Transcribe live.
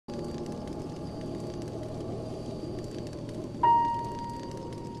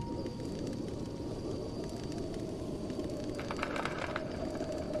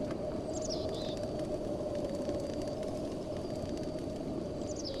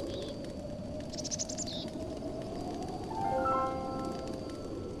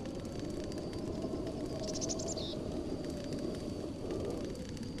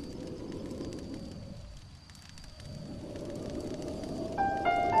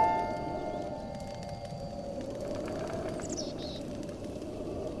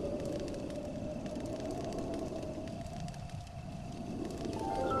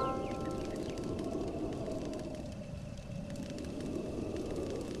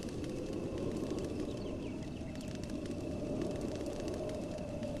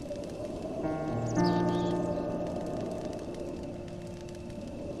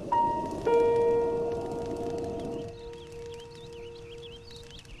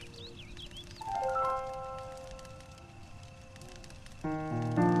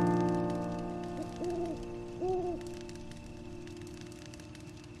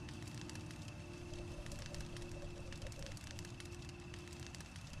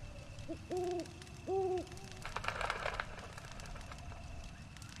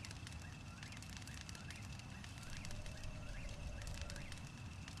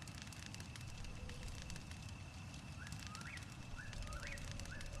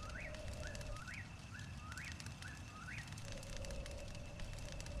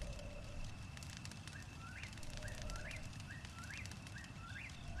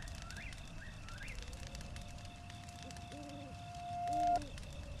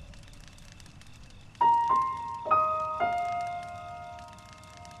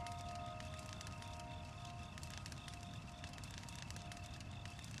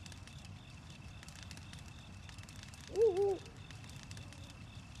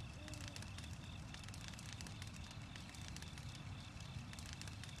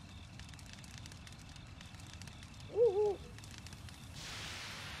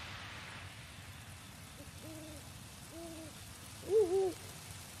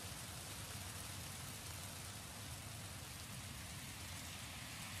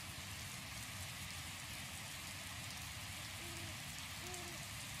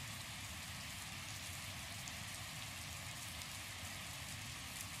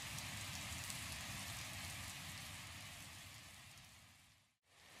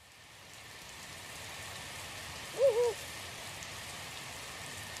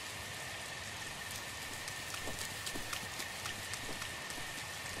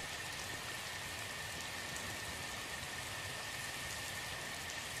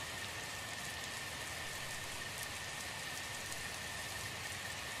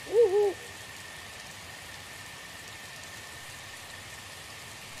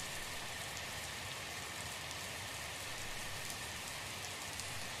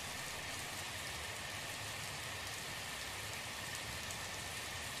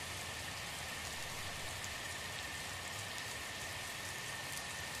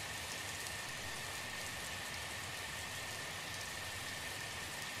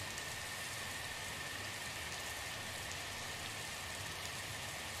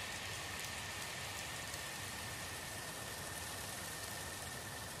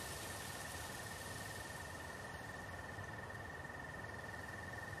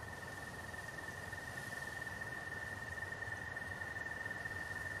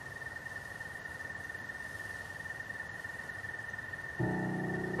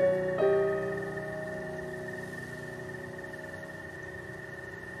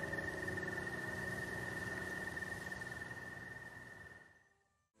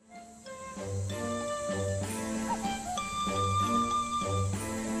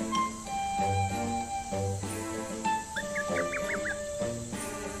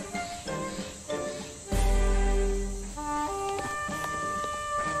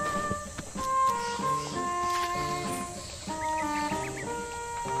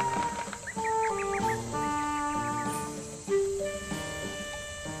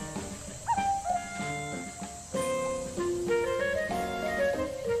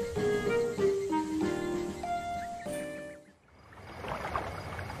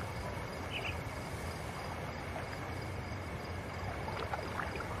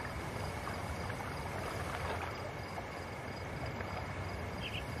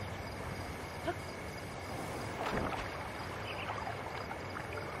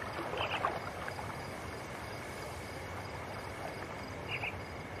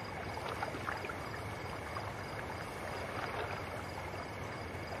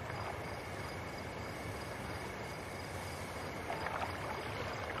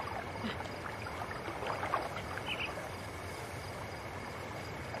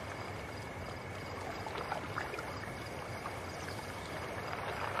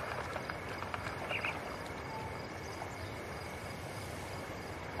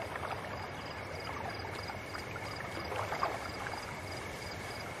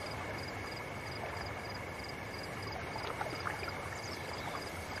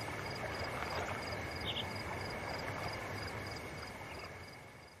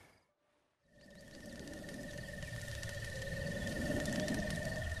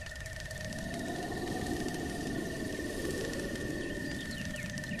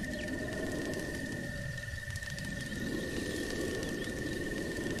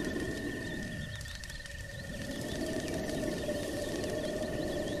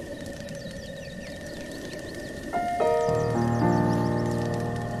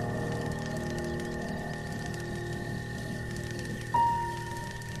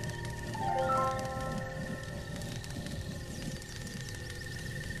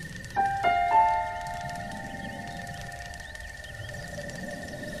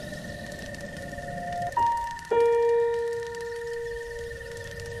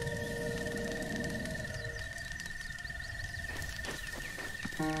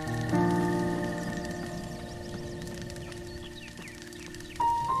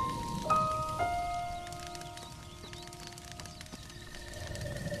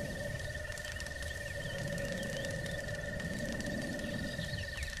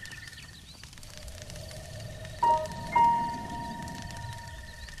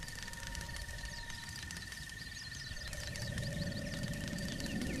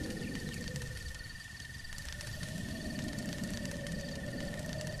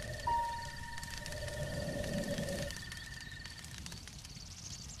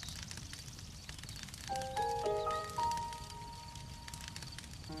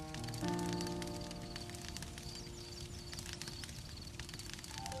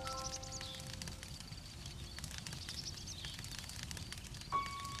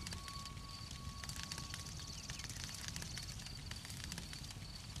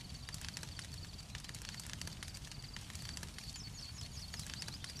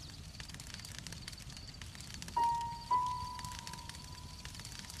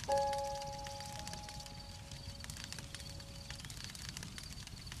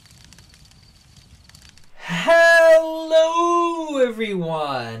Hello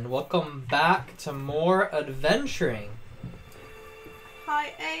everyone! Welcome back to more adventuring.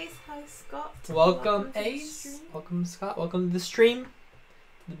 Hi Ace, hi Scott. Welcome Ace, welcome Scott, welcome to the stream.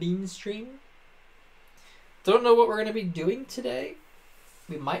 The bean stream. Don't know what we're going to be doing today.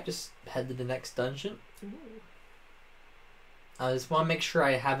 We might just head to the next dungeon. Ooh. I just want to make sure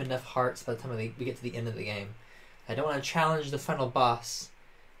I have enough hearts by the time we get to the end of the game. I don't want to challenge the final boss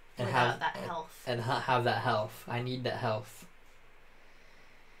and without that health. And have that health. I need that health.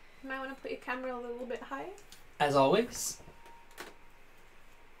 You might want to put your camera a little bit higher. As always.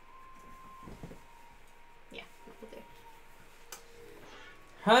 Yeah, that will do.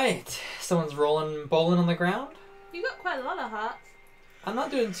 Right. Someone's bowling on the ground. You got quite a lot of hearts. I'm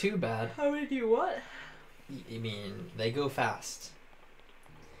not doing too bad. How many do you want? You mean, they go fast.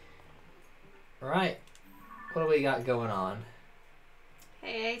 Right. What do we got going on?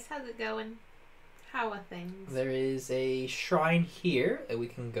 Hey Ace, how's it going? How are things? There is a shrine here that we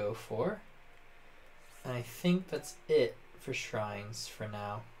can go for. And I think that's it for shrines for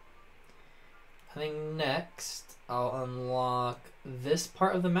now. I think next I'll unlock this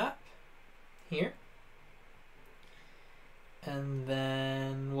part of the map here. And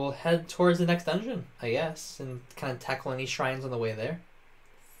then we'll head towards the next dungeon, I guess, and kind of tackle any shrines on the way there.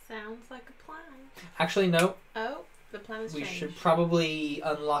 Sounds like a plan. Actually, no. Oh, the plan has We changed. should probably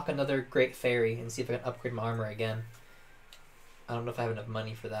unlock another Great Fairy and see if I can upgrade my armor again. I don't know if I have enough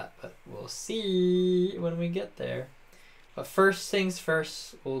money for that, but we'll see when we get there. But first things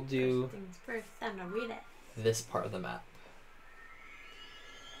first, we'll do First things first, I'm gonna read it. this part of the map.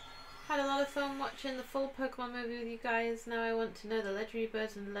 Had a lot of fun watching the full Pokemon movie with you guys. Now I want to know the legendary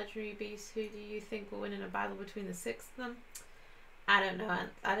birds and the legendary beasts. Who do you think will win in a battle between the 6 of them? I don't know.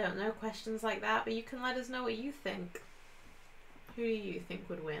 I don't know questions like that, but you can let us know what you think. Who do you think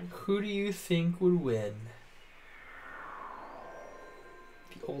would win? Who do you think would win?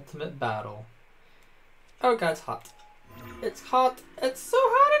 The ultimate battle. Oh god, it's hot. It's hot. It's so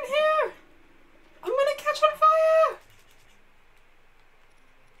hot in here! I'm gonna catch on fire!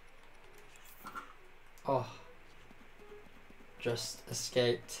 Oh. Just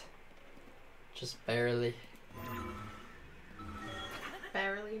escaped. Just barely.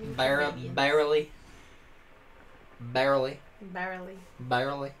 Barely. Barely. Barely. Barely. Barely.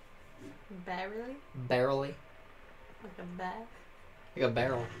 Barely. Barely. Barely. Like a bear. Like a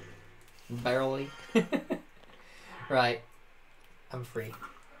barrel. Barely. Right. I'm free.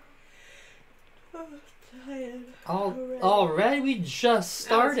 Oh, tired. Already we just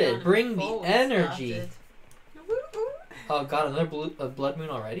started. Bring the energy. Oh god, another blood moon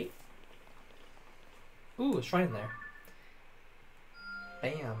already? Ooh, a shrine there.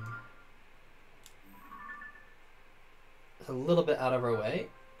 Bam. It's a little bit out of our way,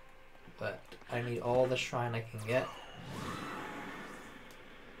 but I need all the shrine I can get.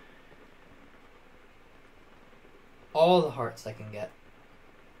 All the hearts I can get.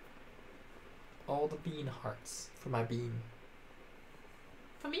 All the bean hearts for my bean.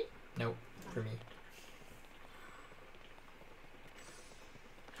 For me? Nope, for me.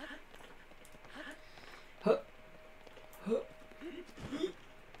 Huh. Huh.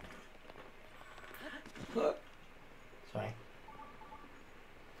 Huh. Sorry.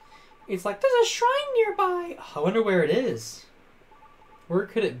 It's like, there's a shrine nearby. I wonder where it is. Where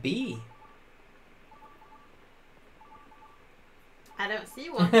could it be? I don't see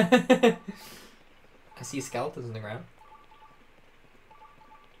one. I see skeletons in the ground.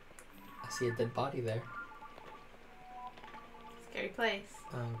 I see a dead body there. scary place.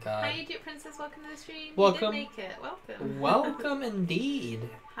 Oh god. Hi, Egypt Princess. Welcome to the stream. Welcome. You did make it. Welcome. Welcome indeed.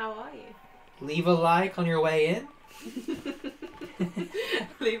 How are you? Leave a like on your way in.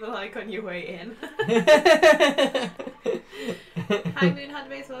 Leave a like on your way in. Hi, Moon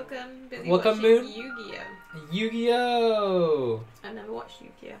Hunter. Welcome. Busy Welcome, watching Moon. Yu-Gi-Oh. Yu-Gi-Oh! I've never watched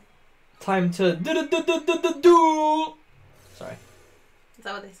Yu-Gi-Oh. Time to do. Sorry. Is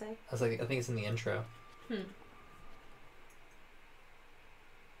that what they say? I was like, I think it's in the intro.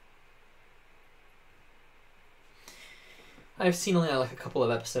 I've seen only like a couple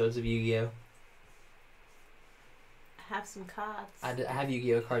of episodes of Yu-Gi-Oh. I have some cards. I have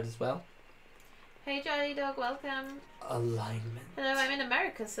Yu-Gi-Oh cards as well. Hey, Jolly Dog. Welcome. Alignment. Hello, I'm in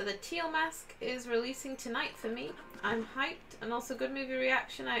America, so the Teal Mask is releasing tonight for me. I'm hyped, and also good movie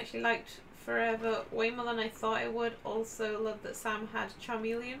reaction. I actually liked Forever way more than I thought I would. Also loved that Sam had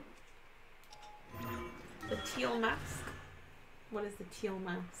Charmeleon. The Teal Mask. What is the Teal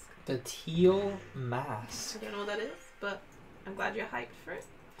Mask? The Teal Mask. I don't know what that is, but I'm glad you're hyped for it.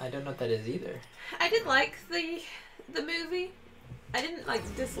 I don't know what that is either. I did like the movie. I didn't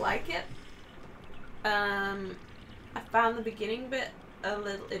dislike it. I found the beginning bit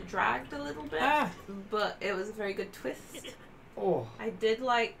it dragged a little bit, but it was a very good twist. Oh. I did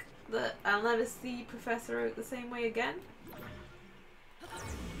like that I'll never see Professor Oak the same way again.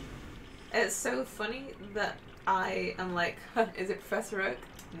 It's so funny that I am like, is it Professor Oak?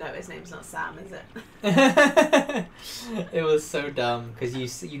 No, his name's not Sam, is it? It was so dumb because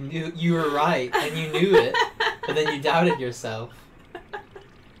you knew you were right and you knew it, but then you doubted yourself.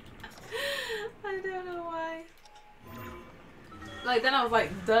 I don't know why. Then I was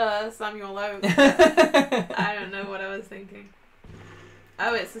like, duh, Samuel Oak. I don't know what I was thinking.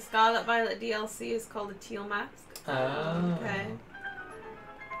 Oh, it's the Scarlet Violet DLC. It's called the Teal Mask. Oh. Okay.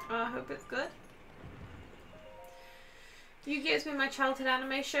 I hope it's good. Yu-Gi-Oh's been my childhood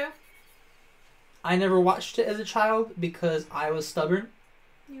anime show. I never watched it as a child because I was stubborn.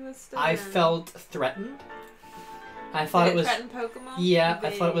 You were stubborn. I felt threatened. I thought it was threatened Pokemon? Yeah, I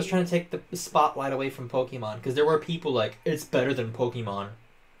thought it was trying to take the spotlight away from Pokemon because there were people like, it's better than Pokemon.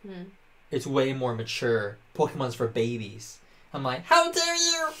 It's way more mature. Pokemon's for babies. I'm like, how dare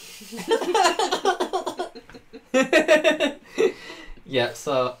you? Yeah,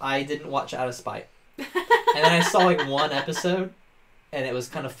 so I didn't watch it out of spite. And then I saw one episode and it was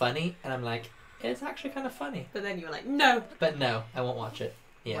kind of funny and I'm like, it's actually kind of funny. But then you were like, no. But no, I won't watch it.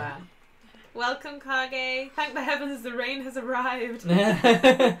 Yeah. Wow. Welcome, Kage. Thank the heavens the rain has arrived.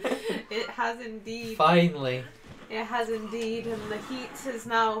 It has indeed. Finally. It has indeed, and the heat is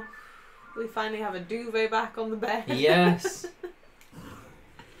now. We finally have a duvet back on the bed. Yes.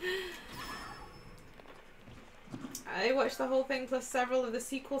 I watched the whole thing plus several of the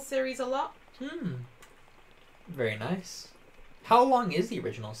sequel series a lot. Very nice. How long is the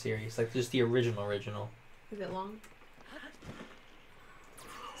original series? Just the original? Is it long?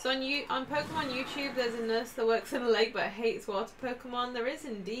 So on Pokemon YouTube, there's a nurse that works in a lake but hates water Pokemon. There is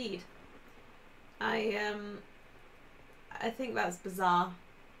indeed. I think that's bizarre.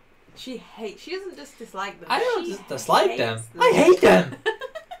 She doesn't just dislike them. I don't just dislike them. I hate them.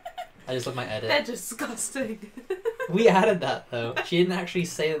 I just love my edit. They're disgusting. We added that though. She didn't actually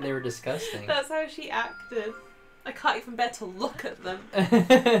say that they were disgusting. That's how she acted. I can't even bear to look at them.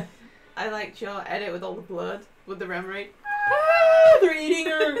 I liked your edit with all the blood, with the Remoraid. They're eating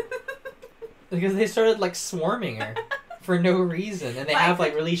her! Because they started swarming her for no reason. And they have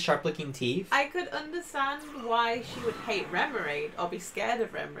really sharp looking teeth. I could understand why she would hate Remoraid or be scared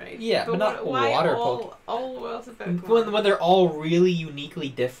of Remoraid. Yeah, but not why water all worlds of Pokemon? When they're all really uniquely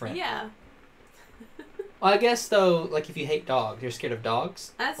different. Yeah. Well, I guess though, if you hate dogs, you're scared of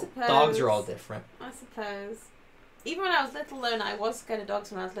dogs. I suppose. Dogs are all different. I suppose. Even when I was little, though, and I was scared of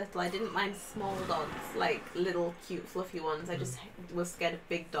dogs when I was little, I didn't mind small dogs, little cute fluffy ones. I just was scared of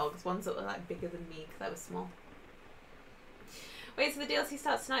big dogs, ones that were bigger than me because I was small. Wait, so the DLC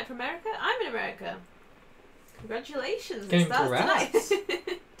starts tonight for America? I'm in America. Congratulations! It starts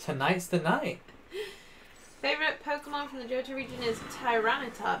tonight. Tonight's the night. Favorite Pokemon from the Johto region is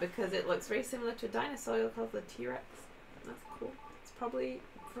Tyranitar because it looks very similar to a dinosaur called the T-Rex. That's cool. It's probably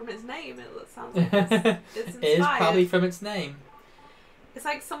from its name. Sounds like it's inspired. It is probably from its name. It's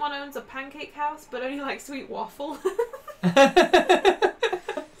like someone owns a pancake house but only likes to eat waffle. It's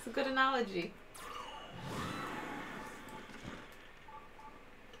a good analogy.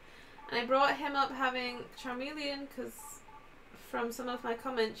 And I brought him up having Charmeleon because from some of my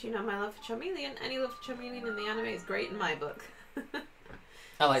comments, you know my love for Charmeleon. Any love for Charmeleon in the anime is great in my book.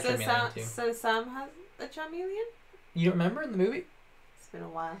 I like Charmeleon too. So Sam has a Charmeleon? You don't remember in the movie? It's been a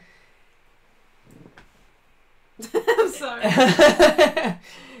while. I'm sorry.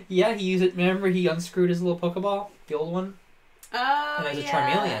 Yeah, he used it. Remember, he unscrewed his little Pokeball, the old one, Oh, and there's a yeah.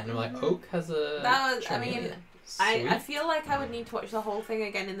 Charmeleon. And we're like, Oak has a That was, Charmeleon. I feel like I would need to watch the whole thing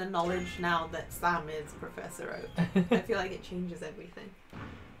again in the knowledge now that Sam is Professor Oak. I feel like it changes everything.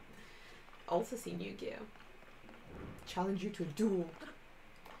 Also seen Yu-Gi-Oh! Challenge you to a duel.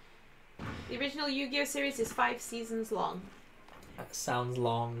 The original Yu-Gi-Oh! Series is 5 seasons long. That sounds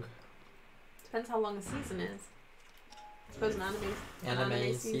long. Depends how long a season is. I suppose an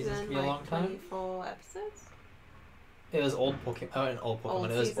Anime seasons can be a long time. 24 episodes? It was old Pokemon. Oh, an old Pokemon.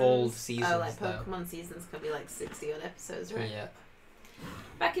 Old it was seasons. old seasons. Oh, like though. Pokemon seasons can be like 60 odd episodes, right? Yeah.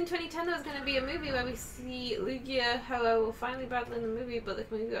 Back in 2010, there was going to be a movie where we see Lugia Ho-Oh will finally battle in the movie, but the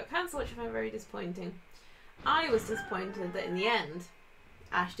movie got cancelled, which I found very disappointing. I was disappointed that in the end,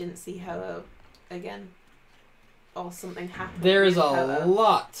 Ash didn't see Ho-Oh again. Or something happened. There is a Ho-Oh.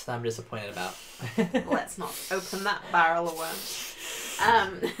 lot that I'm disappointed about. Let's not open that barrel of worms.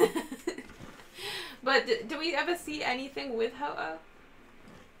 But do we ever see anything with Ho-Oh?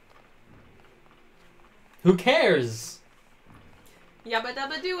 Who cares? Yabba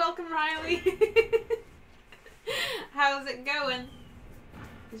dabba doo, welcome Riley. How's it going?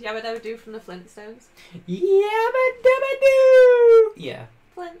 Is Yabba dabba doo from the Flintstones? Yabba dabba doo! Yeah.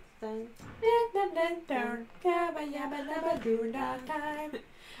 Flintstones.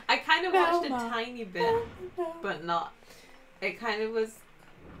 I kind of watched a tiny bit, but not. It kind of was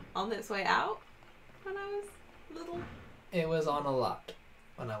on its way out when I was little. It was on a lot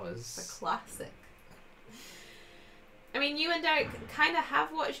when I It's a was... classic. I mean, you and Derek kind of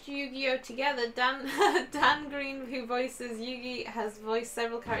have watched Yu-Gi-Oh! Together. Dan Green, who voices Yugi, has voiced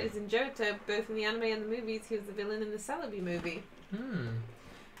several characters in Johto, both in the anime and the movies. He was the villain in the Celebi movie.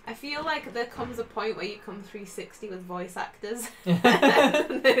 I feel like there comes a point where you come 360 with voice actors.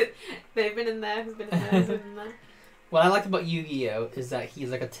 They've been in there, who's been in there, who's been in there. What I liked about Yu-Gi-Oh! Is that he's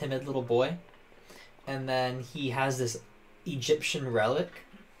like a timid little boy. And then he has this Egyptian relic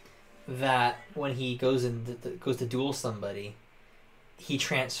that when he goes to duel somebody, he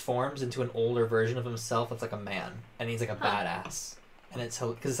transforms into an older version of himself that's like a man, and he's like a badass. And it's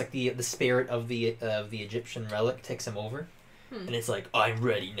because it's like the spirit of the Egyptian relic takes him over, and it's like, I'm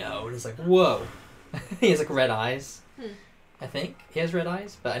ready now, and it's like, whoa. He has like red eyes. I think he has red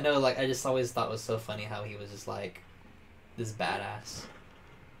eyes, but I know, like, I just always thought it was so funny how he was just like this badass.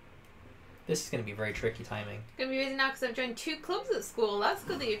 This is going to be very tricky timing. Gonna be busy now because I've joined 2 clubs at school. That's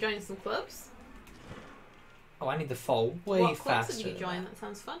good that you're joining some clubs. Oh, I need to fall way What faster. clubs have you joined? That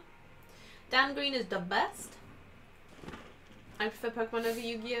sounds fun. Dan Green is the best. I prefer Pokemon over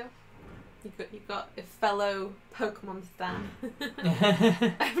Yu-Gi-Oh! You got a fellow Pokemon stan.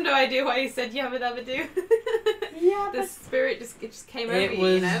 I have no idea why you said yabba dabba doo. Yeah, the spirit just came over it you,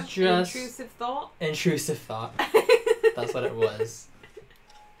 was you know? just An intrusive thought. Intrusive thought. That's what it was.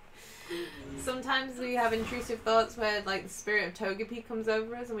 Sometimes we have intrusive thoughts where, like, the spirit of Togepi comes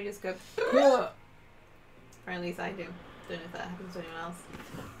over us and we just go... Or at least I do. Don't know if that happens to anyone else.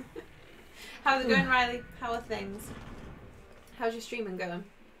 How's it going, Riley? How are things? How's your streaming going?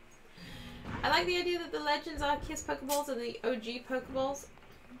 I like the idea that the Legends Arceus Pokeballs are the OG Pokeballs.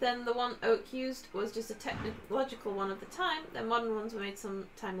 Then the one Oak used was just a technological one of the time. The modern ones were made some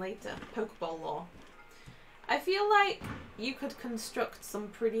time later. Pokeball lore. I feel like you could construct some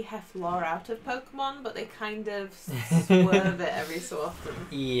pretty heft lore out of Pokemon, but they kind of swerve it every so often.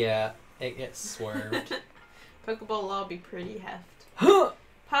 Yeah, it gets swerved. Pokeball lore be pretty heft.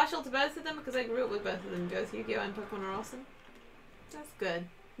 Partial to both of them because I grew up with both of them. Both Yu-Gi-Oh! And Pokemon are awesome. That's good.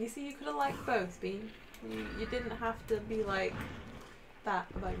 You see, you could have liked both, Bean. You didn't have to be like that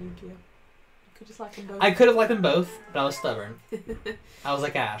about Yu-Gi-Oh! You could just like them both. I could have liked them both, but I was stubborn. I was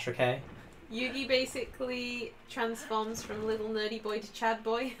like Ash, okay? Yugi basically transforms from little nerdy boy to Chad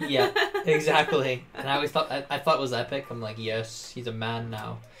boy. Yeah, exactly. And I always thought I thought it was epic. I'm like, yes, he's a man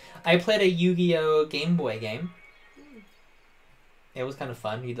now. I played a Yu-Gi-Oh! Game Boy game. It was kind of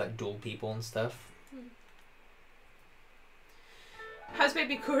fun. You'd like duel people and stuff. How's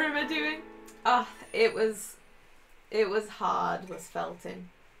baby Kuruma doing? Oh, it was hard, was felting.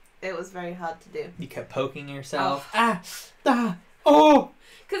 It was very hard to do. You kept poking yourself. Oh. Oh!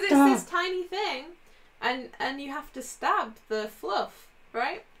 Because it's this tiny thing, and you have to stab the fluff,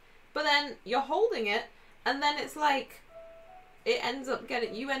 right? But then you're holding it, and then it's like, you end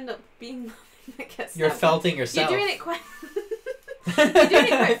up being the thing that gets stabbed. You're felting yourself. You're doing it quite... You're doing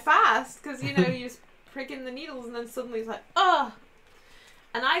it quite fast, because, you know, you're just pricking the needles, and then suddenly it's like, oh!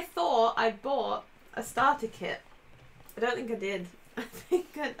 And I thought I bought a starter kit. I don't think I did. I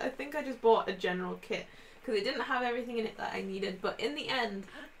think I just bought a general kit. Because it didn't have everything in it that I needed. But in the end,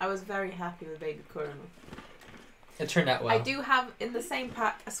 I was very happy with Baby Kuruma. It turned out well. I do have in the same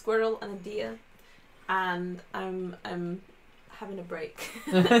pack a squirrel and a deer, and I'm having a break.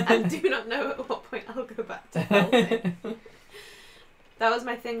 I do not know at what point I'll go back to felting. That was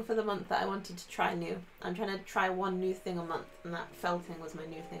my thing for the month that I wanted to try new. I'm trying to try one new thing a month, and that felting was my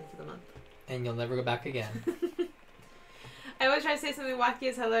new thing for the month. And you'll never go back again. I always try to say something wacky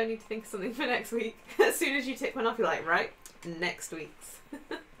as hello, I need to think of something for next week. As soon as you tick one off, you're like, right, next week's.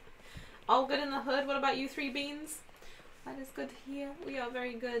 All good in the hood. What about you three beans? That is good here. We are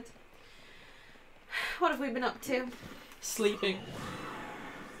very good. What have we been up to? Sleeping.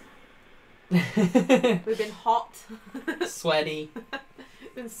 We've been hot. Sweaty.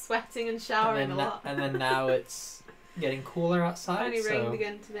 Been sweating and showering a lot. And then now it's getting cooler outside. Only so rained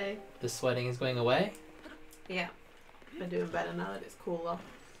again today. The sweating is going away. Yeah. We're doing better now that it's cooler.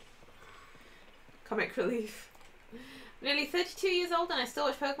 Comic relief. I'm nearly 32 years old and I still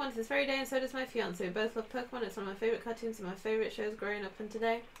watch Pokemon to this very day, and so does my fiance. We both love Pokemon. It's one of my favourite cartoons and my favourite shows growing up, and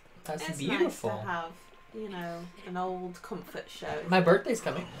today That's it's beautiful. nice to have, you know, an old comfort show. My birthday's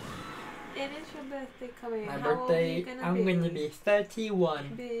coming. It is your birthday coming. My How birthday, old are you I'm going to be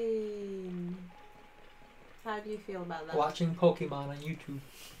 31. Bean. How do you feel about that? Watching Pokemon on YouTube.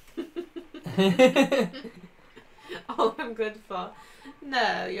 All I'm good for.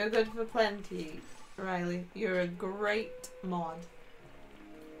 No, you're good for plenty, Riley. You're a great mod.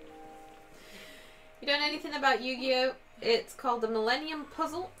 You don't know anything about Yu-Gi-Oh? It's called the Millennium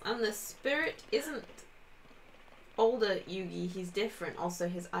Puzzle, and the spirit isn't older Yugi. He's different. Also,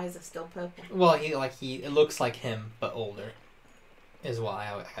 his eyes are still purple. Well, it looks like him, but older. Is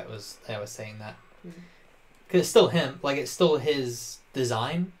why I was saying that. Because it's still him. Like, it's still his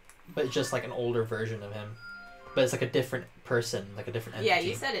design, but it's just like an older version of him. But it's like a different person, like a different entity. Yeah,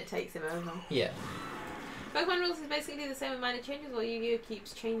 you said it takes him over. Yeah. Pokemon rules is basically the same with minor changes, while Yu-Gi-Oh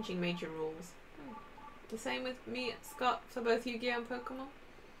keeps changing major rules. The same with me, Scott, for both Yu-Gi-Oh and Pokemon.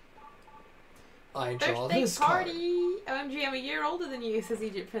 I draw Birthday this party! Card. OMG, I'm a year older than you, says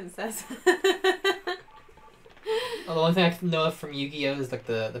Egypt Princess. Well, the only thing I can know of from Yu-Gi-Oh is like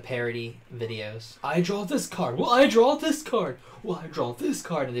the parody videos. I draw this card. Well, I draw this card. Well, I draw this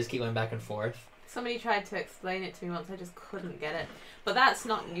card, and they just keep going back and forth. Somebody tried to explain it to me once, I just couldn't get it. But that's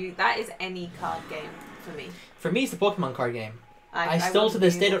not new. That is any card game for me. For me, it's the Pokemon card game. I still to wouldn't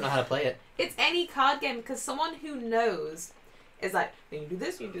this be day able don't know how to play it. It's any card game, because someone who knows is like, then you do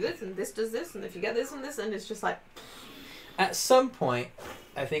this, and this does this, and if you get this and this, and it's just like... At some point,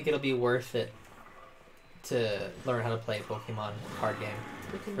 I think it'll be worth it to learn how to play a Pokemon card game.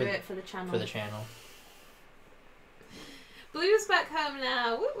 We can do it for the channel. For the channel. Blue's back home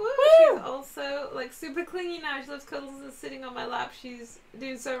now. Woo woo! She's also like super clingy now. She loves cuddles and sitting on my lap. She's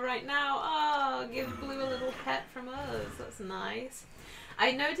doing so right now. Oh, give Blue a little pet from us. That's nice.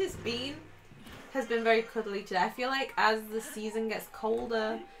 I noticed Bean has been very cuddly today. I feel like as the season gets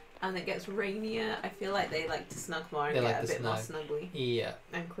colder and it gets rainier, I feel like they like to snug more and get a bit more snuggly. Yeah.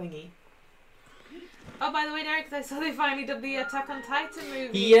 And clingy. Oh, by the way, Derek, I saw they finally dubbed the Attack on Titan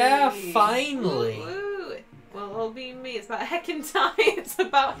movie. Yeah, finally. Woo woo. Well, it'll be me. It's about heckin' time. It's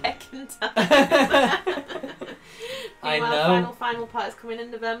about heckin' time. I know. Final part is coming in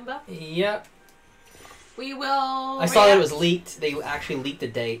November. Yep. We will. I saw that it was leaked. They actually leaked the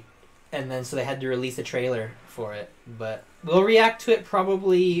date, and then so they had to release a trailer for it. But we'll react to it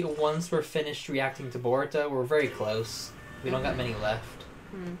probably once we're finished reacting to Boruto. We're very close. We don't got many left.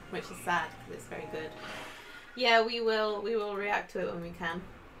 Which is sad because it's very good. Yeah, we will react to it when we can.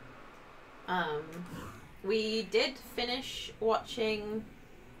 We did finish watching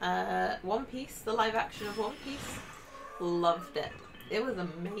One Piece, the live action of One Piece. Loved it. It was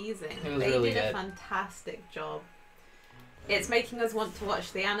amazing. It was they really did good. A fantastic job. It's making us want to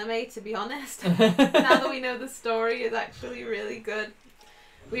watch the anime, to be honest. Now that we know the story is actually really good.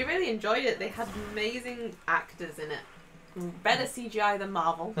 We really enjoyed it. They had amazing actors in it. Better CGI than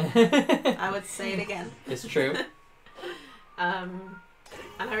Marvel. I would say it again. It's true. And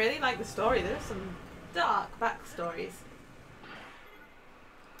I really like the story. There's some dark backstories.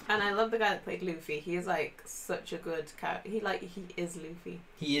 And I love the guy that played Luffy. He is like such a good character. He is Luffy.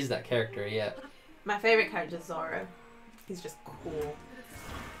 He is that character, yeah. My favourite character is Zoro. He's just cool.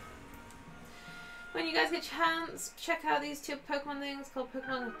 When you guys get a chance, check out these two Pokemon things called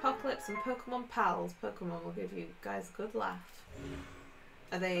Pokemon Apocalypse and Pokemon Pals. Pokemon will give you guys a good laugh.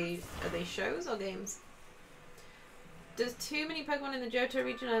 Are they shows or games? There's too many Pokemon in the Johto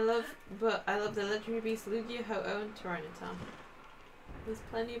region but I love the Legendary Beast, Lugia, Ho-Oh, and Tyranitar. There's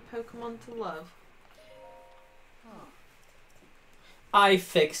plenty of Pokemon to love. I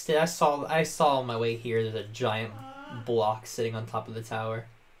fixed it. I saw on my way here there's a giant block sitting on top of the tower.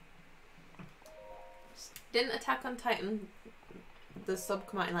 Didn't Attack on Titan, the sub,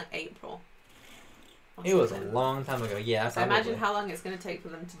 come out in like April? It was a long time ago. Yeah. So imagine how long it's going to take for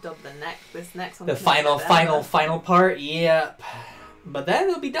them to dub this next one. The final part. Yep. But then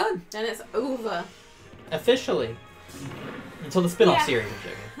it'll be done. Then it's over. Officially. Until the spin-off series, I'm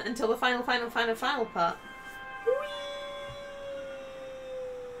joking. Until the final part.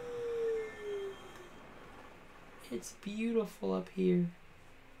 It's beautiful up here.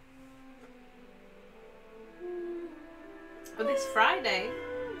 But this Friday,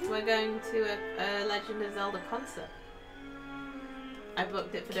 we're going to a Legend of Zelda concert. I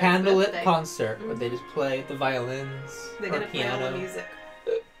booked it for Devin's Candlelit birthday. concert where they just play the violins. They're or going to play all piano. the music.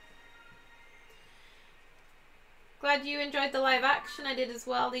 Glad you enjoyed the live action. I did as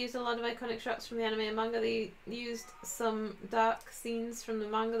well. They used a lot of iconic shots from the anime and manga. They used some dark scenes from the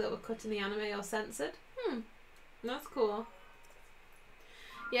manga that were cut in the anime or censored. That's cool.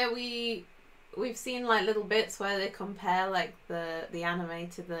 Yeah, we've seen like little bits where they compare like the anime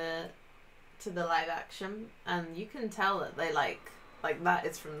to the live action, and you can tell that they like that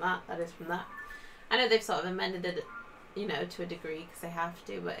is from that is from that. I know they've sort of amended it, you know, to a degree because they have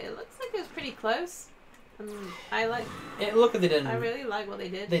to, but it looks like it was pretty close. I like it. Look at they did. I really like what they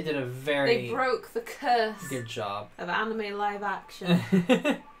did. They did a very. They broke the curse. Good job Of anime live action.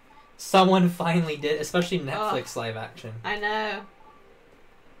 Someone finally did, especially Netflix live action. I know.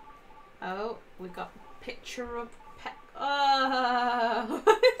 Oh, we got a picture of Oh.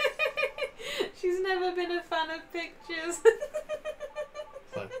 She's never been a fan of pictures.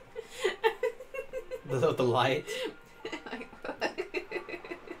 Look. The light.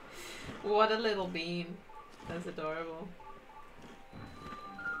 What a little bean. That's adorable.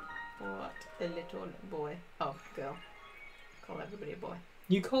 What a little boy. Oh, girl. Call everybody a boy.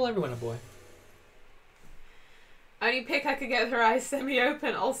 You call everyone a boy. Only pick I could get with her eyes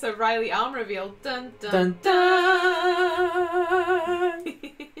semi-open. Also, Riley arm reveal. Dun dun Dun dun.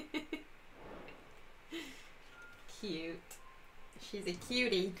 Cute. She's a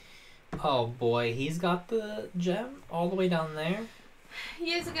cutie. Oh boy, he's got the gem all the way down there.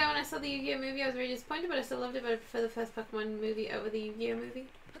 Years ago when I saw the Yu-Gi-Oh movie, I was very disappointed, but I still loved it. But I prefer the first Pokemon movie over the Yu-Gi-Oh movie.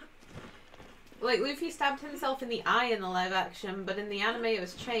 Like, Luffy stabbed himself in the eye in the live action, but in the anime it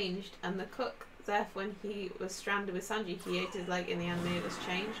was changed, and the cook, Zeph, when he was stranded with Sanji, he ate his leg. In the anime it was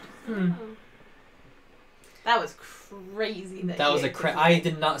changed. Oh. That was crazy. That was I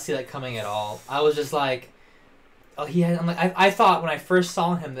did not see that coming at all. I was just like, oh, he had. I'm like, I thought when I first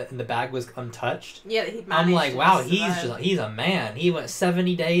saw him that the bag was untouched. Yeah, that he'd managed. I'm like, wow, he's a man. He went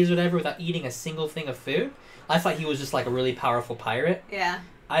 70 days or whatever without eating a single thing of food. I thought he was just like a really powerful pirate. Yeah.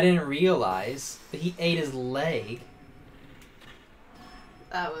 I didn't realize that he ate his leg.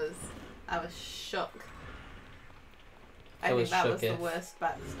 I was shook. I think that was the worst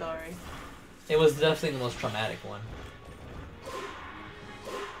backstory. It was definitely the most traumatic one.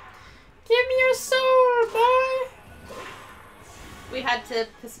 Give me your soul, boy! We had to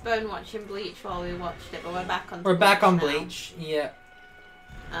postpone watching Bleach while we watched it, but we're back on. We're back on Bleach, yeah.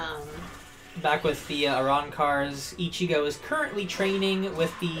 Back with the Arankars. Ichigo is currently training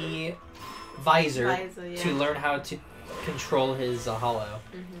with the visor to learn how to control his hollow.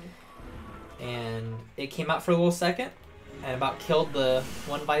 And it came out for a little second and about killed the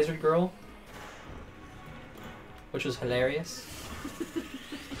one visor girl, which was hilarious.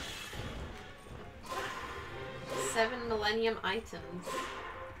 7 millennium items.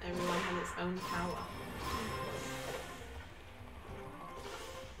 Everyone has its own power.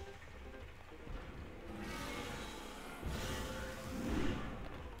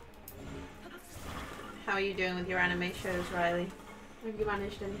 How are you doing with your anime shows, Riley? Have you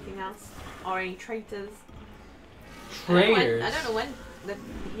managed anything else? Or any traitors? Traitors? I don't know when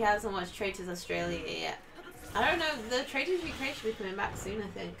he hasn't watched Traitors Australia yet. I don't know. The Traitors UK should be coming back soon, I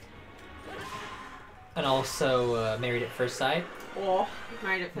think. And also Married at First Sight. Oh,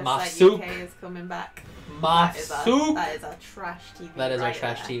 Married at First Sight UK is coming back. That is our trash TV. That is our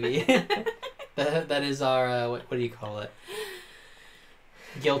trash TV. that is our, what do you call it?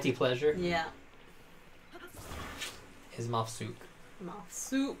 Guilty pleasure? Yeah. Is Mafsuk.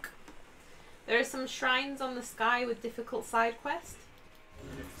 Mafsuk. There are some shrines on the sky with difficult side quests.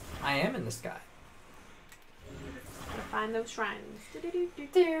 I am in the sky. Gotta find those shrines.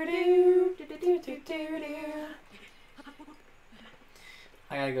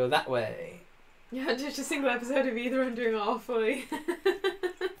 I gotta go that way. Yeah, just a single episode of either one doing awfully.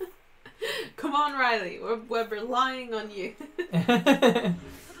 Come on, Riley. We're relying on you.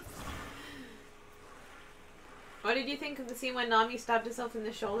 What did you think of the scene when Nami stabbed herself in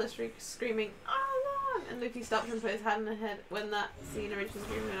the shoulder, screaming, "Alon!" And if you stopped and put his hand in the head when that scene originally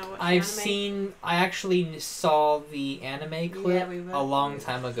came when I watched I actually saw the anime clip a long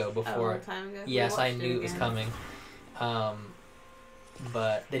time ago before. A long time ago? Yes, I knew it was coming.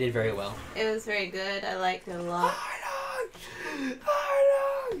 But they did very well. It was very good. I liked it a lot.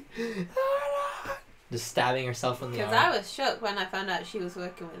 Just stabbing herself in the arm. Because I was shocked when I found out she was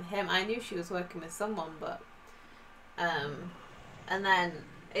working with him. I knew she was working with someone, but... and then...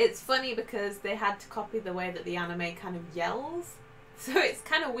 It's funny because they had to copy the way that the anime kind of yells. So it's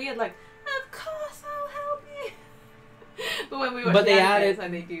kind of weird, like, of course I'll help you. But when we watch the anime,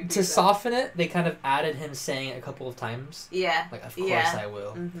 like they do to soften it, they kind of added him saying it a couple of times. Yeah. Like, of course I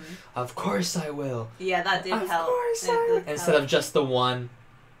will. Mm-hmm. Of course I will. Yeah, that did help. Of course I will. Instead of just the one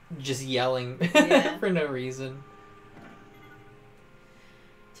just yelling for no reason.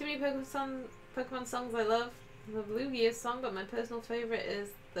 Too many Pokemon songs I love. I love Lugia's song, but my personal favourite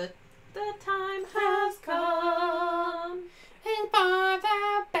is the time has come. And by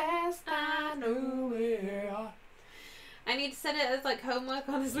the best I know it. I need to set it as like homework.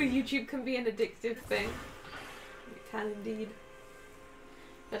 Honestly, YouTube can be an addictive thing. It can indeed.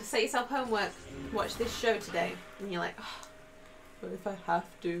 But to set yourself homework, watch this show today, and you're like, oh, what if I have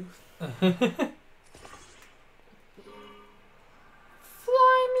to? Fly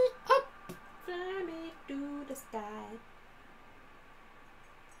me up. Fly me to the sky.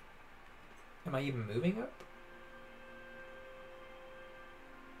 Am I even moving up?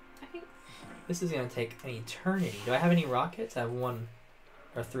 I think this is gonna take an eternity. Do I have any rockets? I have 1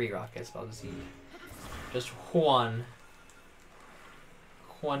 or 3 rockets, but I'll just use just one.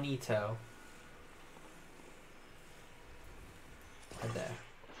 Juanito. Right there.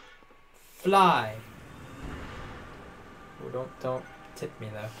 Fly. Oh, don't tip me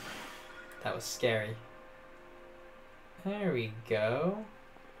though. That was scary. There we go.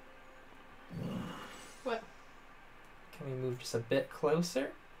 What? Can we move just a bit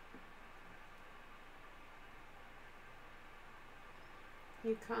closer?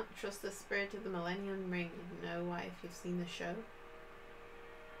 You can't trust the spirit of the Millennium Ring. You know why if you've seen the show.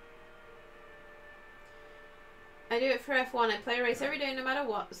 I do it for F1. I play a race every day no matter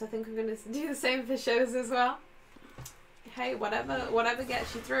what, so I think I'm going to do the same for shows as well. Hey, whatever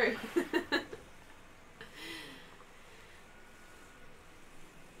gets you through.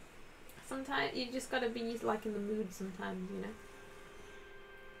 Sometimes you just gotta be like in the mood sometimes, you know.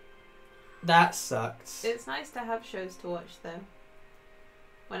 That sucks. It's nice to have shows to watch though.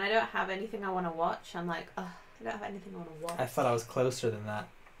 When I don't have anything I want to watch, I'm like, ugh, I don't have anything I want to watch. I thought I was closer than that.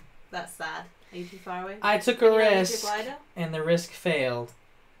 That's sad. Are you too far away? I took a risk, and the risk failed.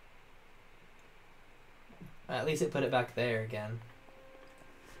 At least it put it back there again.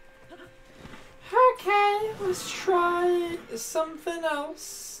 Okay, let's try something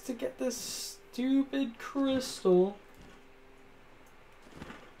else to get this stupid crystal.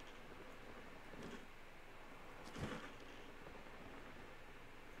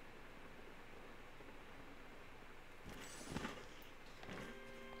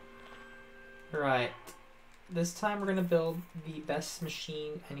 Right. This time we're gonna build the best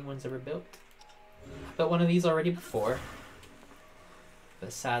machine anyone's ever built. I built one of these already before,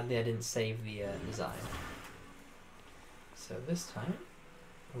 but sadly I didn't save the design. So this time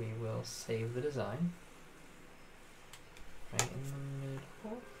we will save the design. Right in the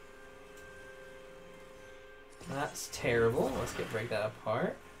middle. That's terrible. Let's break that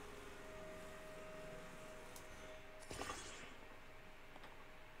apart.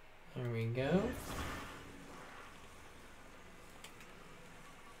 There we go.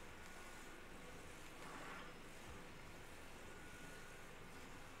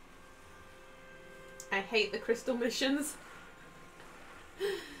 I hate the crystal missions.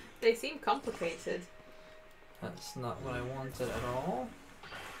 They seem complicated. That's not what I wanted at all.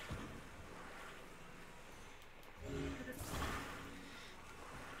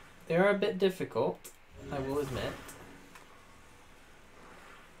 They are a bit difficult, I will admit.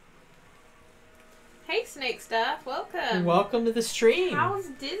 Hey Snake Stuff, welcome! Welcome to the stream! How's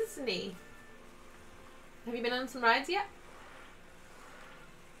Disney? Have you been on some rides yet?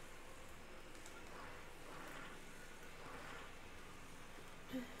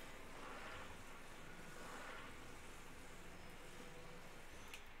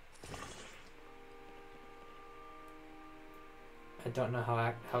 I don't know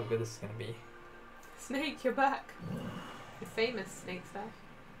how good this is going to be. Snake, you're back. You're famous, Snake Stuff.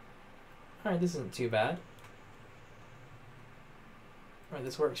 Alright, this isn't too bad. Alright,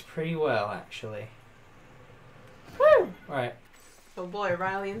 this works pretty well, actually. Woo! Alright. Oh boy,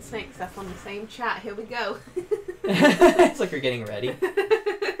 Riley and Snake Stuff on the same chat. Here we go. It's like you're getting ready.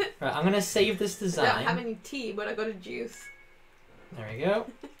 Right, I'm gonna save this I design. don't have any tea, but I got a juice. There we go.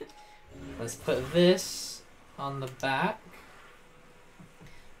 Let's put this on the back.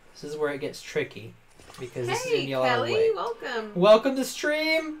 This is where it gets tricky because this is gonna be all our Kelly, way. welcome. Welcome to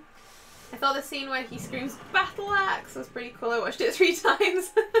stream. I thought the scene where he screams "Battle Axe" was pretty cool. I watched it 3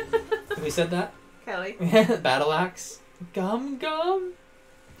 times. Who said that? Kelly. Battle axe. Gum gum.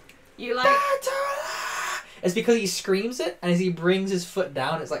 You like? It's because he screams it, and as he brings his foot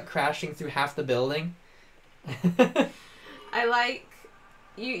down, it's like crashing through half the building. I like.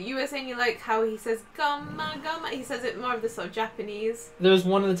 You were saying you like how he says "gumma gumma." He says it more of the sort of Japanese. There was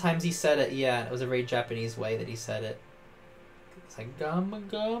one of the times he said it, yeah, and it was a very Japanese way that he said it. It's like gumma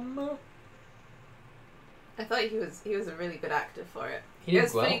gumma. I thought he was a really good actor for it. He did It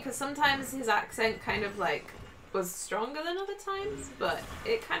was well. funny because sometimes his accent kind of like was stronger than other times, but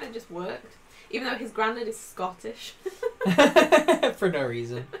it kind of just worked. Even though his granddad is Scottish. For no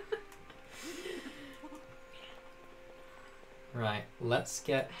reason. Right, let's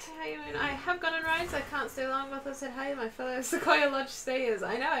get... Hey, I have gone on rides. I can't stay long, but I said hi to my fellow Sequoia Lodge stayers.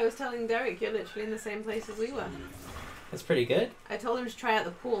 I know, I was telling Derek you're literally in the same place as we were. That's pretty good. I told him to try out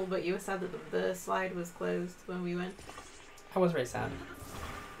the pool, but you were sad that the slide was closed when we went. I was very sad.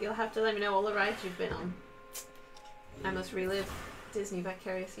 You'll have to let me know all the rides you've been on. I must relive Disney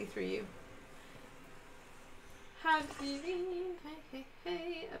vicariously through you. Have you been? Hey, hey,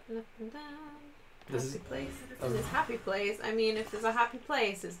 hey, up and up and down. Happy place. In this happy place, I mean, if there's a happy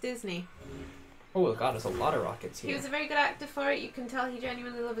place, it's Disney. Oh god, there's a lot of rockets here. He was a very good actor for it. You can tell he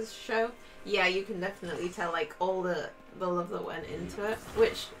genuinely loves his show. Yeah, you can definitely tell like all the love that went into it,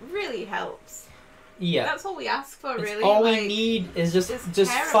 which really helps. Yeah. That's all we ask for, really. All like, we need is just care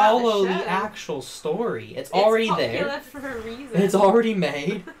about follow the the show. actual story. It's already there. It's popular for a reason. It's already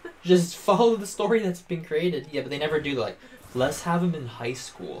made. Just follow the story that's been created. Yeah, but they never do like, let's have them in high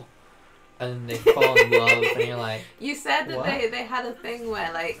school. And they fall in love, and you're like... You said that what? they had a thing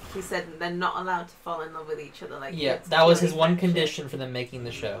where, like, he said they're not allowed to fall in love with each other. Like, Yeah, it's that was his purely one friendship, condition for them making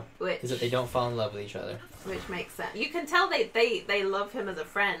the show. Which, is that they don't fall in love with each other. Which makes sense. You can tell they love him as a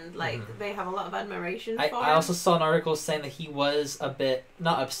friend. Like, they have a lot of admiration for him. I also saw an article saying that he was a bit,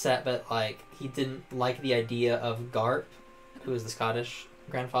 not upset, but, like, he didn't like the idea of Garp, who is the Scottish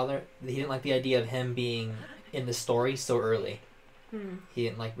grandfather. He didn't like the idea of him being in the story so early. He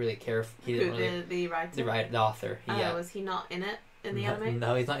didn't like really care. He didn't really the writer, the author. Yeah. Was he not in it in the anime?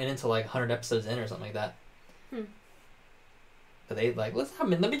 No, he's not in it until like 100 episodes in or something like that. But they like, let's have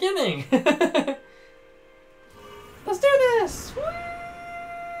him in the beginning. Let's do this.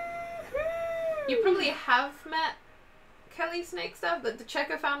 You probably have met Kelly Snake stuff, but the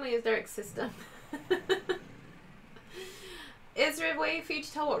Checo family is Derek's sister. Is there a way for you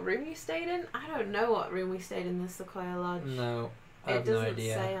to tell what room you stayed in? I don't know what room we stayed in the Sequoia Lodge. No, I have it no doesn't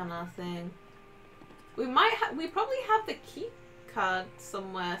idea. say on our thing. We probably have the key card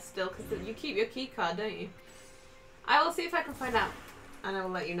somewhere still, because you keep your key card, don't you? I will see if I can find out, and I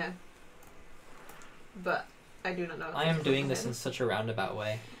will let you know. But I do not know. I am doing this in such a roundabout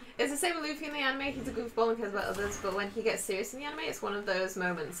way. It's the same with Luffy in the anime. He's a goofball and cares about others, but when he gets serious in the anime, it's one of those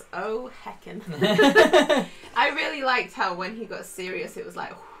moments. Oh, heckin'. I really liked how when he got serious, it was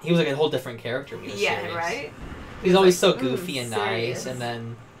like... He was like a whole different character when he was serious. Right? He's always like, so goofy and serious. nice, and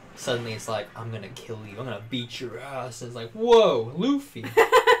then suddenly it's like, I'm gonna kill you, I'm gonna beat your ass, and it's like, whoa, Luffy.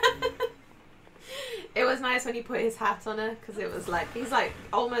 It was nice when he put his hat on her, because it was like, he's like,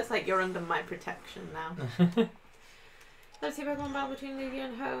 almost like you're under my protection now. Let's see if I can battle between Lugia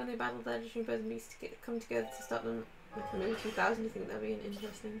and Ho, and they battled the legendary birds and beasts to come together to stop them with the movie 2000. Do you think that'd be an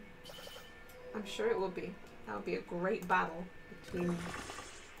interesting? I'm sure it would be. That would be a great battle between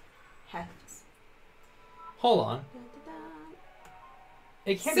hefts. Hold on.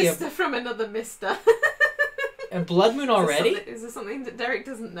 It can't Sister from another mister. be a Blood Moon already? Is there something that Derek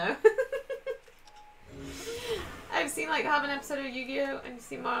doesn't know? I've seen like half an episode of Yu-Gi-Oh! And you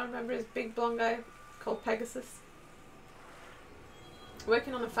see more, I remember his big blonde guy called Pegasus.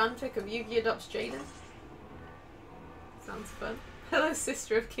 Working on a fanfic of Yugi adopts Jaden. Sounds fun. Hello,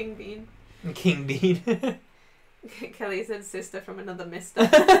 sister of King Bean. King Bean. Kelly said sister from another mister.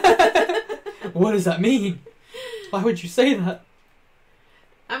 What does that mean? Why would you say that?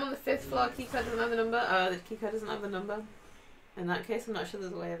 I'm on the 5th floor. Keycard doesn't have the number. The keycard doesn't have the number. In that case, I'm not sure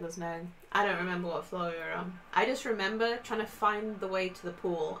there's a way of us knowing. I don't remember what floor we were on. I just remember trying to find the way to the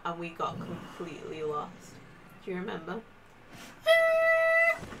pool, and we got completely lost. Do you remember?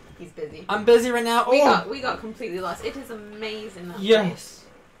 He's busy. I'm busy right now. We got completely lost. It is amazing. That yes.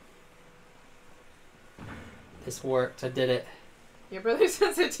 This worked. I did it. Your brothers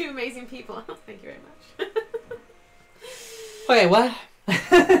are two amazing people. Thank you very much. Okay, what?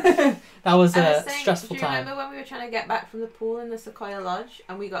 That was I a was saying, stressful do you time. remember when we were trying to get back from the pool in the Sequoia Lodge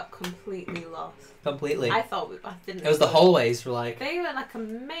and we got completely lost? Completely. I didn't. It was the hallways were like. They were like a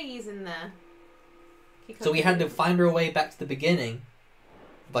maze in there. So we had to find our way back to the beginning,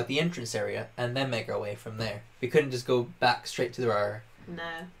 like the entrance area, and then make our way from there. We couldn't just go back straight to our. No.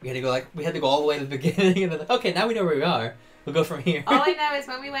 We had to go all the way to the beginning, and then okay, now we know where we are. We'll go from here. All I know is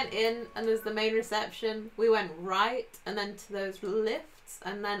when we went in and there's the main reception, we went right and then to those lifts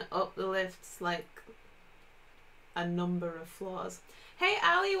and then up the lifts like a number of floors. Hey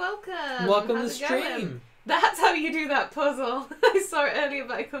Ali, welcome. Welcome How's to it going? stream. That's how you do that puzzle. I saw it earlier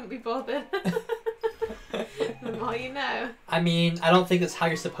but I couldn't be bothered. The more you know. I mean, I don't think that's how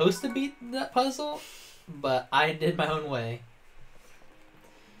you're supposed to beat that puzzle, but I did my own way.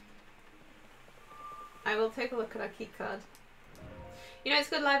 I will take a look at our key card. You know, it's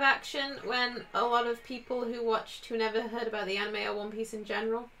good live action when a lot of people who never heard about the anime or One Piece in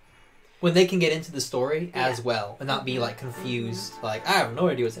general. When they can get into the story as well and not be like confused, like I have no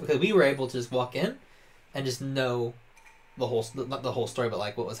idea what's because we were able to just walk in and just know the whole not the whole story, but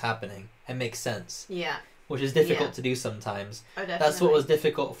like what was happening and make sense. Yeah. Which is difficult to do sometimes. Oh, definitely. That's what was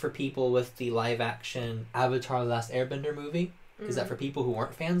difficult for people with the live action Avatar: The Last Airbender movie. Is that for people who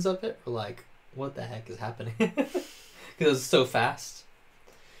weren't fans of it, were like, what the heck is happening? Because it was so fast.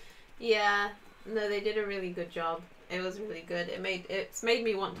 Yeah, no, they did a really good job. It was really good. It's made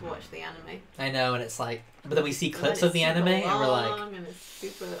me want to watch the anime. I know, and it's like, but then we see clips of the anime, and we're like, and it's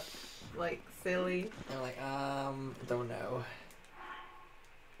super like silly. And we're like, don't know.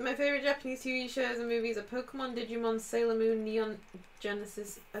 My favorite Japanese TV shows and movies are Pokemon, Digimon, Sailor Moon, Neon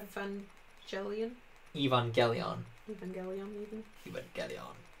Genesis Evangelion. Evangelion. Even.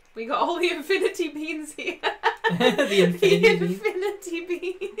 Evangelion. We got all the Infinity Beans here. The Infinity Beans? Infinity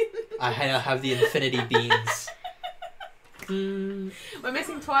Beans. I now have the Infinity Beans. We're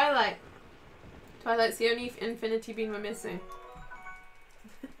missing Twilight. Twilight's the only Infinity Bean we're missing.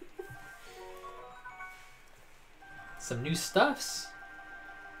 Some new stuffs.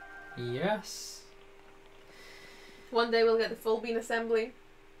 Yes. One day we'll get the full bean assembly.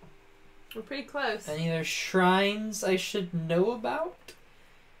 We're pretty close. Any other shrines I should know about?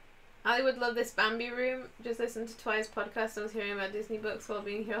 Ali would love this Bambi room. Just listened to Twi's podcast and was hearing about Disney books while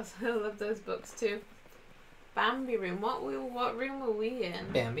being here. Also, I love those books too. Bambi room. What room were we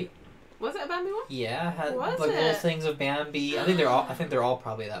in? Bambi. Was it a Bambi one? Yeah, had Was like it? little things of Bambi. I think they're all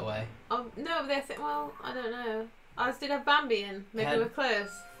probably that way. Oh no, well, I don't know. Ours did have Bambi in. Maybe we're close.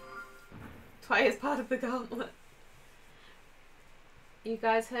 Twi is part of the gauntlet. You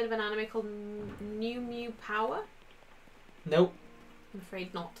guys heard of an anime called New Mew Power? Nope. I'm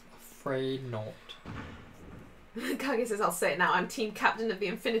afraid not. Afraid not. Kage says, I'll say it now, I'm team captain of the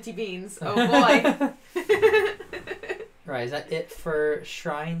Infinity Beans. Oh boy. Right, is that it for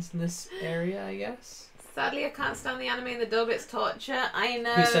shrines in this area, I guess? Sadly, I can't stand the anime in the dub, it's torture. I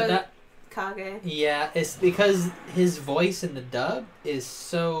know. Who said that? Kage. Yeah, it's because his voice in the dub is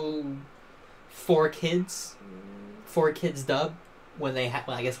so for kids dub when they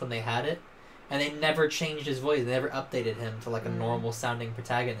I guess when they had it, and they never changed his voice. They never updated him to like a normal sounding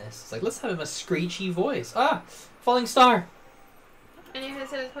protagonist. It's like, let's have him a screechy voice. Ah, falling star. And you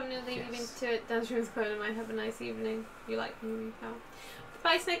said it's probably leaving to it. Dance room's closed. Might have a nice evening. You like me, pal.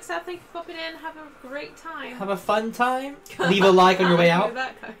 Bye, Snake Sab. Thank you for popping in. Have a great time. Have a fun time. Leave a like on your way out.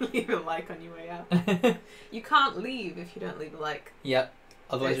 Leave a like on your way out. You can't leave if you don't leave a like. Yep.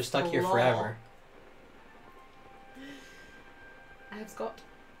 Otherwise, you're stuck here forever. I have Scott.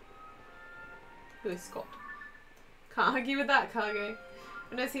 Who is Scott? Can't argue with that, Kage.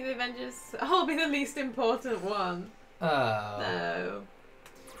 When I see the Avengers, I'll be the least important one. Oh. No.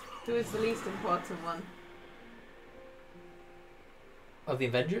 Who is the least important one? Of the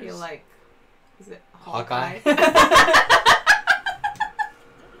Avengers? You're like, is it Hawkeye?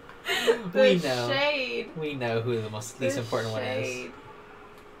 We know. Shade. We know who the least important one is.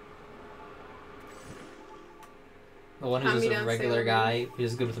 The one who's just a regular guy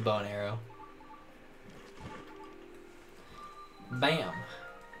who's good with a bow and arrow. Bam.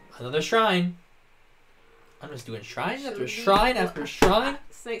 Another shrine. I'm just doing shrine after shrine after shrine.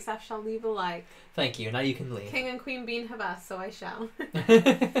 Snake Staff shall leave a like. Thank you. Now you can leave. King and Queen Bean have asked, so I shall.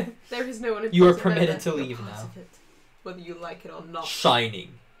 There is no one. You are permitted to leave now. Whether you like it or not.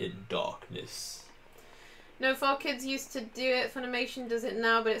 Shining in darkness. No, 4Kids used to do it. Funimation does it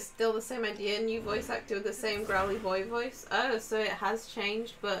now, but it's still the same idea. New voice actor with the same growly boy voice. Oh, so it has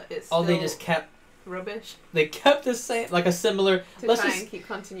changed, but it's still they just kept rubbish. They kept the same, like a similar. To try and keep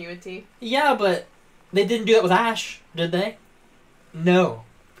continuity. Yeah, but they didn't do that with Ash, did they? No,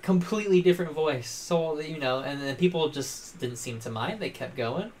 completely different voice. So, you know, and then people just didn't seem to mind. They kept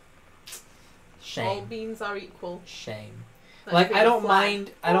going. Shame. All beans are equal. Shame. That Like, should be I the don't flag.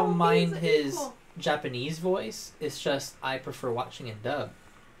 mind, I don't All mind beans are his equal. Japanese voice. It's just, I prefer watching in dub.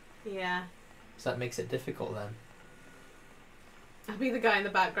 Yeah. So that makes it difficult then. I'll be the guy in the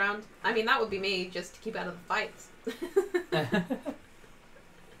background. I mean, that would be me, just to keep out of the fights.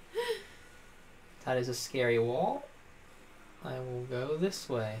 That is a scary wall. I will go this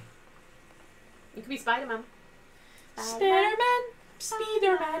way. You could be Spider-Man. Spider-Man!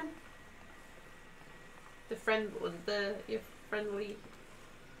 Spider-Man! Your friendly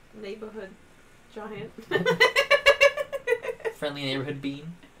neighborhood giant. Friendly neighborhood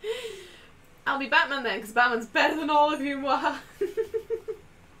bean. I'll be Batman then, because Batman's better than all of you. Mwah.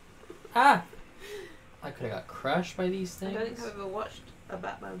 Ah! I could have got crushed by these I things. don't think I've ever watched a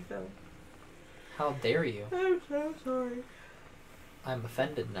Batman film. How dare you? I'm so sorry. I'm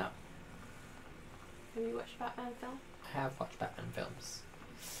offended now. Have you watched a Batman film? I have watched Batman films.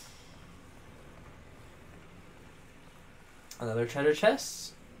 Another treasure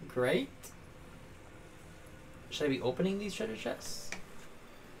chest. Great. Should I be opening these treasure chests?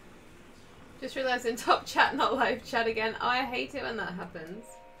 Just realised in top chat, not live chat again. Oh, I hate it when that happens.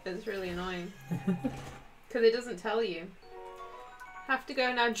 It's really annoying. Because it doesn't tell you. Have to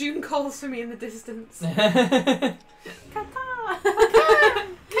go now. June calls for me in the distance. Kaka!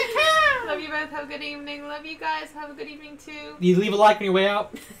 Love you both. Have a good evening. Love you guys. Have a good evening too. You leave a like on your way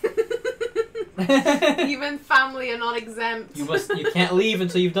out. Even family are not exempt. You can't leave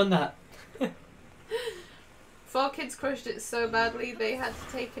until you've done that. 4 kids crushed it so badly they had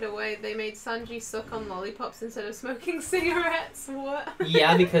to take it away. They made Sanji suck on lollipops instead of smoking cigarettes. What?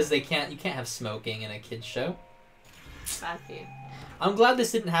 Yeah, because you can't have smoking in a kids show. Bad for you. I'm glad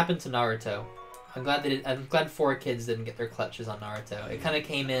this didn't happen to Naruto. I'm glad 4 kids didn't get their clutches on Naruto. It kind of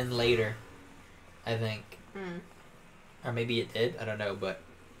came in later, I think. Or maybe it did. I don't know, but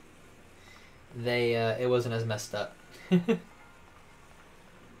it wasn't as messed up.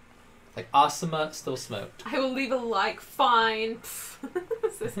 Like, Asuma still smoked. I will leave a like. Fine.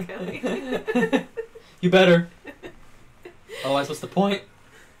 Says Kelly. You better. Otherwise, what's the point?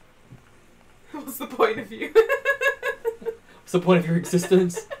 What's the point of you? What's the point of your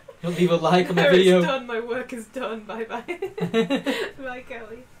existence? You don't leave a like on the No, video. it's done. My work is done. Bye bye. Bye,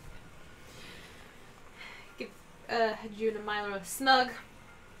 Kelly. Give June and Milo a snug.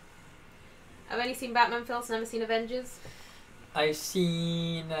 I've only seen Batman films, never seen Avengers. I've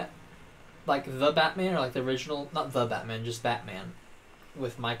seen, like, the Batman, or like the original, not the Batman, just Batman,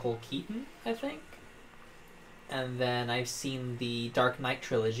 with Michael Keaton, I think. And then I've seen the Dark Knight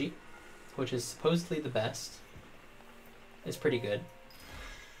trilogy, which is supposedly the best. It's pretty good.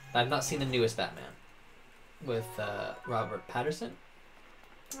 I've not seen the newest Batman, with Robert Pattinson.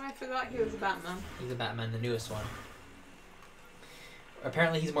 Oh, I forgot he was a Batman. He's a Batman, the newest one.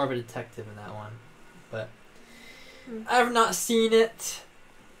 Apparently he's more of a detective in that one, but I've not seen it.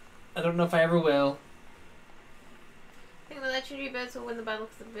 I don't know if I ever will. I think the legendary birds will win the battle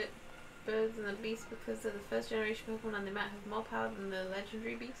for the birds and the beasts because they're the first generation Pokemon and they might have more power than the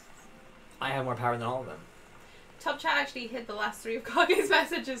legendary beasts. I have more power than all of them. Top chat actually hid the last 3 of Kage's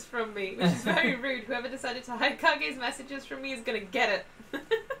messages from me, which is very rude. Whoever decided to hide Kage's messages from me is gonna get it.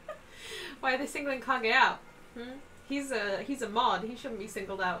 Why are they singling Kage out? He's a mod. He shouldn't be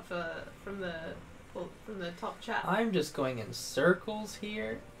singled out from the top chat. I'm just going in circles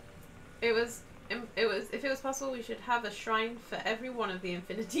here. It was if it was possible, we should have a shrine for every one of the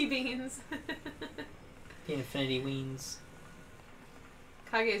Infinity Beans. The Infinity Weens.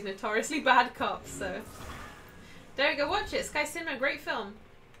 Kage is notoriously bad cop, so there you go. Watch it. Sky Cinema, great film.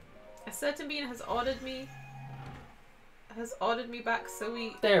 A certain being has ordered me back, so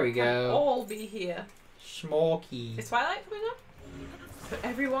we There we can go. all be here. Schmorky. Is Twilight coming up? So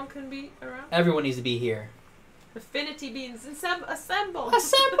everyone can be around. Everyone needs to be here. Affinity Beans, assemble!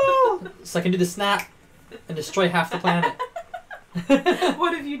 Assemble! So I can do the snap and destroy half the planet.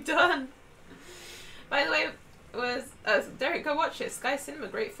 What have you done? By the way, Derek, go watch it. Sky Cinema,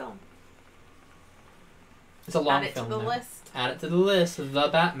 great film. It's a long Add it film. to the now. list. Add it to the list. The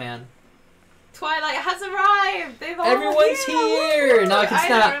Batman. Twilight has arrived. They've all Everyone's here. Woo! Now I can I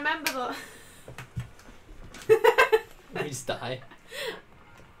snap. don't remember the. We just die.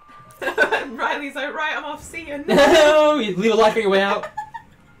 Riley's like, right, I'm off seeing. No, you leave a like on your way out.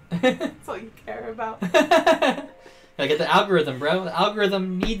 That's all you care about. Gotta get the algorithm, bro. The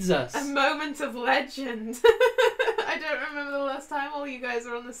algorithm needs us. A moment of legend. I don't remember the last time all you guys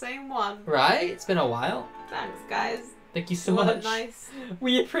were on the same one. Right? It's been a while. Thanks, guys. Thank you so What much. a nice,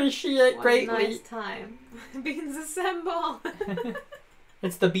 We appreciate what greatly. a nice time. Beans assemble.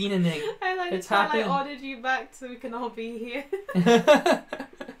 It's the beaning. I like It's Twilight happening. ordered you back so we can all be here. By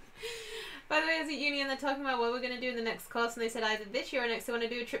the way, I was at uni and they're talking about what we're going to do in the next course, and they said either this year or next they want to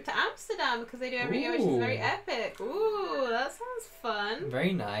do a trip to Amsterdam because they do every year, which is very epic. Ooh, that sounds fun.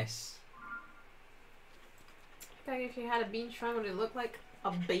 Very nice. Like if you had a bean shrine, would it look like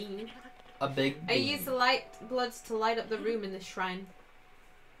a bean? A big I bean. used the light bloods to light up the room in this shrine.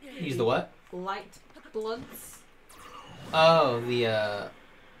 Use the what? Light bloods. Oh, the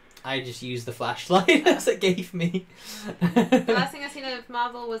I just used the flashlight as it gave me. The last thing I seen of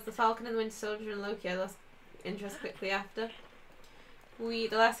Marvel was the Falcon and the Winter Soldier and Loki. I lost interest quickly after. The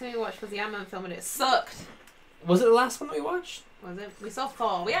last thing we watched was the Ant-Man film and it sucked. Was it the last one that we watched? Was it? We saw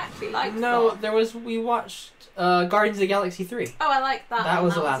Thor. We actually liked No, Thor. we watched Guardians of the Galaxy 3. Oh, I liked that. That one.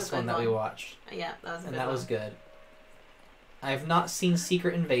 was that the was last a one good that we watched. Yeah, that was a And good that one. was good. I have not seen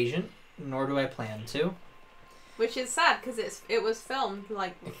Secret Invasion, nor do I plan to. Which is sad because it was filmed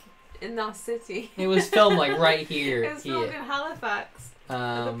like in our city. It was filmed like right here. It was filmed in Halifax.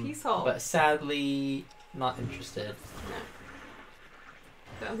 At the Peace Hall. But sadly, not interested.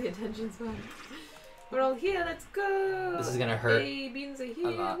 No. Don't the attention span. We're all here, let's go! This is gonna hurt. Hey, beans are here!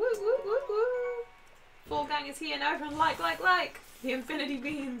 Woo, lot. woo, woo, woo! Full gang is here, now everyone like! The infinity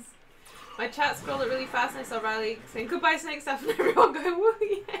beans! My chat scrolled it really fast and I saw Riley saying goodbye Snake Stuff and everyone going woo,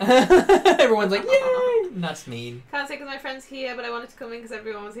 yeah! Everyone's like, yay! That's mean. Can't say because my friend's here, but I wanted to come in because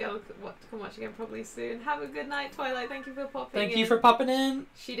everyone was here. I'll come watch again probably soon. Have a good night, Twilight. Thank you for popping in. Thank you for popping in.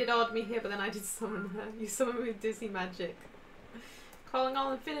 She did odd me here, but then I did summon her. You summoned me with Disney magic. Calling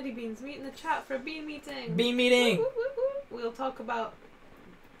all infinity beans. Meet in the chat for a bean meeting. Bean meeting. Woo, woo, woo, woo. We'll talk about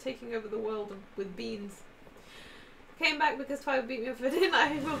taking over the world with beans. Came back because Twilight beat me up for dinner.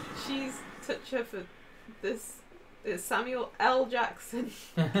 I will cheese touch her for this. It's Samuel L. Jackson.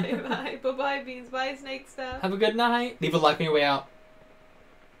 Okay, bye. Bye-bye, beans. Bye, Snake Stuff. Have a good night. Leave a like on your way out.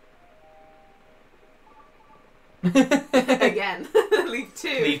 Again. Leave 2.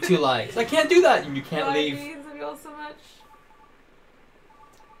 Leave 2 likes. I can't do that. You can't Bye, leave. beans. Love you all so much.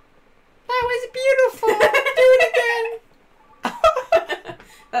 That was beautiful. Do it again.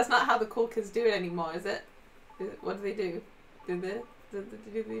 That's not how the cool kids do it anymore, is it? What do they do? Do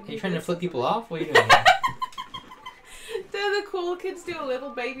Are you trying to flip people off? What are you doing here? Do the cool kids do a little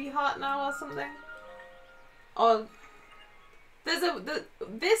baby heart now or something? Or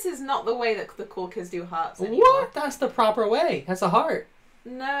this is not the way that the cool kids do hearts anymore. What? That's the proper way. That's a heart.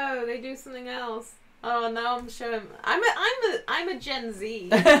 No, they do something else. Oh, now I'm showing. I'm a Gen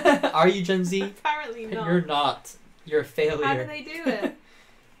Z. Are you Gen Z? Apparently not. You're not. You're a failure. How do they do it?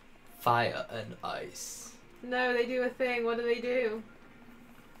 Fire and ice. No, they do a thing. What do they do?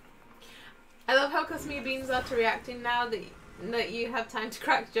 I love how accustomed your beans are to reacting now that you have time to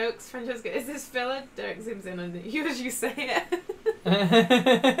crack jokes. Francesca, is this filler? Derek zooms in on you as you say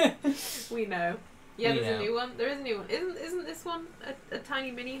it. We know. Yeah, there's a new one. There is a new one. Isn't this one a tiny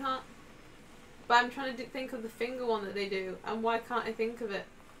mini heart? But I'm trying to think of the finger one that they do, and why can't I think of it?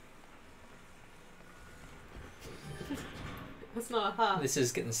 That's not a heart. This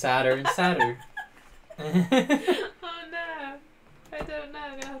is getting sadder and sadder. Oh no. I don't know.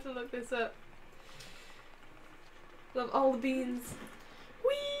 I'm gonna have to look this up. Love all the beans.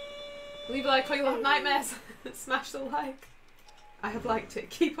 Whee! Leave a like or you'll have nightmares. Smash the like. I have liked it.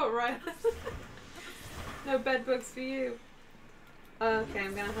 Keep it right. No bed bugs for you. Okay,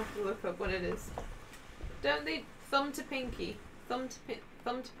 I'm gonna have to look up what it is. Don't they thumb to pinky? Thumb to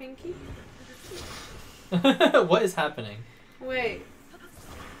pinky? What is happening? Wait.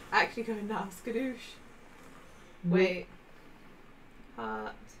 Actually going now, skadoosh. Wait.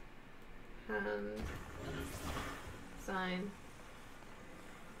 Heart. Hand. Sign.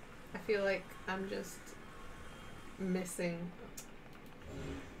 I feel like I'm just missing.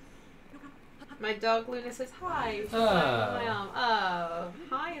 My dog Luna says hi. She's like on my arm. Oh,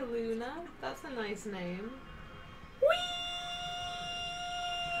 hi Luna. That's a nice name.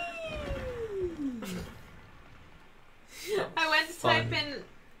 I went to type in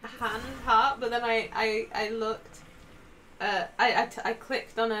hand heart, but then I looked. I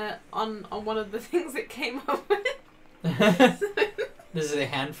clicked on one of the things it came up with. This is a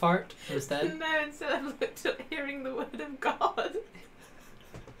hand fart instead? No, instead I looked at hearing the word of God.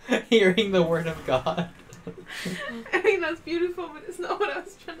 Hearing the word of God. I mean, that's beautiful, but it's not what I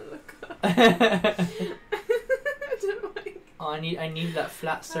was trying to look up. I don't like... Oh, I need that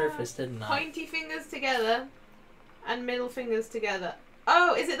flat surface, didn't I? Pointy fingers together and middle fingers together.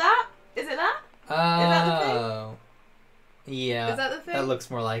 Oh, is it that? Is it that? Oh. Is that the thing? Yeah. Is that the thing? That looks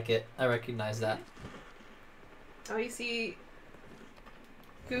more like it. I recognize that. Oh, you see,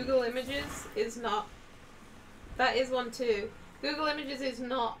 Google Images is not... That is one too. Google Images is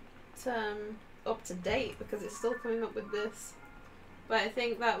not up to date because it's still coming up with this. But I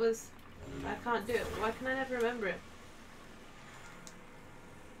think that was... I can't do it. Why can I never remember it?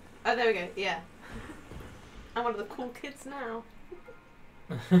 Oh, there we go. Yeah. I'm one of the cool kids now.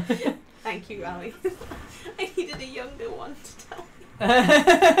 Thank you, Ali. I needed a younger one to tell me.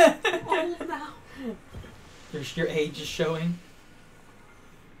 I'm old now. Your age is showing.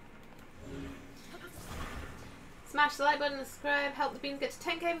 Smash the like button and subscribe. Help the beans get to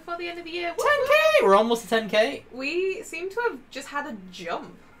 10k before the end of the year. 10k! We're almost to 10k. We seem to have just had a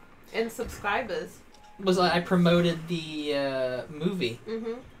jump in subscribers. I promoted the movie.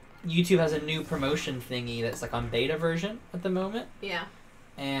 Mm-hmm. YouTube has a new promotion thingy that's like on beta version at the moment. Yeah.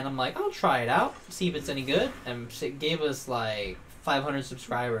 And I'm like, I'll try it out, see if it's any good. And it gave us like 500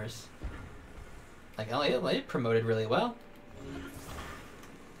 subscribers. Like, oh, it promoted really well.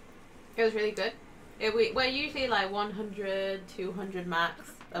 It was really good. We're usually like 100, 200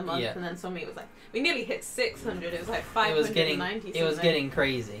 max a month, and then suddenly it was like, we nearly hit 600. It was like 590. It was getting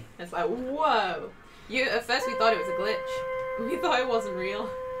crazy. It's like, whoa. At first we thought it was a glitch. We thought it wasn't real.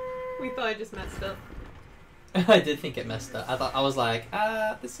 We thought I just messed up. I did think it messed up. I was like,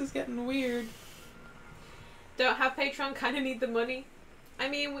 this is getting weird. Don't have Patreon, kind of need the money. I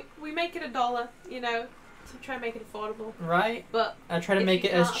mean, we make it $1, you know, to try and make it affordable. Right. But I try to make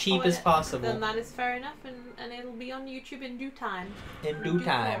it as cheap as possible. Then that is fair enough, and it'll be on YouTube in due time. In due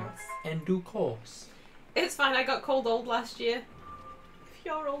time. In due course. It's fine, I got called old last year. If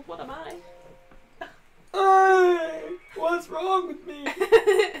you're old, what am I? Hey, what's wrong with me?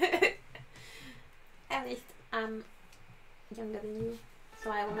 At least I'm younger than you,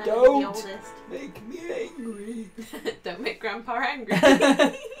 so I will never Don't be the oldest. Make me angry. Don't make Grandpa angry.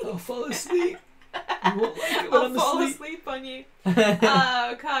 I'll fall asleep. You won't like it when I'm fall asleep. asleep on you.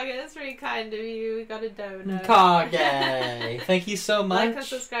 Oh, Kage, that's really kind of you. We got a donut. Kage, thank you so much. Like and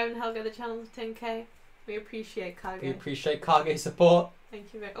subscribe and help get the channel to 10k. We appreciate Kage. We appreciate Kage support.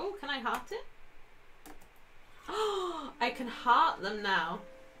 Thank you very. Oh, can I heart it? Oh, I can heart them now.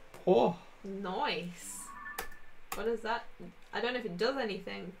 Oh. Nice. What is that? I don't know if it does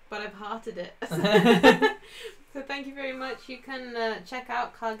anything, but I've hearted it. So thank you very much. You can check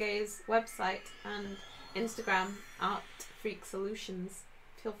out Kage's website and Instagram, Art Freak Solutions.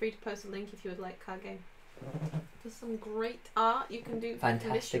 Feel free to post a link if you would like Kage. For some great art you can do for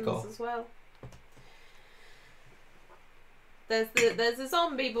commissions as well. There's the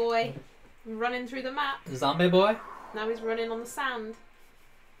zombie boy running through the map. Zombie boy? Now he's running on the sand.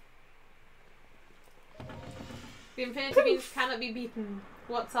 The Infinity Beams cannot be beaten.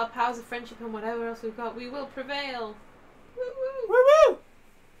 What's our powers of friendship and whatever else we've got, we will prevail. Woo woo! Woo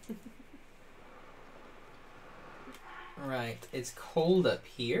woo! Right, it's cold up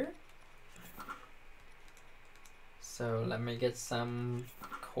here. So let me get some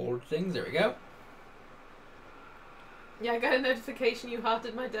cold things. There we go. Yeah, I got a notification you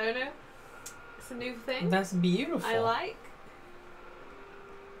hearted my dono. It's a new thing. That's beautiful. I like.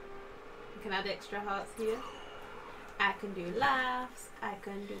 You can add extra hearts here. I can do laughs. I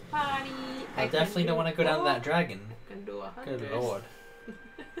can do party. I definitely don't want to go down that dragon. I can do 100. Good lord.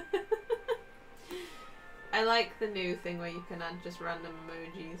 I like the new thing where you can add just random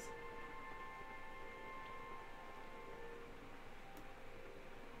emojis.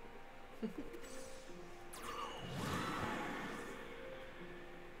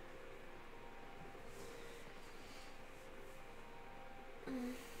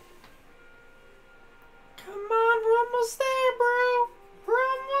 Come on, we're almost there, bro. We're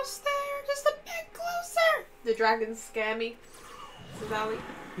almost there. Just a bit closer. The dragons scare me. Valley.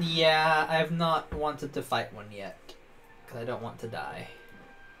 Yeah, I have not wanted to fight one yet. Because I don't want to die.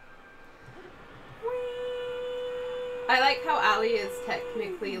 I like how Ali is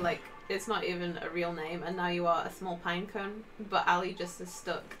technically like, it's not even a real name, and now you are a small pine cone, but Ali just is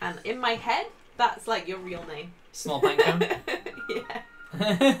stuck. And in my head, that's like your real name. Small pine cone? Yeah.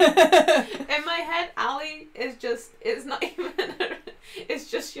 In my head, Ali is just, it's not even,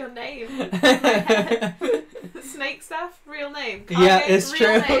 it's just your name. In my head. Snake Staff, real name. Kage, yeah, it's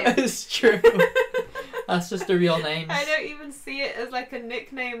real true. Name. It's true. That's just the real names. I don't even see it as like a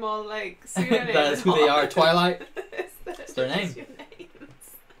nickname or like pseudonym. That's who they are. Twilight. It's their name. Your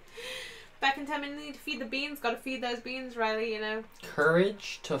names. Back in 10 minutes, need to feed the beans. Gotta feed those beans, Riley, you know.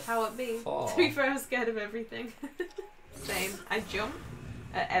 Courage to How it be. fall. To be fair, I'm scared of everything. Same. I jump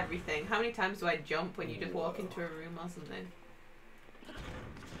at everything. How many times do I jump when you just walk into a room or something?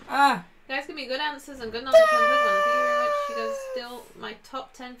 Ah! You guys give me good answers and good knowledge on good ones. Thank you very much. You guys still my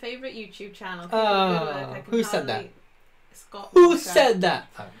top 10 favourite YouTube channel. Who said that? Scott. Who said that?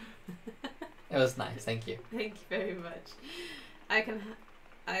 Oh. It was nice, thank you. Thank you very much.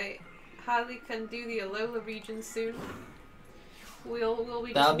 I hardly can do the Alola region soon. We'll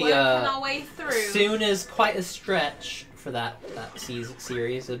be That'll just be working our way through. Soon is quite a stretch for that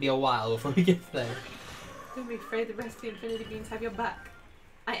series. It'll be a while before we get there. Don't be afraid, the rest of the Infinity Beans have your back.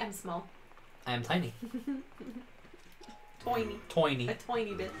 I am small. I am tiny. Tiny. Tiny. A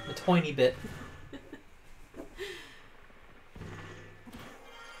tiny bit. A tiny bit.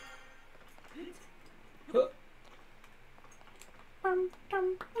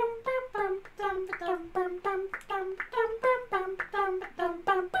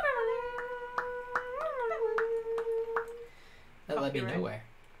 That led me nowhere.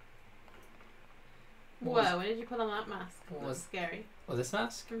 Whoa, when did you put on that mask? What That was scary. Oh, this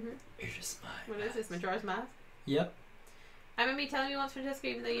mask? Mm-hmm. It's just mine. What is this, Majora's Mask? Yep. I remember you telling me once, Francesca,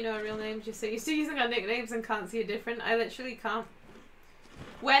 even though you know our real names, you're so used to using our nicknames and can't see a difference. I literally can't.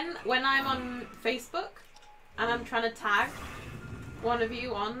 When I'm on Facebook and I'm trying to tag one of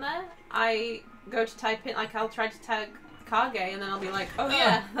you on there, I go to type in, like, I'll try to tag Kage and then I'll be like, oh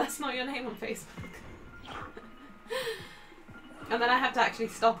yeah, that's not your name on Facebook. And then I have to actually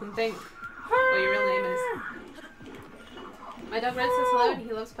stop and think what your real name is. My dog Red says hello and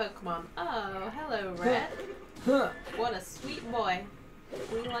he loves Pokemon. Oh, hello Red. What a sweet boy.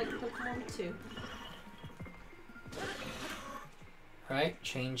 We like Pokemon too. Right,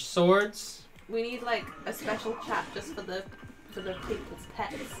 change swords. We need like a special chat just for the people's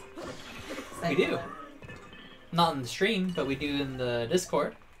pets. We do. Not in the stream, but we do in the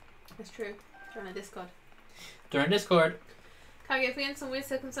Discord. That's true. During a Discord. During Discord. Kage, if we in some weird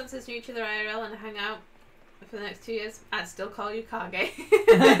circumstances knew each other IRL and hang out for the next 2 years, I'd still call you Kage.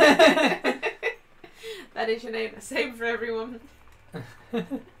 That is your name. Same for everyone. That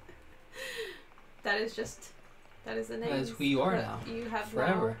is the name. That is who you are now. You have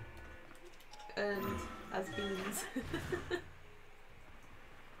forever. Now earned as beans.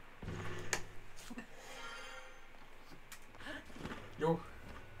 Yo.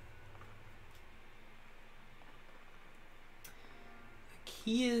 The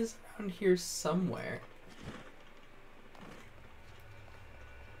key is around here somewhere.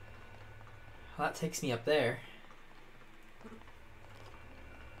 Well, that takes me up there.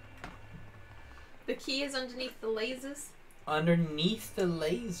 The key is underneath the lasers. Underneath the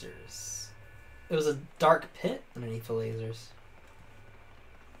lasers. It was a dark pit underneath the lasers.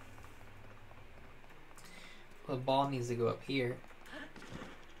 Well, the ball needs to go up here.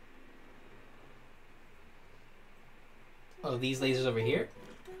 Oh, these lasers over here?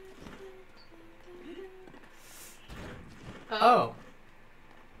 Oh.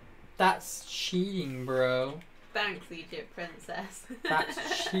 That's cheating, bro. Thanks, Egypt Princess.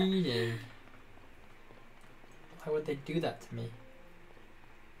 That's cheating. Why would they do that to me?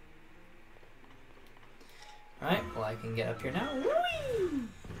 Alright, well I can get up here now. Whee!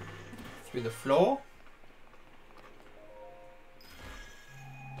 Through the floor.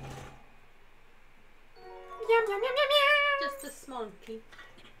 Yum, yum, yum, yum, yum. Just a small key.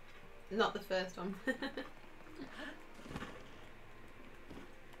 Not the first one.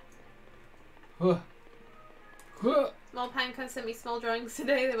 Small Pancon sent me small drawings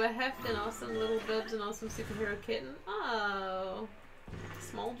today. They were heft and awesome little bubs and awesome superhero kitten. Oh,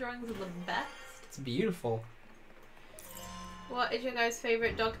 small drawings are the best. It's beautiful. What is your guys'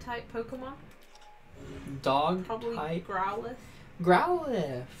 favorite dog type Pokemon? Dog Probably type? Growlithe.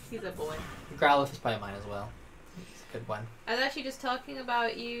 Growlithe. He's a boy. Growlithe is probably mine as well. It's a good one. I was actually just talking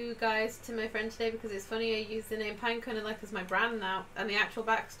about you guys to my friend today because it's funny I use the name Pinecone like as my brand now, and the actual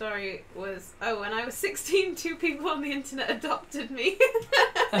backstory was, oh, when I was 16, 2 people on the internet adopted me.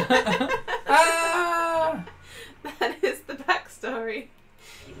 Ah! That is the backstory.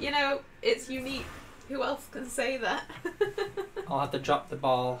 You know, it's unique. Who else can say that? I'll have to drop the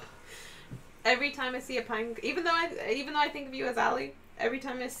ball. Every time I see a Pinecone, even though I think of you as Ali, every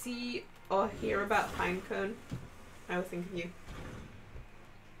time I see or hear about Pinecone, I will think of you.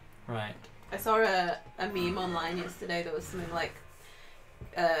 Right. I saw a meme online yesterday that was something like,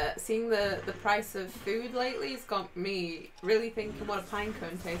 seeing the price of food lately has got me really thinking what a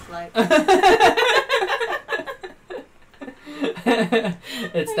pinecone tastes like.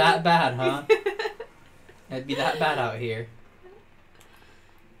 It's that bad, huh? It'd be that bad out here.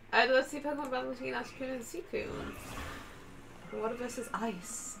 I'd love to see Pokemon battle between Ashikun and Suicune. Water versus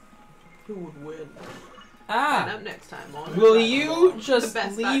ice. Who would win? Ah! Find out next time on Will you just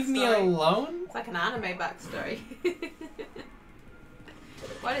leave me backstory. alone? It's like an anime backstory.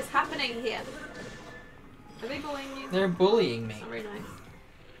 What is happening here? Are they bullying you? They're bullying me. Not very nice.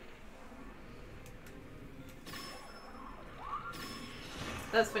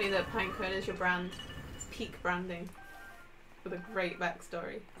 That's funny that Pinecone is your brand. It's peak branding. With a great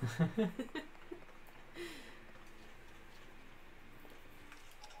backstory.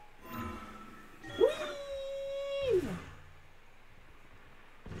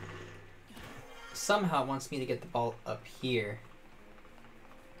 Somehow it wants me to get the ball up here.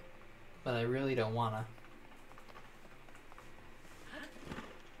 But I really don't wanna.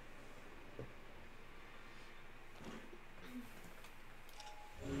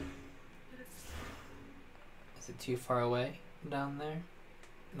 Is it too far away down there?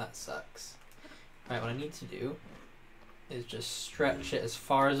 That sucks. Alright, what I need to do is just stretch it as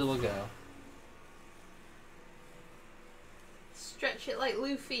far as it'll go. Stretch it like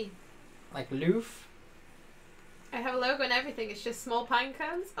Luffy. Like Loof? I have a logo and everything. It's just small pine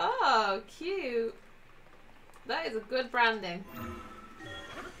cones. Oh, cute. That is a good branding.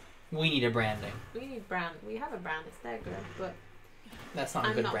 We need a branding. We need brand. We have a brand. It's their good, but that's not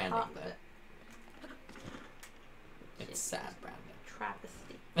I'm good not branding, part though. of it. It's sad branding.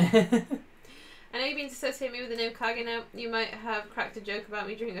 Travesty. I know you've been associating me with the name Kage now. You might have cracked a joke about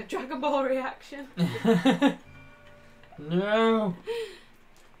me during a Dragon Ball reaction. No.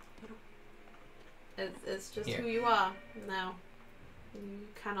 It's just Here. who you are now. You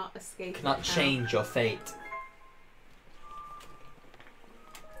cannot escape. Cannot change your fate.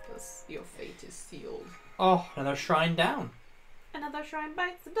 Because your fate is sealed. Oh, another shrine down. Another shrine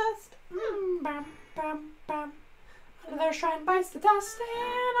bites the dust. Bam, bam, bam. Another shrine bites the dust,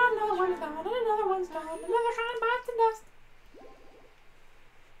 and another one's down, and another one's down. Another shrine bites the dust.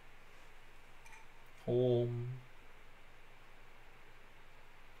 Home.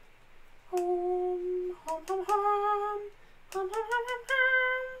 Home, home, home, home. Home, home, home, home,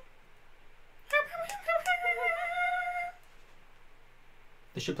 home. Home, home, home, home, home.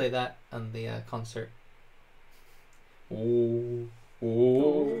 They should play that on the concert. Oh,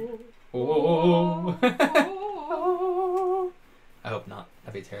 oh, oh. I hope not.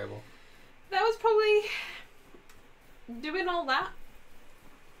 That'd be terrible. That was probably doing all that.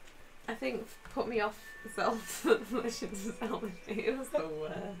 I think put me off Zelda. Legend of Zelda. It was the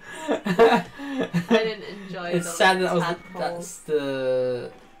worst. I didn't enjoy It's the sad that tadpoles.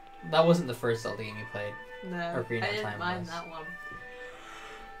 that wasn't the first Zelda game you played. No, or Green I Hill didn't Time mind was. that one.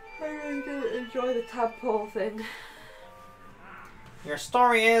 I really didn't enjoy the tadpole thing. Your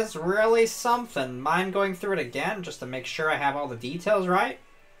story is really something. Mind going through it again just to make sure I have all the details right?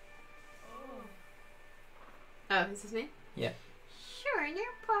 Oh, is this me? Yeah. Sure, no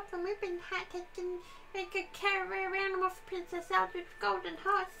problem. We've been taking a good care of our animal for Princess Zelda's golden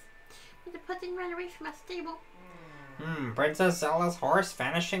horse. But the pudding ran away from our stable. Princess Zelda's horse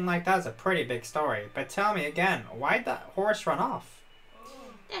vanishing like that is a pretty big story. But tell me again, why'd that horse run off?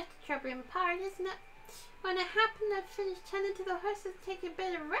 That's the troubling part, isn't it? When it happened, I finished tending to the horses to take a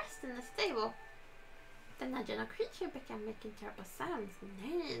bit of rest in the stable. Then that gentle creature began making terrible sounds,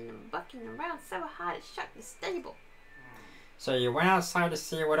 neighing and bucking around so hard it shook the stable. So you went outside to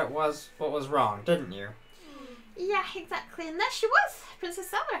see what was wrong, didn't you? Yeah, exactly. And there she was, Princess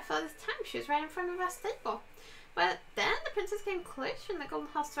Zelda. For this time, she was right in front of our stable. But then the princess came closer and the golden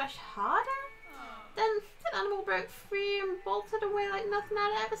horse thrashed harder. Then the animal broke free and bolted away like nothing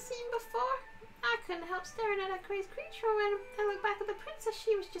I'd ever seen before. I couldn't help staring at that crazy creature, and when I looked back at the princess,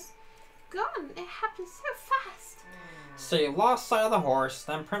 she was just gone. It happened so fast. So you lost sight of the horse,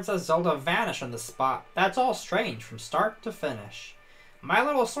 then Princess Zelda vanished on the spot. That's all strange from start to finish. My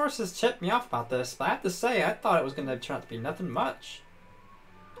little sources tipped me off about this, but I have to say, I thought it was going to turn out to be nothing much.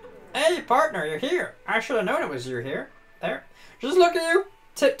 Hey, partner, you're here. I should have known it was you here. There. Just look at you,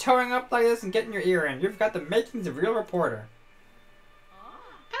 tiptoeing up like this and getting your ear in. You've got the makings of a real reporter.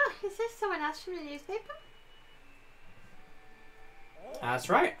 Oh, is this someone else from the newspaper? That's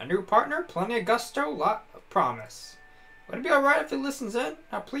right. A new partner, plenty of gusto, lot of promise. Would it be alright if he listens in?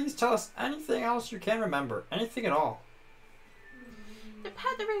 Now please tell us anything else you can remember. Anything at all. The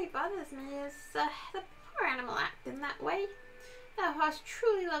part that really bothers me is the poor animal acting that way. That horse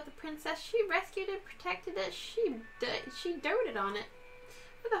truly loved the princess. She rescued it, protected it. She doted on it.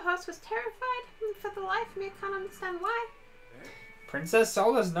 But the horse was terrified, and for the life of me, I can't understand why. Princess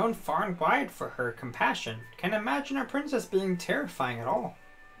Zelda is known far and wide for her compassion. Can't imagine a princess being terrifying at all.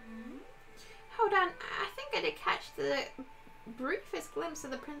 Hold on, I think I did catch the briefest glimpse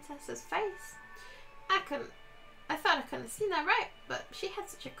of the princess's face. I thought I couldn't have seen that right, but she had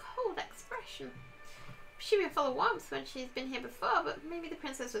such a cold expression. She'd been full of warmth when she's been here before, but maybe the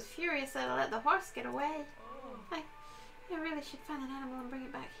princess was furious that I let the horse get away. I really should find an animal and bring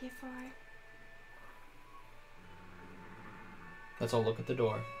it back here for her. Let's all look at the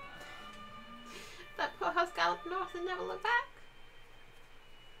door. That poor horse galloped north and never looked back.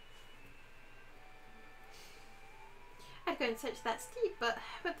 I'd go don't search that steep, but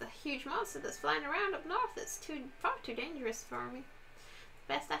with the huge monster that's flying around up north, it's far too dangerous for me.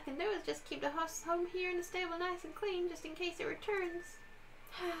 The best I can do is just keep the horse home here in the stable nice and clean, just in case it returns.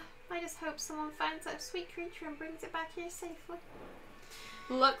 I just hope someone finds that sweet creature and brings it back here safely.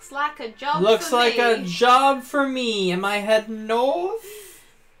 Looks like a job Looks for like me. a job for me. Am I heading north?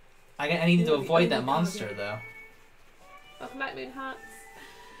 I need to avoid that monster, though. Welcome back, Moon Hearts.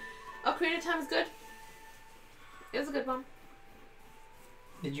 Ocarina of Time's good. It was a good one.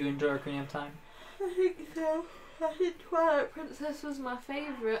 Did you enjoy Ocarina of Time? I think so. I think Twilight Princess was my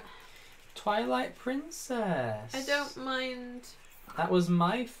favourite. Twilight Princess. I don't mind. That was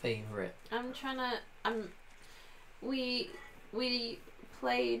my favourite. I'm trying to. We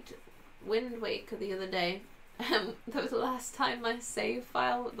played Wind Waker the other day. The last time my save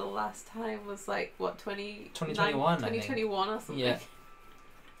file, the last time was like what 2021, 2021 or something. Yeah.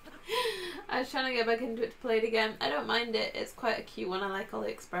 I was trying to get back into it to play it again. I don't mind it. It's quite a cute one. I like all the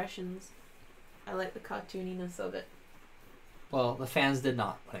expressions. I like the cartooniness of it. Well, the fans did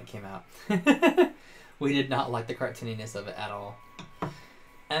not when it came out. We did not like the cartooniness of it at all.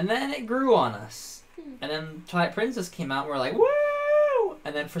 And then it grew on us. And then Twilight Princess came out and we're like, woo!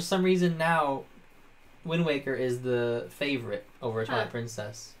 And then for some reason now, Wind Waker is the favorite over Twilight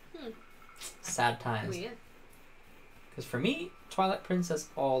Princess. Sad times. Weird. Because for me, Twilight Princess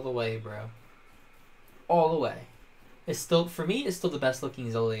all the way, bro. All the way. It's still, for me, it's still the best looking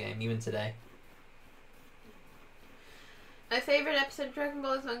Zelda game, even today. My favourite episode of Dragon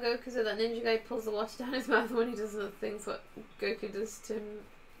Ball is when Goku, so that ninja guy pulls the water down his mouth when he does the things what Goku does to him.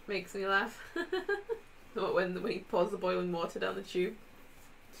 Makes me laugh. when he pours the boiling water down the tube.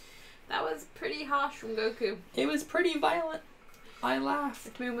 That was pretty harsh from Goku. It was pretty violent. I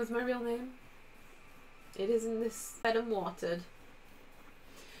laughed. Moon was my real name. It is in this bed and watered.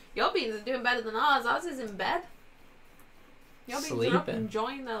 Your beans are doing better than ours. Ours is in bed. Your beans are up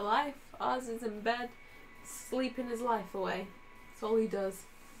enjoying their life. Ours is in bed, sleeping his life away. That's all he does.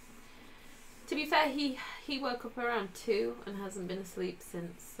 To be fair, he woke up around 2 and hasn't been asleep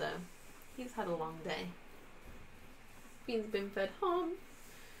since, so he's had a long day. Bean's been fed home.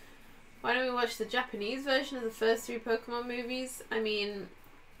 Why don't we watch the Japanese version of the first 3 Pokemon movies? I mean,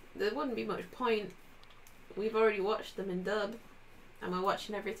 there wouldn't be much point. We've already watched them in dub. And we're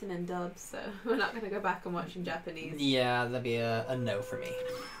watching everything in dub, so we're not going to go back and watch in Japanese. Yeah, that'd be a no for me.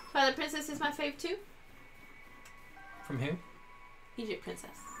 Twilight Princess is my fave too. From who? Egypt Princess.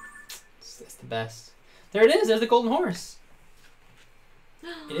 It's the best. There it is. There's the golden horse.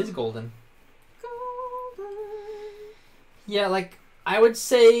 It is golden. Golden. Yeah, like, I would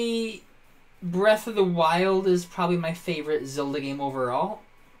say Breath of the Wild is probably my favorite Zelda game overall.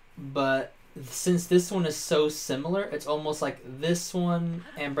 But since this one is so similar, it's almost like this one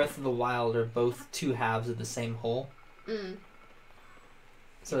and Breath of the Wild are both 2 halves of the same whole.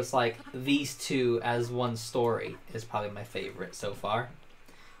 So it's like these 2 as one story is probably my favorite so far.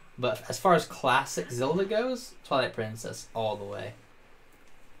 But as far as classic Zelda goes, Twilight Princess all the way.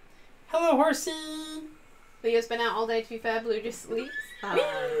 Hello, horsey! Leo's been out all day, to be fair. Blue just sleeps.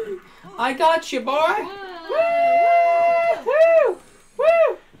 I got you, boy! Woo! Woo!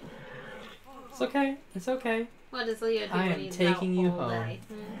 Woo! It's okay. It's okay. What does Leo do I when am he's taking out you all home. day?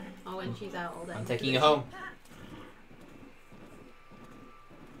 Or when she's out all day? I'm taking you home.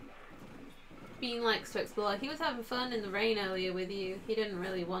 Bean likes to explore. He was having fun in the rain earlier with you. He didn't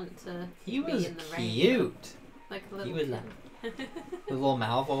really want to He be was in the rain. cute. Like a little He was kid. With a little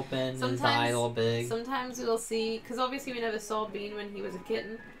mouth open, his eye all big. Sometimes we'll see, because obviously we never saw Bean when he was a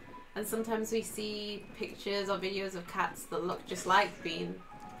kitten, and sometimes we see pictures or videos of cats that look just like Bean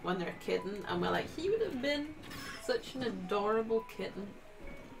when they're a kitten, and we're like, he would have been such an adorable kitten.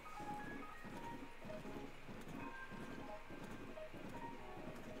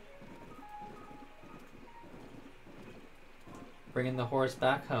 Bringing the horse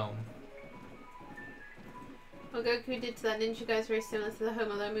back home. What Goku did to that ninja guy is very similar to the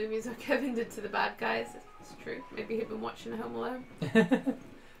Home Alone movies, or Kevin did to the bad guys. It's true. Maybe he'd been watching Home Alone.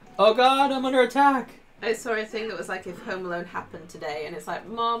 Oh God, I'm under attack! I saw a thing that was like if Home Alone happened today, and it's like,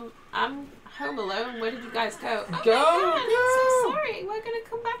 Mom, I'm home alone. Where did you guys go? Oh Go! my God, I'm so sorry. We're gonna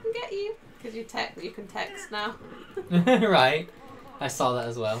come back and get you because you can text now. Right. I saw that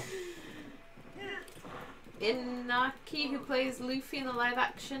as well. Inaki, who plays Luffy in the live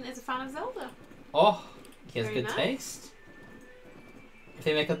action, is a fan of Zelda. Oh, he has Very good nice. taste. If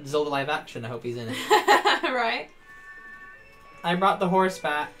they make a Zelda live action, I hope he's in it. Right? I brought the horse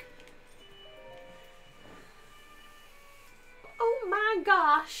back. Oh my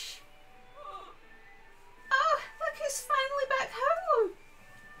gosh. Oh, look who's finally back home.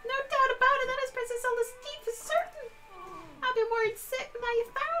 No doubt about it, that is Princess Zelda's thief for certain. I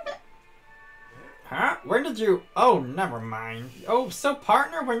Where did you... Oh, never mind. Oh, so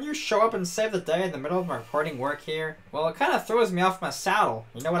partner, when you show up and save the day in the middle of my reporting work here, well, it kind of throws me off my saddle.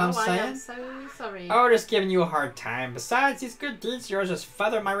 You know what I'm saying? I am so sorry. Oh, just giving you a hard time. Besides, these good deeds of yours just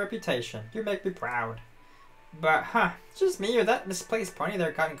feather my reputation. You make me proud. But, it's just me or that misplaced pony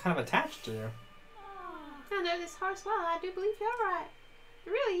there gotten kind of attached to you. I know this horse well, I do believe you're right.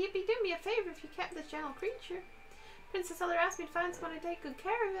 Really, you'd be doing me a favor if you kept this gentle creature. Princess Zelda asked me to find someone to take good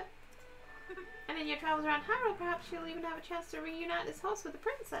care of it. And in your travels around Hyrule, perhaps you'll even have a chance to reunite this horse with the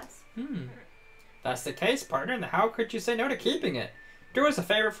princess. That's the case, partner, and how could you say no to keeping it? Do us a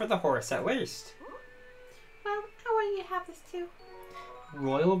favor for the horse, at least. Well, I want you to have this too.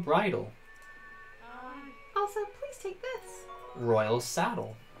 Royal bridle. Also, please take this. Royal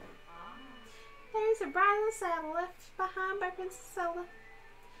saddle. There is a bridle and saddle left behind by Princess Zelda.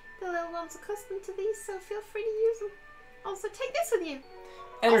 The little one's accustomed to these, so feel free to use them. Also, take this with you.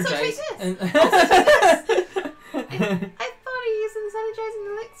 Energize. Also, take this. Also, take this. I thought of using this energizing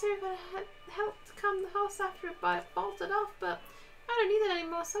elixir if it had helped calm the horse after it bolted off, but I don't need it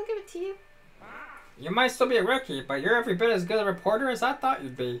anymore, so I'll give it to you. You might still be a rookie, but you're every bit as good a reporter as I thought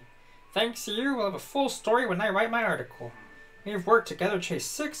you'd be. Thanks to you, we'll have a full story when I write my article. We've worked together to chase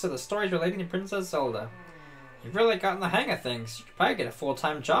 6 of the stories relating to Princess Zelda. You've really gotten the hang of things. You could probably get a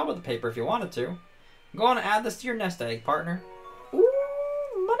full-time job with the paper if you wanted to. Go on and add this to your nest egg, partner.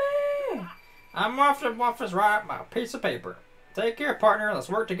 Ooh, money! I'm off to write my piece of paper. Take care, partner. Let's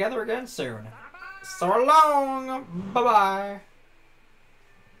work together again soon. So long! Bye-bye.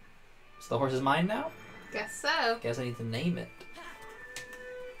 So the horse is mine now? Guess so. Guess I need to name it.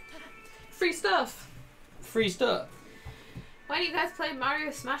 Free stuff. Free stuff. Why don't you guys play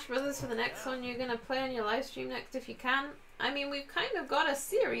Mario Smash Brothers for the next one you're going to play on your live stream next if you can? I mean, we've kind of got a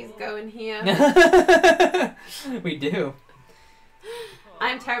series going here. We do.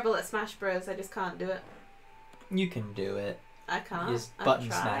 I'm terrible at Smash Bros. I just can't do it. You can do it. I can't. Just I've button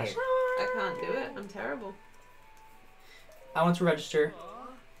tried. smash. I can't do it. I'm terrible. I want to register.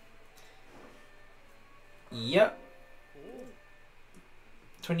 Yep.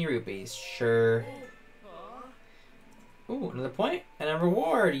 20 rupees. Sure. Ooh, another point and a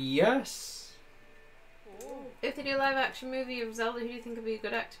reward. Yes. If they do a live action movie of Zelda, who do you think would be a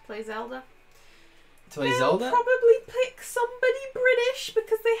good actor to play Zelda? To play Zelda? Probably pick somebody British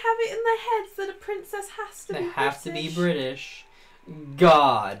because they have it in their heads that a princess has to be British. They have to be British.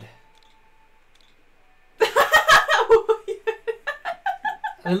 God.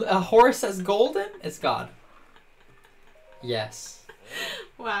 A horse that's golden? It's God. Yes.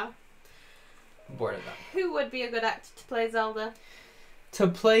 Wow. I'm bored of that. Who would be a good actor to play Zelda? To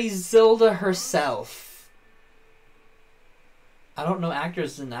play Zelda herself. I don't know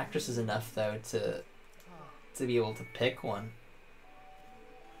actors and actresses enough though to be able to pick one.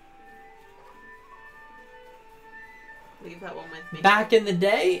 Leave that one with me. Back in the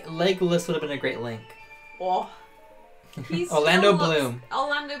day, Legolas would have been a great Link. Oh. He's Orlando Bloom.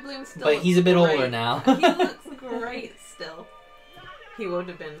 Orlando Bloom still But he's a bit great. older now. He looks great still. He would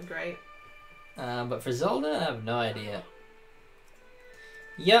have been great. But for Zelda, I have no idea.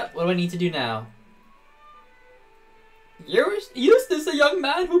 Yep, what do I need to do now? Eustace, a young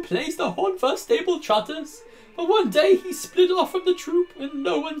man who plays the horn for stable trotters. But one day he split off from the troop and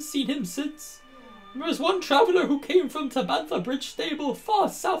no one's seen him since. There was one traveller who came from Tabantha Bridge Stable far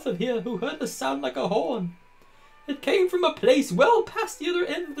south of here who heard a sound like a horn. It came from a place well past the other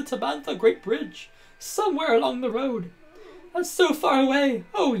end of the Tabantha Great Bridge, somewhere along the road. That's so far away.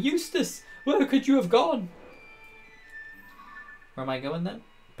 Oh, Eustace, where could you have gone? Where am I going then?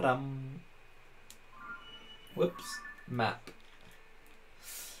 Whoops. Map.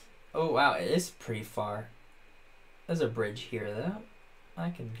 Oh, wow, it is pretty far. There's a bridge here, though. I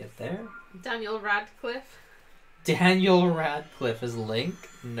can get there. Daniel Radcliffe. Daniel Radcliffe is Link?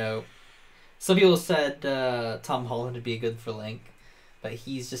 Nope. Some people said Tom Holland would be good for Link, but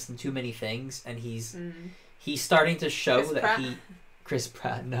he's just in too many things, and he's starting to show Chris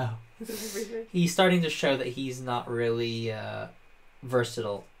Pratt, no. He's starting to show that he's not really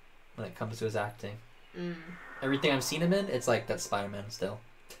versatile when it comes to his acting. Everything I've seen him in, it's like that's Spider-Man still.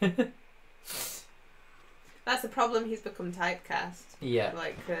 That's the problem. He's become typecast. Yeah.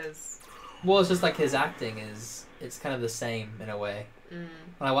 Like, cause. Well, it's just like his acting it's kind of the same in a way. When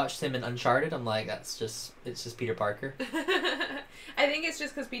I watched him in Uncharted, I'm like, it's just Peter Parker. I think it's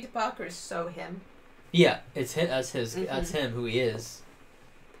just because Peter Parker is so him. Yeah, it's that's him who he is.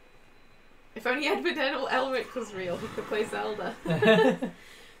 If only Edward Elric was real, he could play Zelda.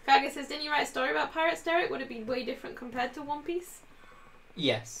 Kage says, didn't you write a story about pirates, Derek? Would it be way different compared to One Piece?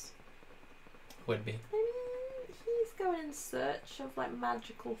 Yes. Would be. I mean, he's going in search of like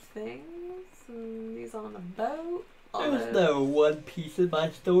magical things, and he's on a boat. There's no One Piece in my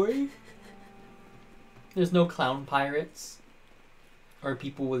story. There's no clown pirates. Or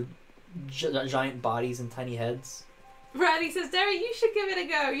people with giant bodies and tiny heads. Randy says, Derek, you should give it a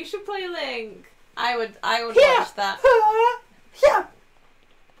go. You should play Link. I would watch that. Yeah.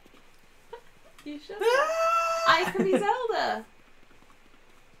 You should. I can be Zelda.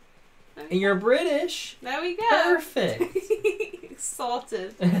 And you're British. There we go. Perfect.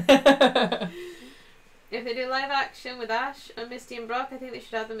 Sorted. If they do live action with Ash and Misty and Brock, I think they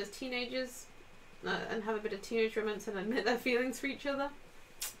should have them as teenagers and have a bit of teenage romance and admit their feelings for each other.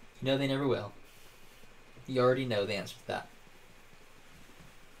 You know they never will. You already know the answer to that.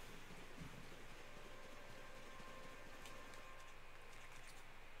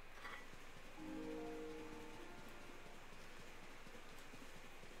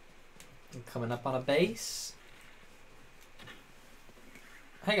 I'm coming up on a base.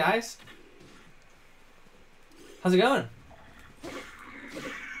 Hey guys. How's it going?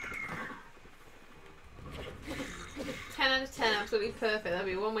 Out of 10, absolutely perfect. That'd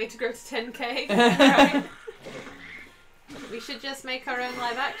be one way to grow to 10k. Right? We should just make our own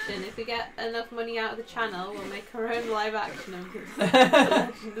live action. If we get enough money out of the channel, we'll make our own live action of The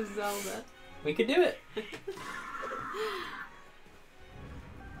Legend of Zelda. We could do it.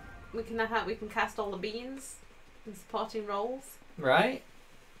 We can cast all the beans in supporting roles. Right?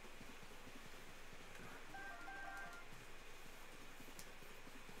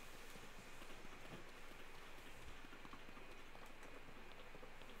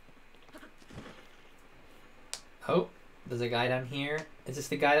 Oh, there's a guy down here. Is this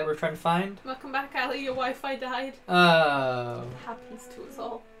the guy that we're trying to find? Welcome back, Ali. Your Wi-Fi died. Oh. It happens to us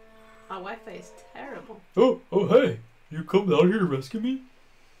all. Our Wi-Fi is terrible. Oh, hey. You come down here to rescue me?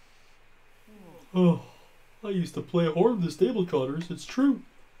 Oh, I used to play a horn with the stable trotters. It's true.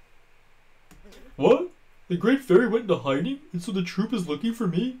 What? The Great Fairy went into hiding, and so the troop is looking for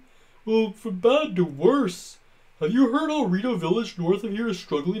me? Well, from bad to worse. Have you heard how Rito Village north of here is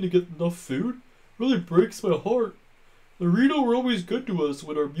struggling to get enough food? Really breaks my heart. The Rito were always good to us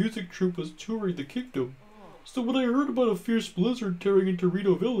when our music troupe was touring the kingdom. So when I heard about a fierce blizzard tearing into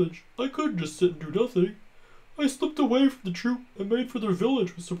Rito Village, I couldn't just sit and do nothing. I slipped away from the troop and made for their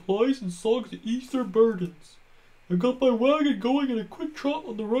village with supplies and songs to ease their burdens. I got my wagon going in a quick trot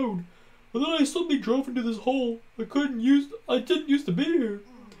on the road, but then I suddenly drove into this hole I didn't used to be here.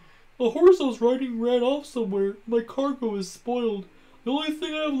 The horse I was riding ran off somewhere, and my cargo is spoiled. The only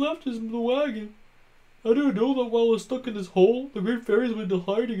thing I have left is the wagon. I didn't know that while I was stuck in this hole, the Great Fairies went into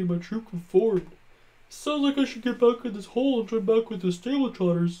hiding and my troop conformed. Sounds like I should get back in this hole and join back with the stable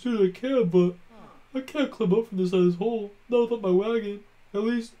trotters as soon as I can, but I can't climb up from this side of this hole, not without my wagon. At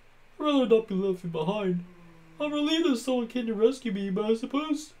least, I'd rather not be left behind. I'm relieved that someone came to rescue me, but I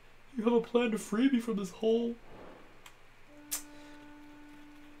suppose you have a plan to free me from this hole.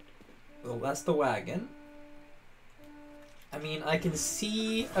 Well, that's the wagon. I mean, I can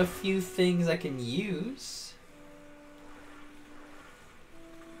see a few things I can use.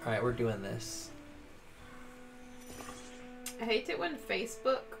 Alright, we're doing this. I hate it when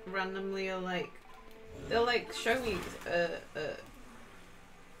Facebook randomly are like, they'll like show me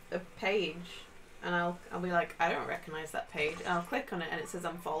a page, and I'll be like, I don't recognize that page, and I'll click on it and it says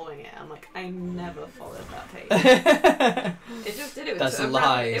I'm following it. I'm like, I never followed that page. It just did it. That's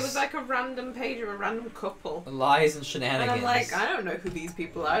lies. It was like a random page of a random couple. Lies and shenanigans. And I'm like, I don't know who these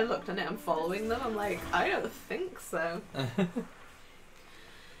people are. I looked on it, I'm following them. I'm like, I don't think so.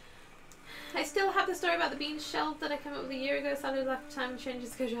 I still have the story about the beans shelved that I came up with a year ago. Sadly, lack of time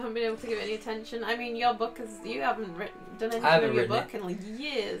changes because you haven't been able to give it any attention. I mean, your book you haven't done anything with your book in like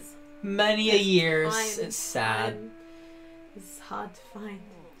years. Many a years. It's sad. It's hard to find.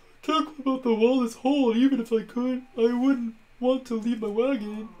 Can't climb out the wall this hole, and even if I could, I wouldn't want to leave my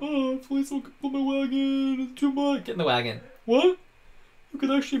wagon. Oh, please don't pull my wagon. It's too much. Get in the wagon. What? You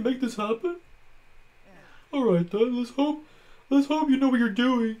can actually make this happen? Alright then, let's hope you know what you're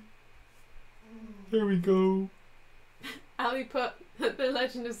doing. There we go. Ali put The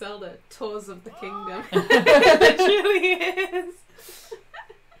Legend of Zelda, Tours of the Kingdom. It really is.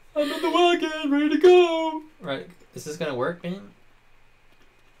 I'm in the wagon, ready to go. Right, is this gonna work, man?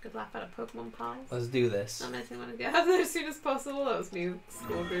 Good laugh at a Pokemon pals. Let's do this. Not many want to get out there as soon as possible. That was new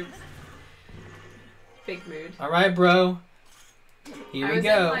school groups. Big mood. Alright, bro. Here we go.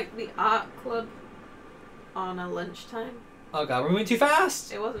 I was in like the art club on a lunchtime. Oh god, we're moving too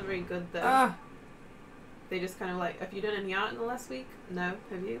fast! It wasn't very good though. Ah. They just kind of like, have you done any art in the last week? No,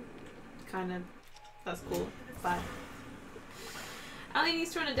 have you? Kind of, that's cool. Bye. Ali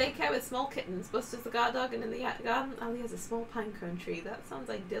needs to run a daycare with small kittens. Buster's the guard dog, and in the garden, Ali has a small pinecone tree. That sounds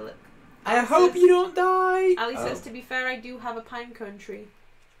idyllic. I hope you don't die. Ali says, to be fair, I do have a pinecone tree.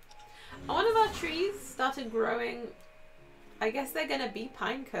 One of our trees started growing. I guess they're gonna be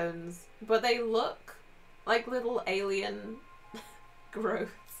pine cones, but they look like little alien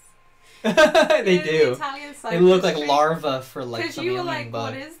growths. They do. The they look like larvae for like because some you were alien like,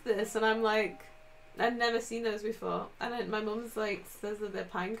 bug. what is this? And I'm like, I'd never seen those before. And then my mum's like, says that they're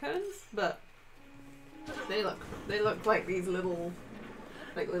pine cones, but they look like these little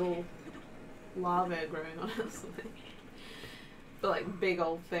larvae growing on or something. But like big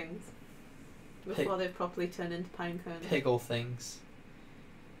old things before they've properly turned into pine cones. Piggle things.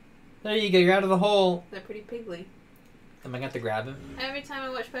 There you go. You're out of the hole. They're pretty piggly. Am I gonna have to grab him? Every time I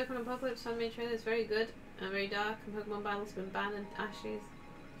watch Pokemon Apocalypse, anime trailer is very good and very dark, and Pokemon battles have been banned, and Ashley's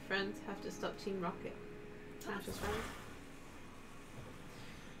friends have to stop Team Rocket. Ashley's friends.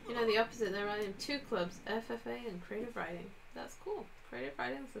 You know, the opposite, they're running 2 clubs, FFA and Creative Writing. That's cool. Creative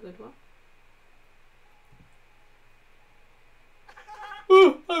Writing's a good one.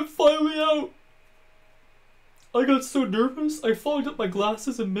 I'm finally out! I got so nervous, I fogged up my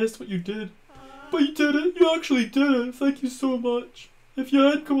glasses and missed what you did. But you did it! You actually did it! Thank you so much! If you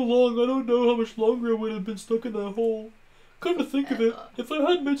hadn't come along, I don't know how much longer I would have been stuck in that hole. Come to think of it, if I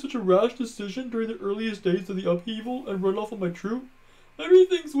hadn't made such a rash decision during the earliest days of the upheaval and run off with my troop, maybe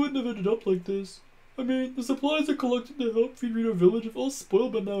things wouldn't have ended up like this. I mean, the supplies I collected to help feed Reno Village have all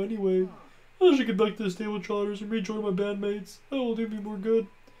spoiled by now anyway. I should get back to the stable trotters and rejoin my bandmates. That will do me more good.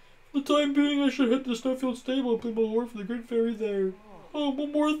 For the time being, I should head to the Snowfield stable and play my lore for the Great Fairy there. Oh,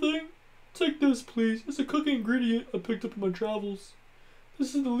 one more thing. Take this, please. It's a cooking ingredient I picked up in my travels.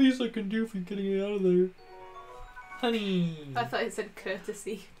 This is the least I can do for you getting it out of there. Honey. I thought it said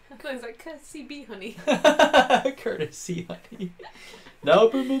courtesy. I was like, courtesy be honey. Courtesy, honey. Now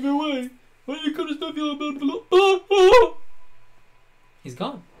I'm on my way. Why don't you come to Snowfield about He's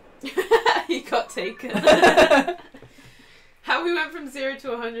gone. He got taken. How we went from 0 to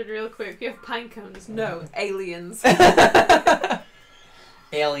 100 real quick. We have pine cones. No, aliens.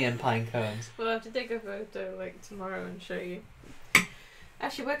 Alien pine cones. We'll have to take a photo like tomorrow and show you.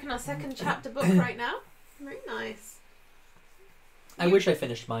 Actually working on 2nd chapter book right now. Very nice. I wish I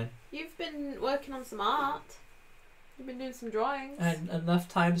finished mine. You've been working on some art. You've been doing some drawings. I had enough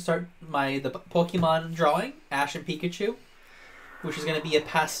time to start the Pokemon drawing, Ash and Pikachu, which is going to be a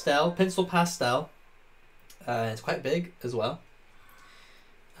pencil pastel. It's quite big as well.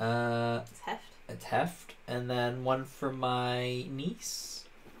 It's heft. It's heft. And then one for my niece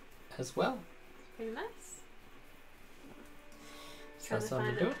as well. Pretty nice. So that's what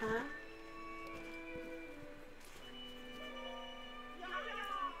I'm doing.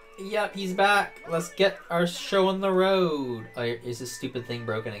 Yep, he's back. Let's get our show on the road. Oh, is this stupid thing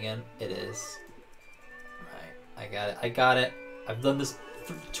broken again? It is. Right, I got it. I've done this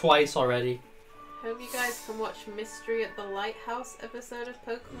twice already. Hope you guys can watch Mystery at the Lighthouse episode of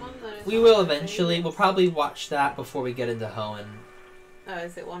Pokemon. We will eventually. We'll probably watch that before we get into Hoenn. Oh,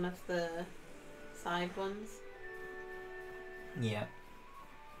 is it one of the side ones? Yeah.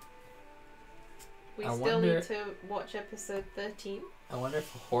 We still need to watch episode 13. I wonder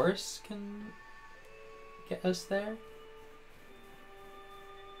if a horse can get us there.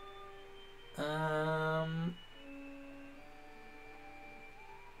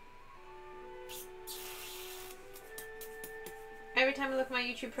 Every time I look at my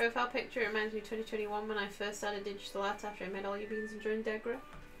YouTube profile picture, it reminds me of 2021 when I first started digital art after I made all your beans and joined Degra.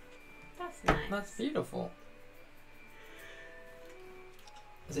 That's nice. That's beautiful.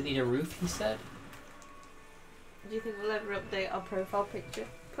 Does it need a roof, he said? Do you think we'll ever update our profile picture?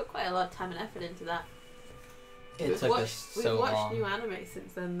 Put quite a lot of time and effort into that. It took us so long. We've watched new anime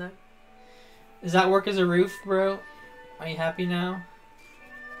since then, though. Does that work as a roof, bro? Are you happy now?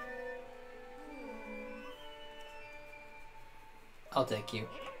 I'll take you.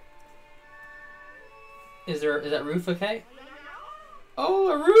 Is that roof okay? Oh,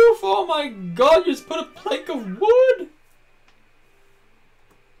 a roof! Oh my god, you just put a plank of wood!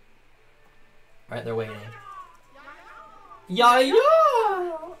 Alright, they're waiting. Yeah!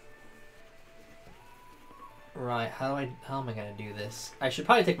 Right, how am I gonna do this? I should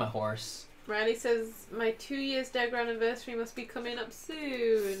probably take my horse. Riley says, my 2 years Degra anniversary must be coming up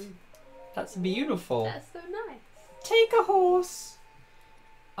soon. That's beautiful. That's so nice. Take a horse.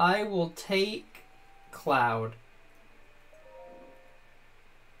 I will take Cloud.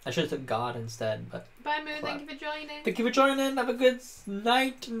 I should have took God instead, but... Bye, Moon. Thank you for joining. Thank you for joining. Have a good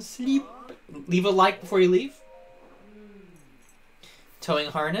night and sleep. Leave a like before you leave.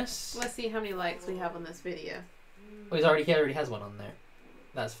 Towing harness. Let's see how many likes we have on this video. Oh, he already has one on there.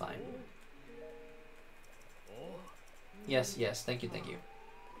 That's fine. Yes, yes. Thank you, thank you.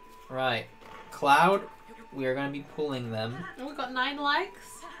 Right. Cloud, we are going to be pulling them. Oh, we got 9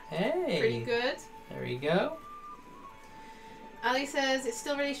 likes. Hey. Pretty good. There we go. Ali says, it's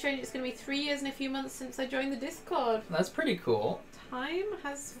still really strange. It's going to be 3 years and a few months since I joined the Discord. That's pretty cool. Time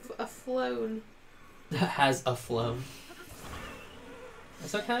has flown. Has a flown.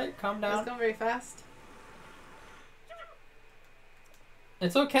 It's okay. Calm down. It's gone very fast.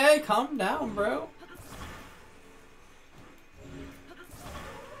 It's okay. Calm down, bro.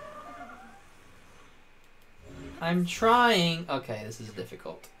 I'm trying. Okay, this is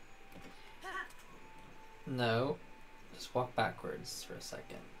difficult. No. Just walk backwards for a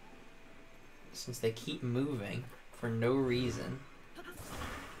second. Since they keep moving for no reason.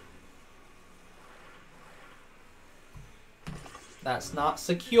 That's not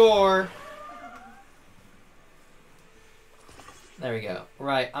secure. There we go.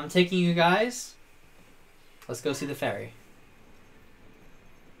 Right, I'm taking you guys. Let's go see the ferry.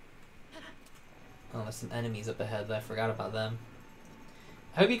 Oh, there's some enemies up ahead. I forgot about them.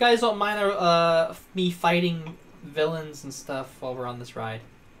 I hope you guys don't mind me fighting villains and stuff while we're on this ride.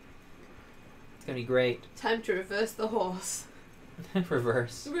 It's gonna be great. Time to reverse the horse.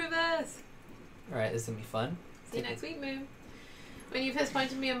 Reverse. Reverse. Alright, this is gonna be fun. See you next week, Moon. When you first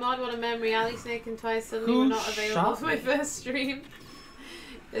pointed me a mod, what a memory. Ali, Snake, and Twice suddenly were not available for my first stream.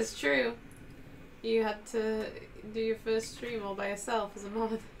 It's true. You had to do your first stream all by yourself as a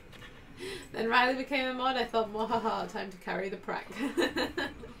mod. Then Riley became a mod. I thought, mwahaha, time to carry the prank.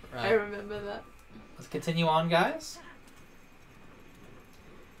 Right. I remember that. Let's continue on, guys.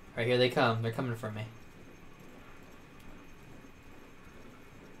 Alright, here they come. They're coming for me.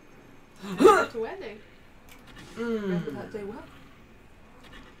 At a wedding. Remember Mm. that day well.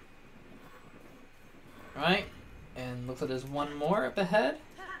 Right. And looks like there's one more up ahead.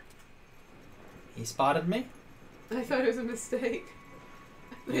 He spotted me. I thought it was a mistake.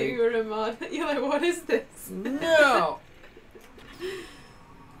 I thought Hey. you were a mod. You're like, what is this? No!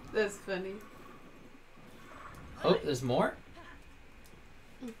 That's funny. Oh, there's more?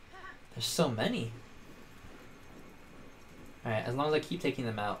 There's so many. Alright, as long as I keep taking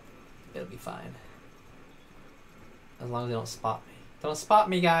them out, it'll be fine. As long as they don't spot me. Don't spot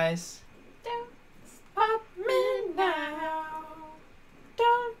me, guys! Don't Spot me now!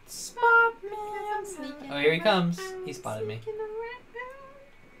 Don't spot me! Oh, here he comes. He spotted me.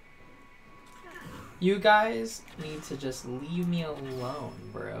 You guys need to just leave me alone,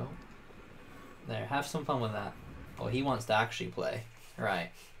 bro. There, have some fun with that. Oh, he wants to actually play. Right.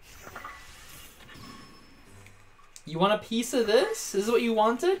 You want a piece of this? This is what you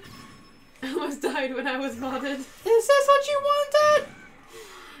wanted? I almost died when I was modded. Is this what you wanted?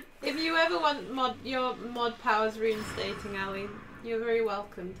 If you ever want your mod powers reinstating, Ali, you're very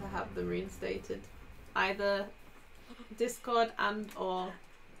welcome to have them reinstated. Either Discord and or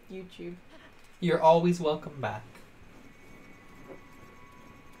YouTube. You're always welcome back.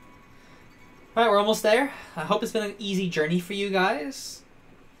 Alright, we're almost there. I hope it's been an easy journey for you guys.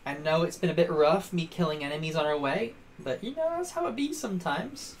 I know it's been a bit rough, me killing enemies on our way, but you know, that's how it be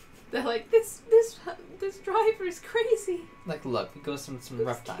sometimes. They're like, this driver is crazy. Like, look, it goes some He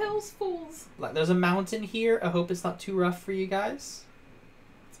rough just times. kills fools. Like, there's a mountain here. I hope it's not too rough for you guys.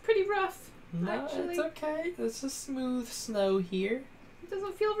 It's pretty rough. No, Actually. it's okay. It's a smooth snow here. It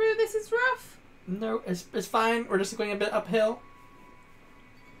doesn't feel rude. This is rough. No, it's fine. We're just going a bit uphill.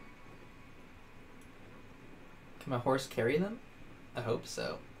 Can my horse carry them? I hope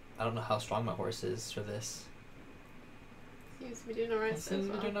so. I don't know how strong my horse is for this. Seems to be doing alright It so seems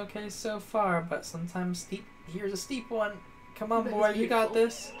far. we're doing okay so far, but sometimes steep. Here's a steep one. Come on, That boy, is you got beautiful.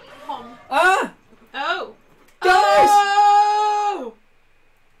 this. Pom. Ah! Oh! Guys! Oh!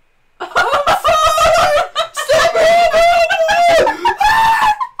 Stop moving!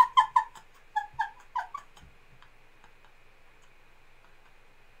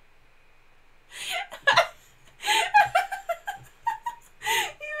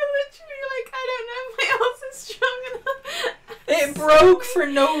 You were literally like, I don't know if my horse is strong enough. It broke for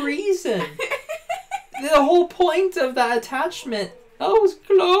no reason. The whole point of that attachment. That was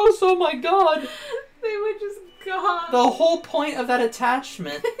close, oh my god. They were just gone. The whole point of that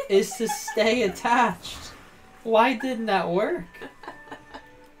attachment is to stay attached. Why didn't that work?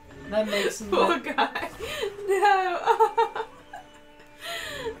 That makes Poor no... guy. No.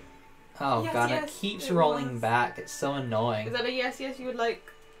 Oh Yes, god, yes, it keeps it rolling was. back. It's so Is annoying. that a yes? Yes, you would like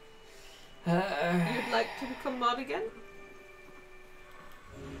to become mod again?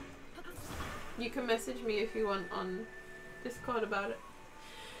 You can message me if you want on Discord about it.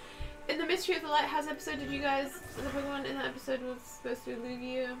 In the Mystery of the Lighthouse episode, did you guys, the Pokemon in that episode was supposed to be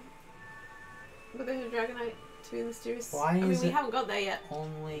Lugia with a Dragonite to be mysterious? Why is we it haven't got there yet.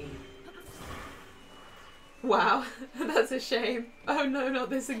 only... Wow, that's a shame. Oh no, not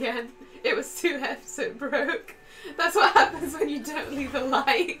this again. It was too heavy, so it broke. That's what happens when you don't leave a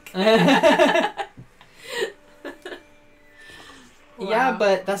like. Yeah, Wow.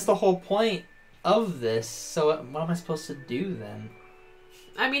 but that's the whole point of this. So what am I supposed to do then?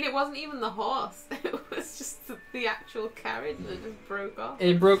 I mean, it wasn't even the horse. It was just the actual carriage that just broke off.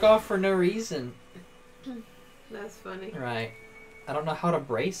 It broke off for no reason. That's funny. Right. I don't know how to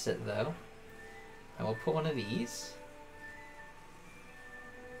brace it, though. I will put one of these.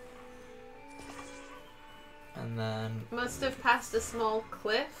 And then... Must have passed a small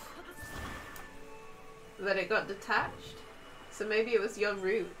cliff that it got detached. So maybe it was your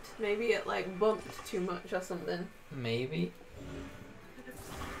route. Maybe it like bumped too much or something. Maybe.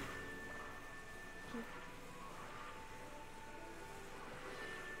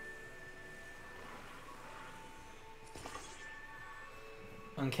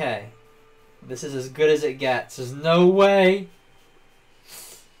 Okay. This is as good as it gets. There's no way.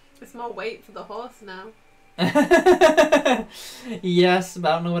 It's more weight for the horse now. Yes,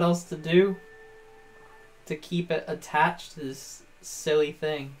 but I don't know what else to do to keep it attached to this silly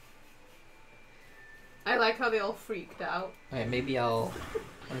thing. I like how they all freaked out. Okay, maybe I'll,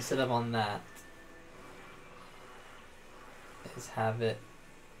 instead of on that, is have it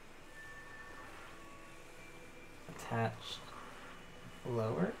attached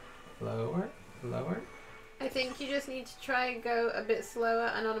lower, lower, lower. I think you just need to try and go a bit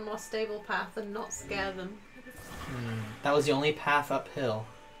slower and on a more stable path and not scare them. That was the only path uphill.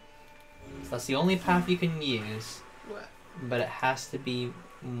 So that's the only path you can use, What? but it has to be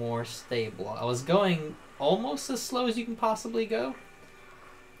more stable. I was going almost as slow as you can possibly go.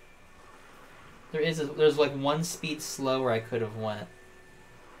 There's like one speed slower I could have went.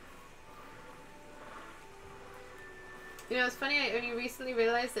 You know, it's funny, I only recently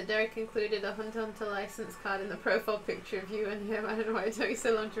realised that Derek included a Hunt Hunter license card in the profile picture of you and him. I don't know why it took you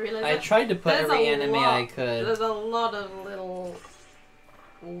so long to realise I that. tried to put There's every a anime lot. I could. There's a lot of little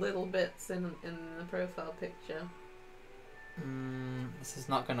bits in the profile picture. This is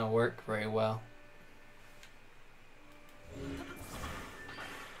not gonna work very well.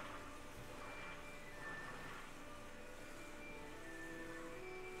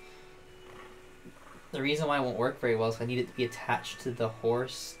 The reason why it won't work very well is I need it to be attached to the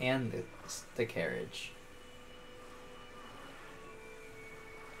horse and the carriage.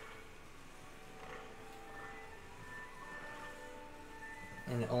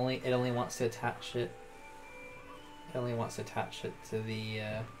 And it only wants to attach it. It only wants to attach it to the.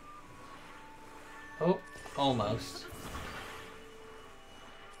 Oh, almost.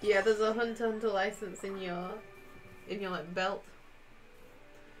 Yeah, there's a Hunt Hunter license in your like belt.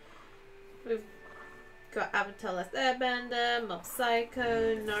 We've got Avatar: Last Airbender, Mob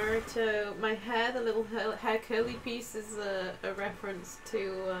Psycho, Naruto. My hair, the little hair curly piece, is a reference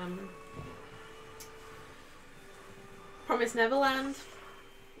to Promised Neverland.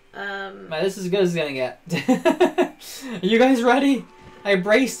 Man, this is as good as it's gonna get. Are you guys ready? I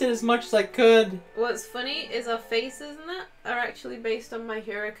braced it as much as I could. What's funny is our faces and that are actually based on my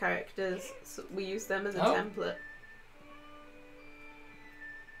hero characters. So we use them as a template.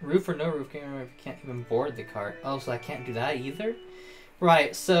 Roof or no roof, can't remember if you can't even board the cart. Oh, so I can't do that either?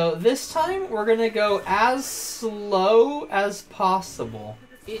 Right, so this time we're gonna go as slow as possible.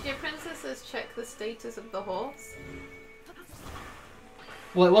 DJ Princesses, check the status of the horse.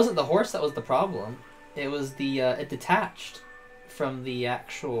 Well, it wasn't the horse that was the problem. It was the, it detached from the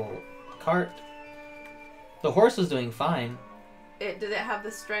actual cart. The horse was doing fine. Did it have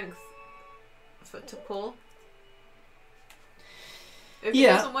the strength to pull? If it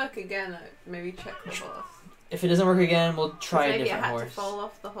doesn't work again, maybe check the horse. If it doesn't work again, we'll try a different horse. Maybe it had to fall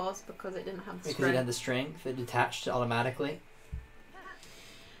off the horse because it didn't have the strength. Because it had the strength, it detached automatically.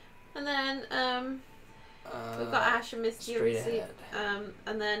 And then, we've got Ash and Misty. Straight ahead.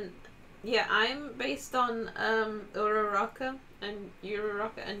 And then, yeah, I'm based on Uraraka and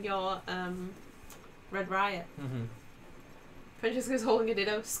your Red Riot. Mm-hmm. Francesco's holding a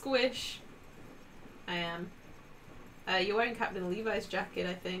ditto. Squish. I am. You're wearing Captain Levi's jacket,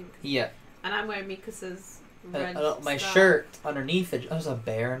 I think. Yeah. And I'm wearing Mikasa's red my scarf. shirt underneath it. There's a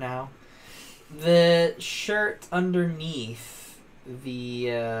bear now. The shirt underneath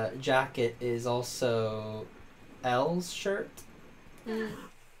the jacket is also L's shirt.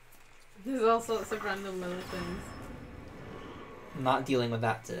 There's all sorts of random little things. Not dealing with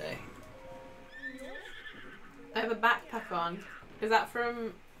that today. I have a backpack on. Is that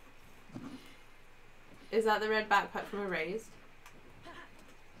from Is that the red backpack from Erased?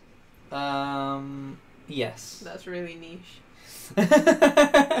 Yes. That's really niche.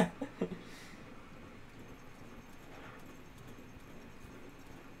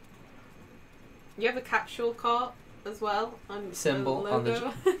 You have a capsule cart as well on Symbol the on the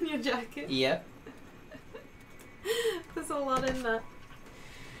logo on your jacket. Yep. There's a lot in there.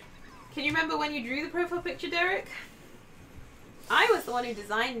 Can you remember when you drew the profile picture, Derek? I was the one who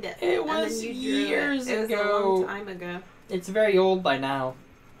designed it. It and was then you drew years it. It was ago. a long time ago. It's very old by now.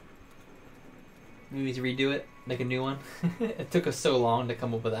 Maybe to redo it, make a new one. It took us so long to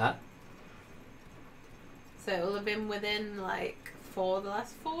come up with that. So it will have been within like the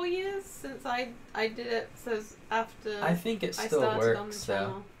last 4 years since I did it. So it's after I think it I still started on works. the So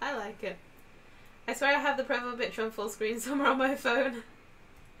channel. I like it. I swear I have the profile picture on full screen somewhere on my phone.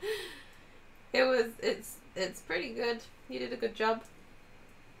 It's pretty good. You did a good job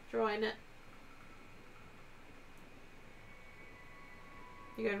drawing it.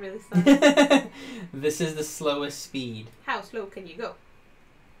 You're going really slow. This is the slowest speed. How slow can you go?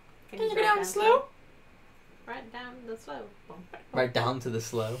 Can you go go down slow? Right down the slow. Right down to the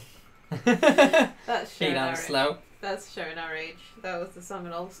slow. That's Get showing down our slow. That's showing our age. That was the song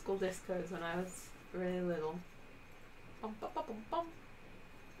at all school discos when I was really little. Bum, bum, bum, bum, bum.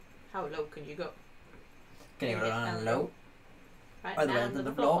 How low can you go? Can you go Get down low? Right All the way down to to the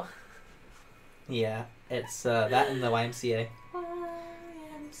the floor. Yeah, it's that in the YMCA.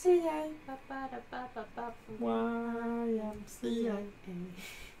 YMCA. YMCA.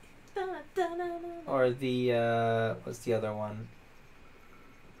 Or the what's the other one?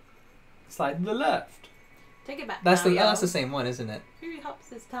 Slide to the left. Take it back. That's now, the yo. that's the same one, isn't it? Who hops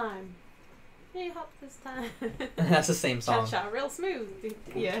this time? Who hops this time? That's the same song. Cha-cha, real smooth.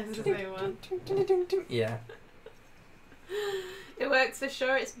 Yeah, it's the same one. Yeah. It works for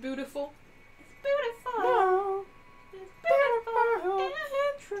sure. It's beautiful. It's beautiful. It's beautiful.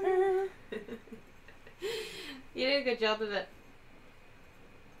 It's true. You did a good job of it.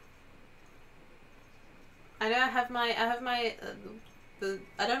 I know I have my I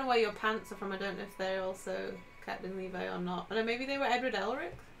don't know where your pants are from. I don't know if they're also Captain Levi or not. But maybe they were Edward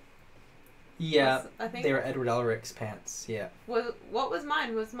Elric. Yeah, I think they were Edward Elric's pants. Yeah. What was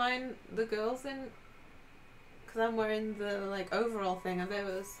mine? Was mine the girls in? Because I'm wearing the like overall thing, and there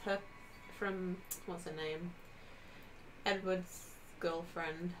was her from what's her name? Edward's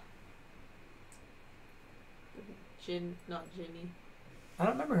girlfriend. Not Ginny. I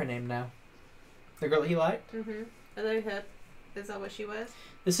don't remember her name now. The girl he liked? Mhm. Are they her? Is that what she wears?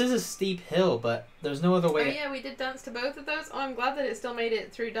 This is a steep hill, but there's no other Oh way. yeah, we did dance to both of those. Oh, I'm glad that it still made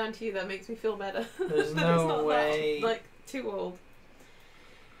it through down to you. That makes me feel better. There's that no it's not way that, like too old.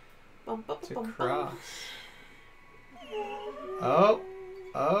 Bum, bum, to bum, cross. bum.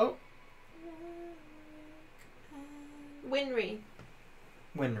 Oh. Winry.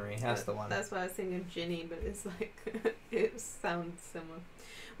 Winry, that's the one. That's why I was thinking of Ginny, but it's like it sounds similar.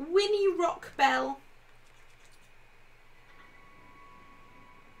 Winnie Rockbell.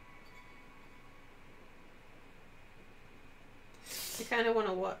 I kind of want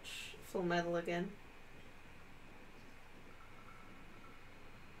to watch Full Metal again.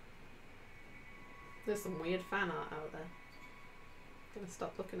 There's some weird fan art out there. Gonna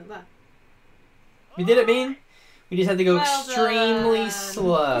stop looking at that. We did it, Bean. We just had to go Well extremely done.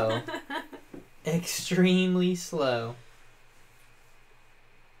 slow. Extremely slow.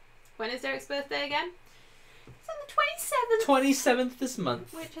 When is Derek's birthday again? It's on the 27th. 27th this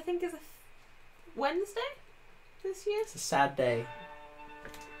month. Which I think is a Wednesday this year. It's a sad day.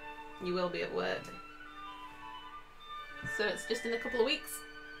 You will be at work. So it's just in a couple of weeks.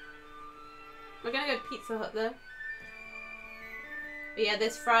 We're going to go to Pizza Hut though. But yeah,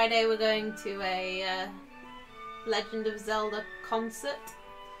 this Friday we're going to a Legend of Zelda concert.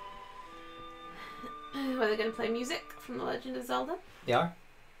 Where they're going to play music from the Legend of Zelda. They are?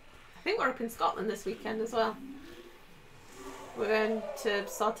 I think we're up in Scotland this weekend as well. We're going to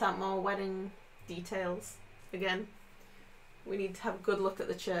sort out more wedding details again. We need to have a good look at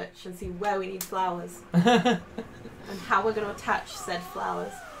the church and see where we need flowers. And how we're going to attach said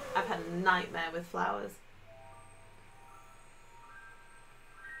flowers. I've had a nightmare with flowers.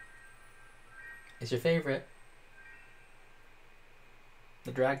 It's your favorite.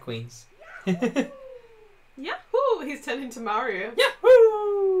 The drag queens. Yahoo! He's turning to Mario.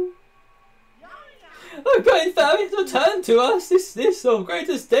 Yahoo! Oh, great fairies return to us. This is the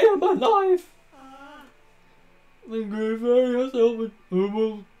greatest day of my life. The great fairy has helped me. I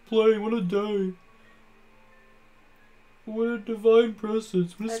will play. What a day. What a divine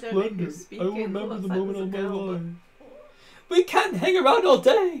presence. What a I don't know splendor. who's I will speaking. remember Looks the like moment there's of a my girl, but- life. We can't hang around all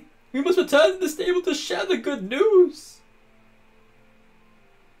day. We must return to the stable to share the good news.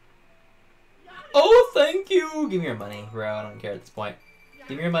 Oh, thank you. Give me your money, bro. I don't care at this point.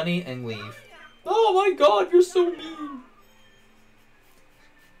 Give me your money and leave. Oh my god, you're so mean.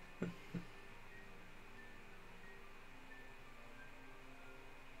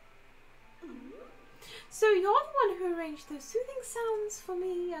 So you're the one who arranged those soothing sounds for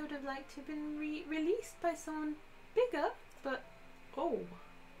me. I would have liked to have been released by someone bigger, but oh,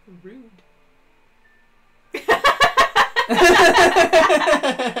 rude.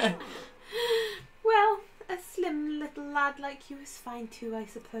 Well, a slim little lad like you is fine too, I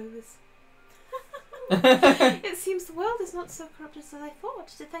suppose. It seems the world is not so corrupt as I thought.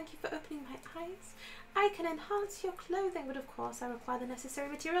 To thank you for opening my eyes. I can enhance your clothing, but of course I require the necessary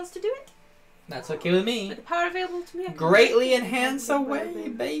materials to do it. That's okay with me. With the power available to me, I can Greatly enhance away,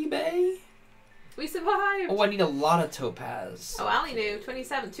 baby. We survived. Oh, I need a lot of topaz. Oh, Ali knew.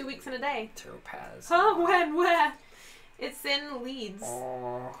 27, 2 weeks and a day. Topaz. Huh? When? Where? It's in Leeds.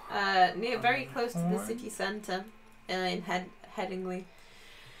 Oh. Very close to the city centre. In Headingley.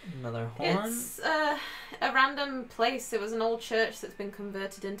 Another horn. It's a random place. It was an old church that's been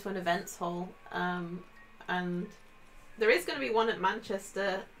converted into an events hall. And there is going to be one at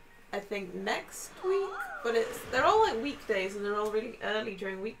Manchester, I think, next week. But they're all like weekdays, and they're all really early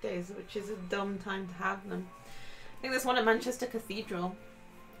during weekdays, which is a dumb time to have them. I think there's one at Manchester Cathedral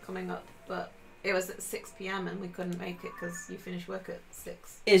coming up, but it was at 6 PM and we couldn't make it because you finish work at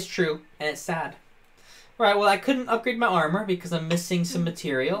 6. It's true, and it's sad. Right, well, I couldn't upgrade my armor because I'm missing some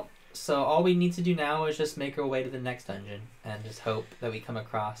material. So all we need to do now is just make our way to the next dungeon and just hope that we come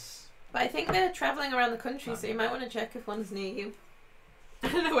across. But I think they're travelling around the country, so you might want to check if one's near you. I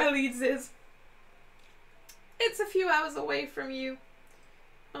don't know where Leeds is. It's a few hours away from you,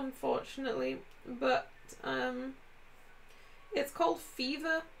 unfortunately. But it's called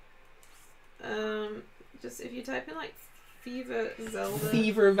Fever. Just if you type in like Fever Zelda.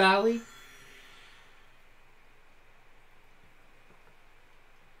 Fever Valley.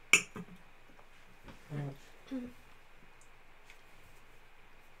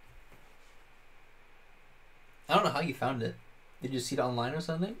 I don't know how you found it. Did you see it online or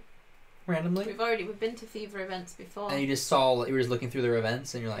something? Randomly? We've been to Fever events before. And you just saw, you were just looking through their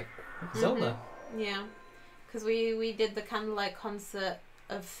events and you're like, Zelda. Yeah. Because we did the candlelight concert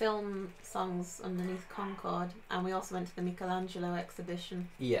of film songs underneath Concord, and we also went to the Michelangelo exhibition.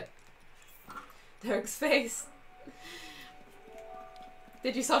 Yeah. Derek's face.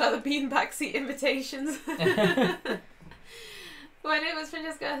 Did you sort out the beanbag seat invitations? When it was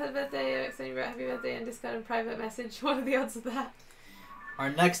Francesca's birthday, I wrote happy birthday and Discord and private message. What are the odds of that? Our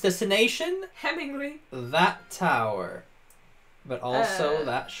next destination? Hemingly. That tower. But also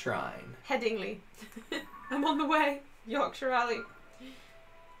that shrine. Headingley. I'm on the way. Yorkshire Alley.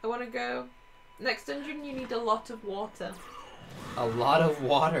 I want to go. Next dungeon, you need a lot of water. A lot of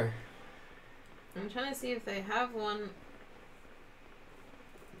water. I'm trying to see if they have one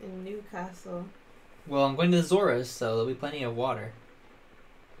in Newcastle. Well, I'm going to Zora's, so there'll be plenty of water.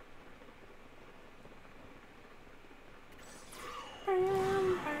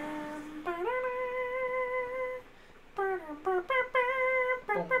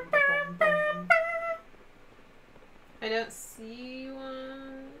 I don't see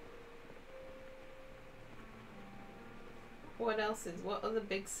one. What else is? What other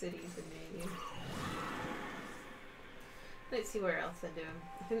big cities are near you? Let's see where else they're doing.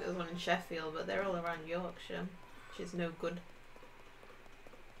 I think there's one in Sheffield, but they're all around Yorkshire, which is no good.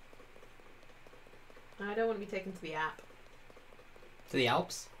 I don't want to be taken to the app. To the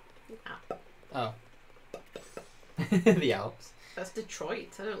Alps? The app. Oh. The Alps. That's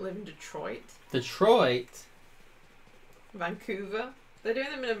Detroit. I don't live in Detroit. Detroit? Vancouver. They're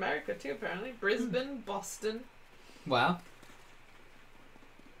doing them in America too, apparently. Brisbane, Boston. Wow.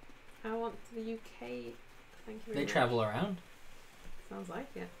 I want the UK. Thank you very They much. travel around. Sounds like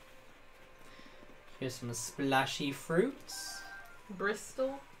it. Here's some splashy fruits.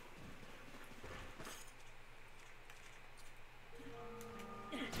 Bristol.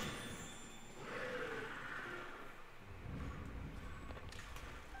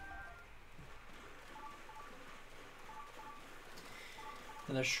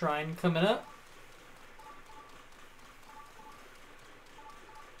 Another shrine coming up.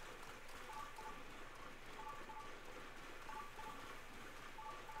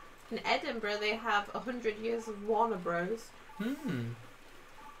 In Edinburgh, they have 100 years of Warner Bros. Maybe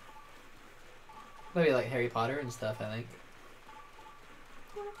like Harry Potter and stuff, I think.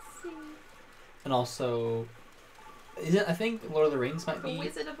 Let's see. And also, I think Lord of the Rings might The be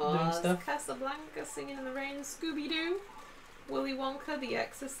Wizard of doing Oz, stuff. Casablanca, Singing in the Rain, Scooby-Doo. Willy Wonka, The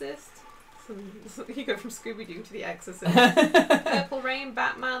Exorcist. You go from Scooby-Doo to The Exorcist. Purple Rain,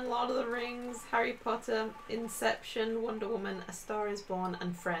 Batman, Lord of the Rings, Harry Potter, Inception, Wonder Woman, A Star is Born,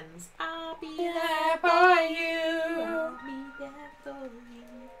 and Friends. I'll be there for you. I'll be there for you.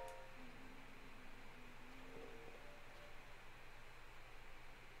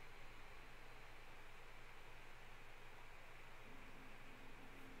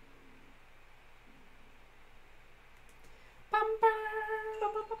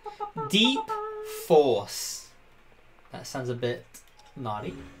 Deep Force. That sounds a bit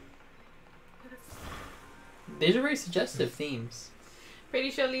naughty. These are very suggestive themes.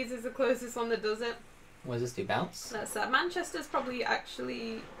 Pretty sure Leeds is the closest one that does it. What does this do? Bounce? That's Manchester's probably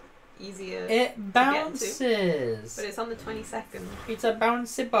actually easier. It bounces. But it's on the 22nd. It's a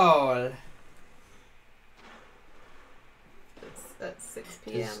bouncy ball. It's at 6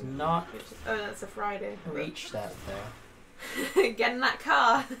 p.m. Does not Oh, that's a Friday. reach that though. Get in that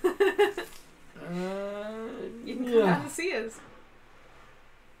car. You can come down and see us.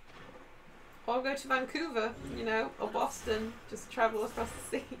 Or go to Vancouver, you know, or Boston. Just travel across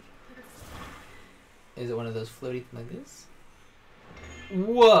the sea. Is it one of those floaty things like this?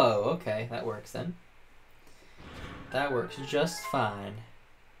 Whoa, okay, that works then. That works just fine.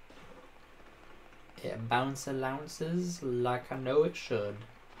 It bounces like I know it should.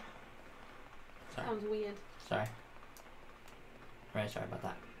 Sorry. Sounds weird. Sorry. Right, sorry about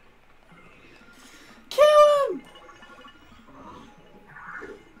that. Kill him!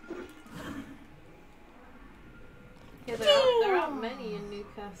 Yeah, there aren't many in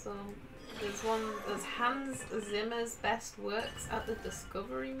Newcastle. There's Hans Zimmer's best works at the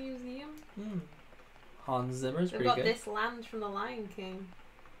Discovery Museum. Hans Zimmer's They've pretty got good. This Land from the Lion King.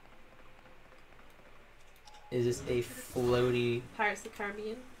 Is this a floaty... Pirates of the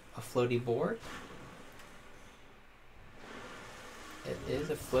Caribbean. A floaty board? It is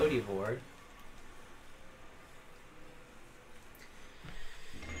a floaty board.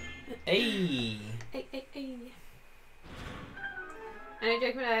 Hey! Hey. I know,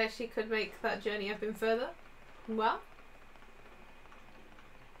 joking, I actually could make that journey up in further. Well,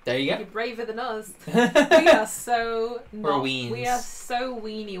 There you you're go. braver than us. We are so We're weens. We are so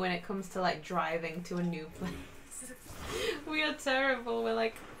weenie when it comes to like driving to a new place. We are terrible. We're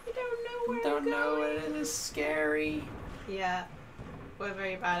like, we don't know where Don't we're know going. it is scary. Yeah, we're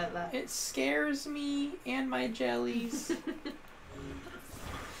very bad at that. It scares me and my jellies.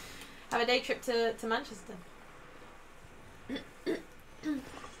 Have a day trip to Manchester.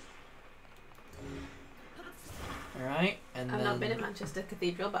 Alright, and I've then... not been in Manchester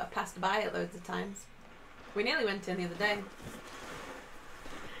Cathedral, but I've passed by it loads of times. We nearly went in the other day.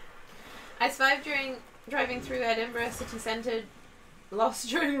 I survived driving through Edinburgh city centre, lost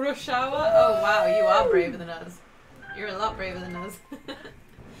during rush hour. Oh wow, you are braver than us. You're a lot braver than us.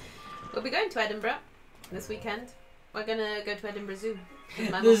 We'll be going to Edinburgh this weekend. We're gonna go to Edinburgh Zoo. 'Cause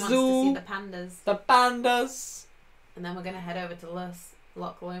my mum wants to see the pandas. The pandas! And then we're gonna head over to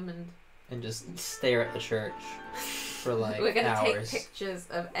Loch Lomond. And just stare at the church for like We're going to hours. take pictures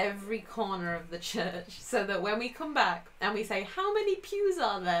of every corner of the church so that when we come back and we say, how many pews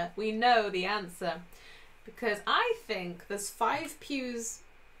are there? We know the answer. Because I think there's 5 pews.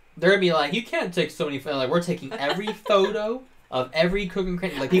 They're gonna be like, you can't take so many photos. Like, we're taking every photo of every cooking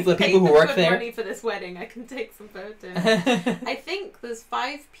cranny. Like, the people who work there. Money for this wedding. I can take some photos. I think there's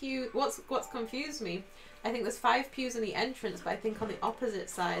 5 pews. What's confused me, I think there's 5 pews in the entrance, but I think on the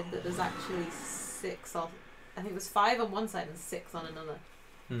opposite side that there's actually 6 on. I think there's 5 on one side and 6 on another.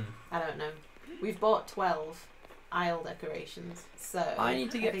 I don't know. We've bought 12 aisle decorations, so I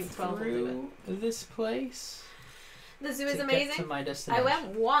need to get think 12 will do through this place. The zoo to is get amazing. to my I destination. went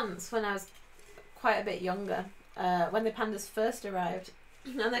once when I was quite a bit younger, when the pandas first arrived,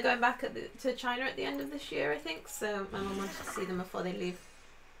 and they're going back to China at the end of this year, I think. So my mum wanted to see them before they leave.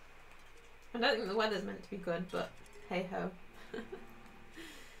 I don't think the weather's meant to be good, but hey ho.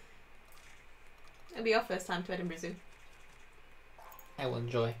 It'll be our first time to Edinburgh Zoo. I will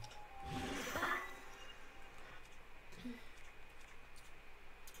enjoy.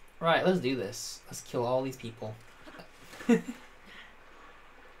 Right, let's do this. Let's kill all these people. Right,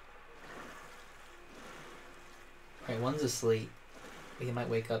 one's asleep. He might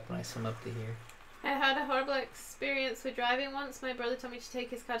wake up when I swim up to here. I had a horrible experience with driving once. My brother told me to take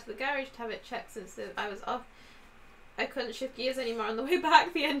his car to the garage to have it checked since I was off. I couldn't shift gears anymore on the way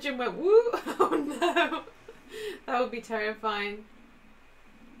back. The engine went woo. Oh no. That would be terrifying.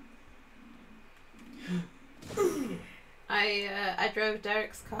 I drove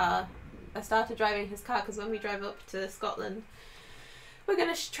Derek's car. I started driving his car because when we drove up to Scotland, We're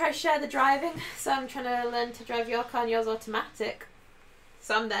going to try share the driving. So I'm trying to learn to drive your car and yours automatic.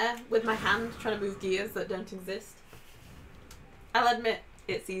 So I'm there with my hand trying to move gears that don't exist. I'll admit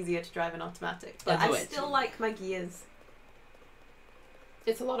it's easier to drive an automatic, but I still like my gears.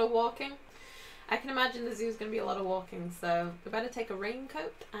 It's a lot of walking. I can imagine the zoo's going to be a lot of walking, so we better take a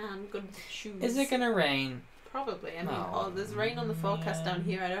raincoat and good shoes. Is it going to rain? Probably. I mean, there's rain on the forecast down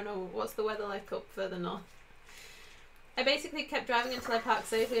here. I don't know what's the weather like up further north. I basically kept driving until I parked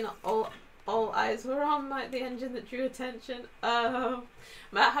safely and all eyes were on the engine that drew attention. Oh,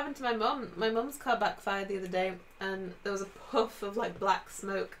 that happened to my mum. My mum's car backfired the other day and there was a puff of like black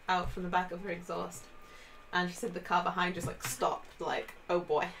smoke out from the back of her exhaust. And she said the car behind just like stopped, like, oh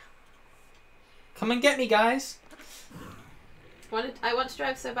boy. Come and get me, guys. I want to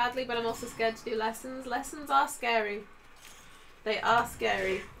drive so badly, but I'm also scared to do lessons. Lessons are scary. They are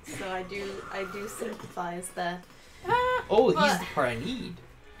scary. So I do sympathise there. Oh, he's the part I need.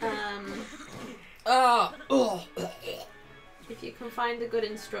 If you can find a good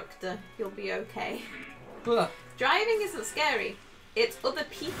instructor, you'll be okay. Ugh. Driving isn't scary. It's other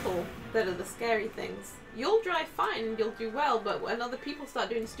people that are the scary things. You'll drive fine and you'll do well, but when other people start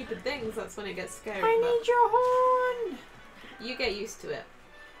doing stupid things, that's when it gets scary. I need your horn! You get used to it.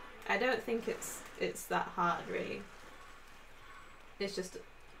 I don't think it's that hard, really. It's just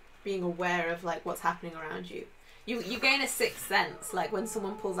being aware of like what's happening around you. You gain a sixth sense, like when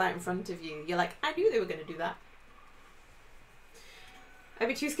someone pulls out in front of you, you're like, I knew they were going to do that. I'd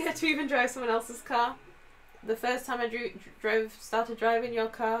be too scared to even drive someone else's car. The first time I started driving your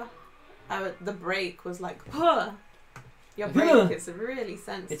car, the brake was like, huh! Your brake is really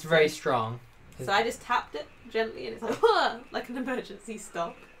sensitive. It's very strong. So I just tapped it gently and it's like, huh! Like an emergency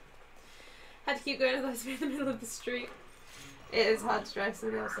stop. Had to keep going otherwise we're in the middle of the street. It is hard to drive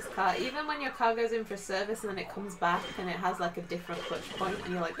somebody else's car. Even when your car goes in for service and then it comes back and it has like a different clutch point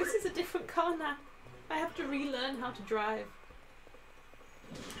and you're like, this is a different car now. I have to relearn how to drive.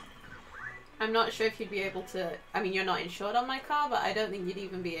 I'm not sure if you'd be able to... I mean, you're not insured on my car, but I don't think you'd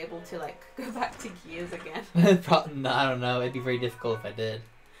even be able to, like, go back to gears again. No, I don't know. It'd be very difficult if I did.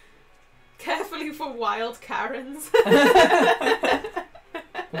 Carefully for wild Karens.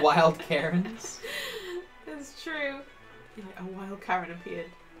 Wild Karens? It's true. A wild Karen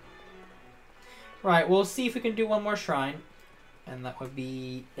appeared. Right, we'll see if we can do one more shrine. And that would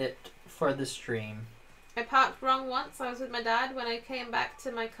be it for the stream. I parked wrong once. I was with my dad. When I came back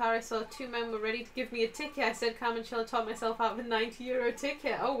to my car, I saw two men were ready to give me a ticket. I said, calm and chill, I taught myself out of a €90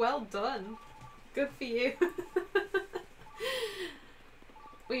 ticket. Oh, well done. Good for you.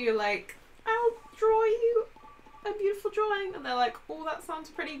 Were you like, I'll draw you a beautiful drawing? And they're like, oh, that sounds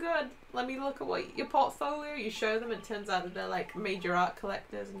pretty good. Let me look at what your portfolio. You show them, it turns out that they're like major art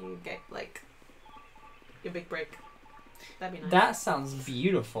collectors and you get like your big break. That'd be nice. That sounds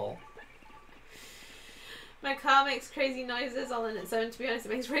beautiful. My car makes crazy noises all on its own. To be honest, it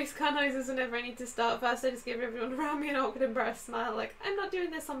makes race car noises whenever I need to start fast. I just give everyone around me an awkward, embarrassed smile like, I'm not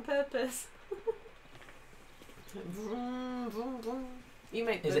doing this on purpose. Vroom, vroom, vroom. You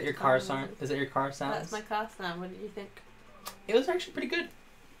make Is it your car sound? Is it your car sound? That's my car sound. What did you think? It was actually pretty good.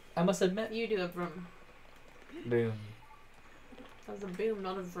 I must admit. You do a vroom. Boom. That was a boom,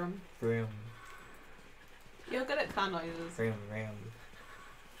 not a vroom. Vroom. You're good at car noises. Vroom, vroom.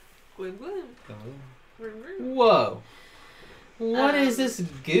 Gloom, gloom. Vroom. Vroom, vroom. Whoa. What is this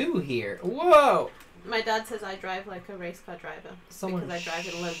goo here? Whoa. My dad says I drive like a race car driver. Someone because I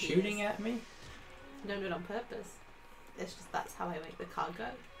drive in low shooting gears. at me? I don't do it on purpose. It's just that's how I make the car go.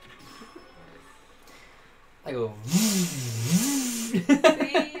 I go. See,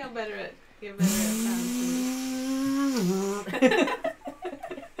 you're better at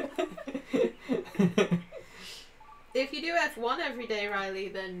If you do F1 every day, Riley,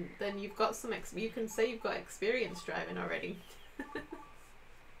 then you've got some you can say you've got experience driving already.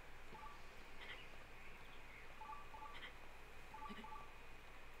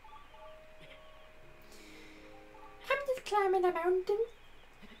 I'm just climbing a mountain.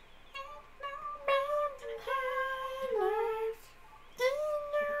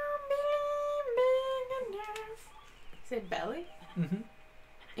 Say belly? Mm-hmm.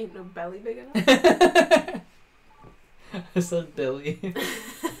 Ain't no belly big enough. I said Billy.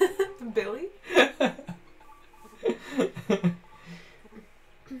 Billy?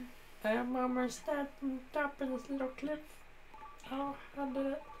 I'm almost at the top of this little cliff. Oh, I did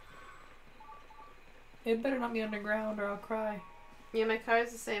it. It better not be underground or I'll cry. Yeah, my car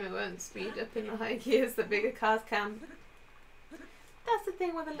is the same. It won't speed up in the high gears that bigger cars can. That's the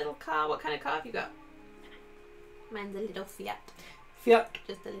thing with a little car. What kind of car have you got? Mine's a little Fiat. Fiat.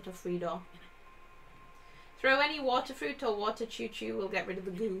 Just a little 3-door. Throw any water fruit or water choo-choo will get rid of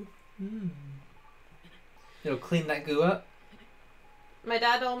the goo. It'll clean that goo up. My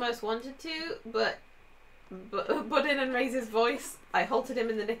dad almost wanted to, but butt in and raise his voice. I halted him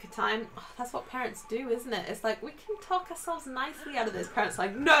in the nick of time. Oh, that's what parents do, isn't it? It's like, we can talk ourselves nicely out of this. Parents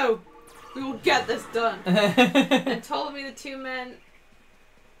like, no, we will get this done. And told me the two men,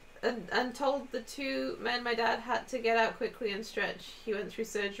 and told the two men my dad had to get out quickly and stretch. He went through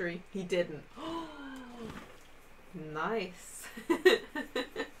surgery. He didn't. Nice.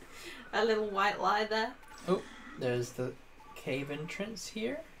 A little white lie there. Oh, there's the cave entrance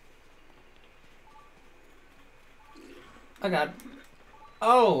here. Oh god.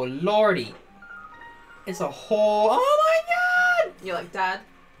 Oh lordy. It's a whole. Oh my god! You're like, Dad,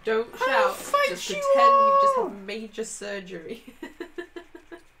 don't I'll shout. fight Just you pretend you've just all." had major surgery.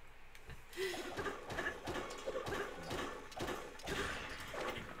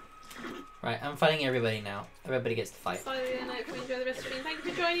 Right, I'm fighting everybody now. Everybody gets to fight. Sorry, night. Can we enjoy the rest of the stream? Thank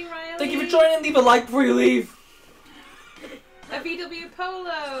you for joining, Riley. Thank you for joining. Leave a like before you leave. A VW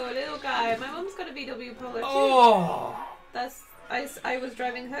Polo, little guy. My mum's got a VW Polo too. Oh, That's I was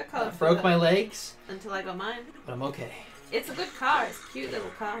driving her car. that broke my legs, until I got mine. but I'm okay. It's a good car. It's a cute little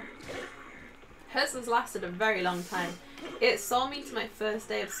car. Hers has lasted a very long time. It saw me to my first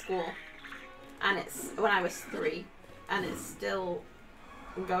day of school, and it's when I was 3, and it's still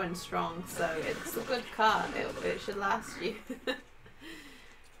going strong. So it's a good car. It should last you.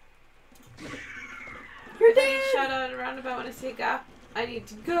 You're Please shout out a roundabout when I see a gap. I need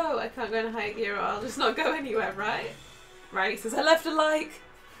to go. I can't go in a high gear, or I'll just not go anywhere. Right? Right. He says I left a like.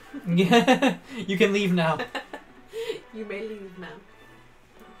 Yeah, you can leave now. You may leave now.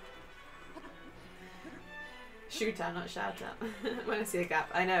 Shoot out, not shout out. When I see a gap.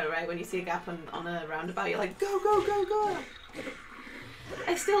 I know, right? When you see a gap on a roundabout, you're like, go, go, go, go!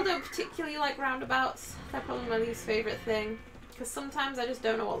 I still don't particularly like roundabouts. They're probably my least favourite thing. Because sometimes I just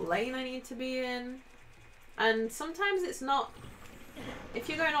don't know what lane I need to be in. And sometimes it's not... If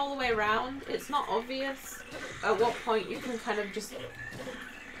you're going all the way around, it's not obvious at what point you can kind of just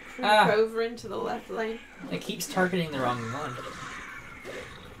creep over into the left lane. It keeps targeting the wrong one.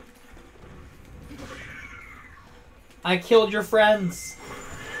 I killed your friends.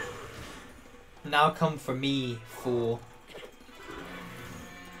 Now come for me, fool.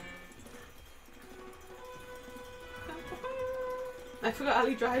 I forgot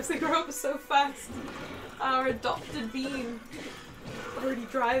Ali drives, they grow up so fast. Our adopted being. Already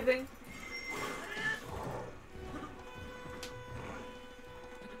driving.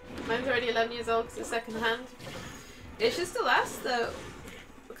 Mine's already 11 years old because it's second hand. It should still last though.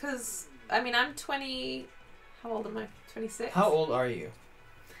 Because, I mean, I'm 20... How old am I? 26? How old are you?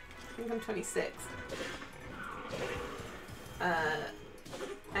 I think I'm 26.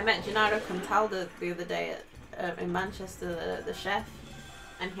 I met Gennaro Contaldo the other day at, in Manchester, the chef,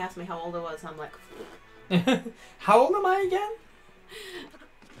 and he asked me how old I was, and I'm like... How old am I again?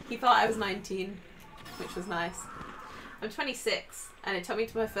 He thought I was 19, which was nice. I'm 26, and it took me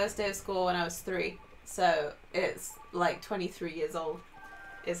to my first day of school when I was 3, so it's like 23 years old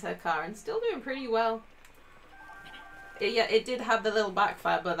is her car, and still doing pretty well. It did have the little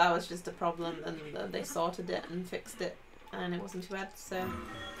backfire, but that was just a problem, and they sorted it and fixed it, and it wasn't too bad, so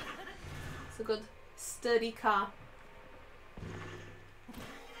it's a good, sturdy car.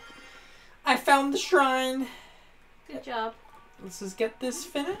 I found the shrine. Good job. Let's just get this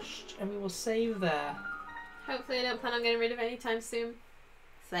finished, and we will save there. Hopefully I don't plan on getting rid of it anytime soon.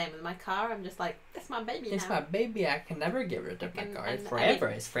 Same with my car, I'm just like, it's my baby now. It's my baby, I can never get rid of my car. It's and forever,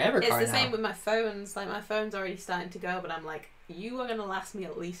 it's forever It's car the now. same with my phones, like my phone's already starting to go, but I'm like, you are going to last me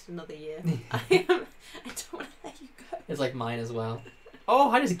at least another year. I don't want to let you go. It's like mine as well.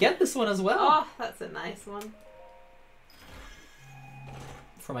 Oh, I just get this one as well. Oh, that's a nice one.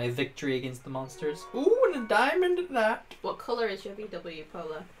 For my victory against the monsters. Ooh, and a diamond at that. What colour is your VW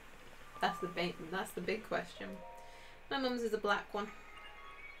Polo? That's the big question. My mum's is a black one.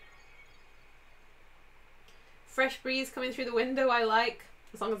 Fresh breeze coming through the window, I like.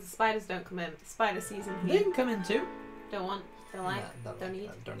 As long as the spiders don't come in. Spider season They here. can come in too. Don't want, don't like, No, don't need.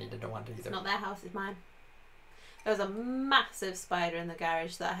 Don't need it, don't want it It's either. not their house, it's mine. There was a massive spider in the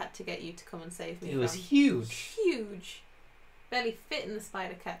garage that I had to get you to come and save me It from. was huge. Huge. Barely fit in the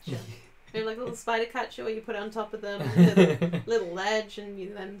spider catcher. You know, like a little spider catcher where you put it on top of them, little ledge, and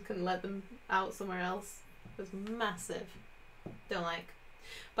you then can let them out somewhere else. It was massive. Don't like.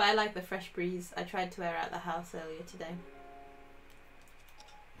 But I like the fresh breeze. I tried to air out the house earlier today.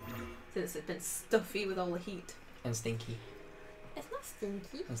 Since it's been stuffy with all the heat. And stinky. It's not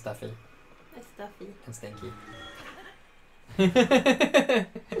stinky. And stuffy. It's stuffy. And stinky.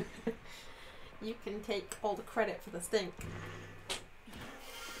 You can take all the credit for the stink.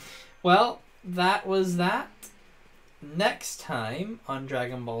 Well, that was that. Next time on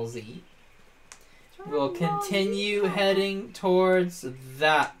Dragon Ball Z, we'll continue heading towards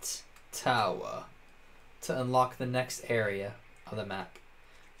that tower to unlock the next area of the map.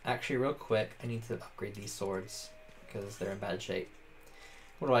 Actually, real quick, I need to upgrade these swords because they're in bad shape.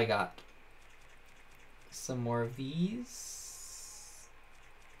 What do I got? Some more of these.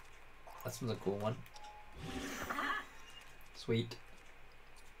 That one's a cool one. Sweet.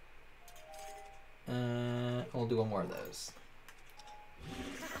 We'll do one more of those.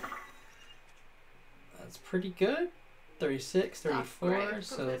 That's pretty good. 36, 34,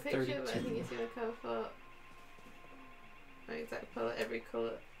 so Picture, 32. but I think it's gonna go for my exact colour, every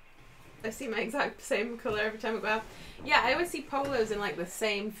colour. I see my exact same colour every time I go out. Yeah, I always see polos in like the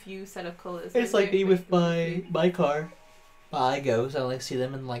same few set of colours. It's like me with my car. I go, so I only see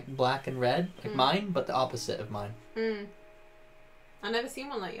them in like black and red, like mine, but the opposite of mine. I've never seen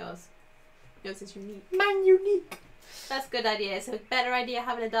one like yours. Yours is unique. Mine unique. That's a good idea. It's a better idea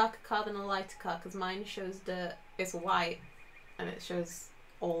having a darker car than a lighter car, because mine shows dirt. It's white, and it shows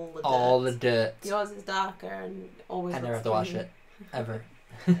all the dirt. All the dirt. Yours is darker and always. I never have to wash it, ever.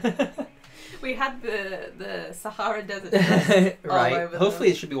 We had the Sahara Desert right. all over Hopefully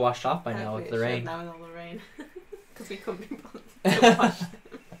them. it should be washed off by now with the rain. Now with all the rain, because we couldn't be bothered to wash them.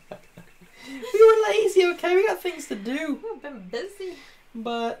 We were lazy. Okay, we got things to do. We've been busy.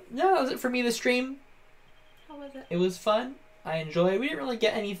 But yeah, that was it for me. The stream. How was it? It was fun. I enjoyed it. We didn't really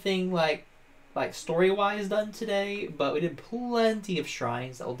get anything like story-wise done today, but we did plenty of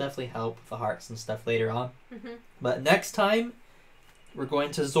shrines that will definitely help with the hearts and stuff later on. But next time, we're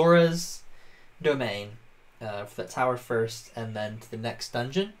going to Zora's domain for the tower first, and then to the next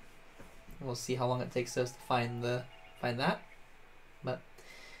dungeon. We'll see how long it takes us to find that. But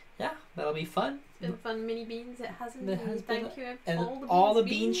yeah, that'll be fun. It's been fun, mini beans. It hasn't. It has been, Thank you. and all the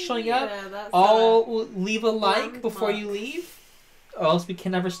beans showing up. Yeah, All leave a like before landmark. you leave, or else we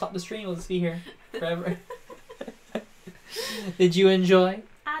can never stop the stream. We'll just be here forever. Did you enjoy?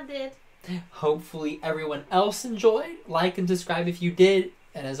 I did. Hopefully everyone else enjoyed. Like and subscribe if you did.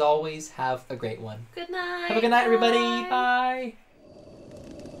 And as always, have a great one. Good night. Have a good night, everybody. Bye.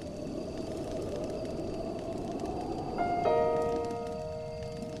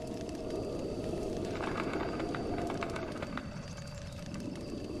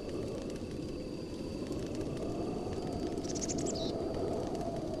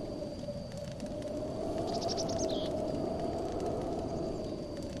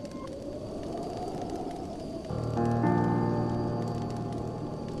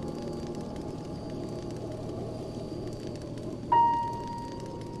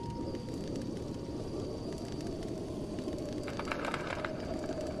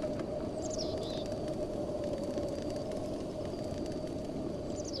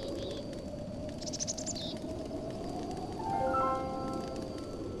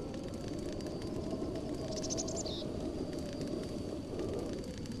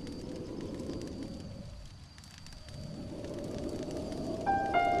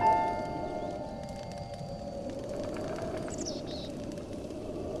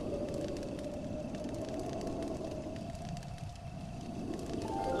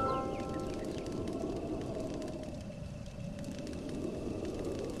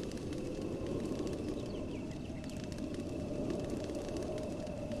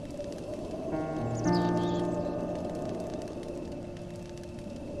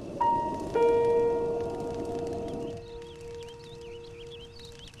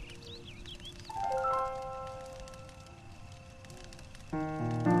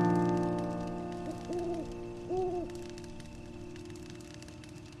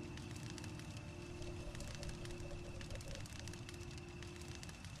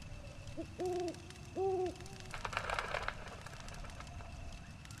 Mm-hmm.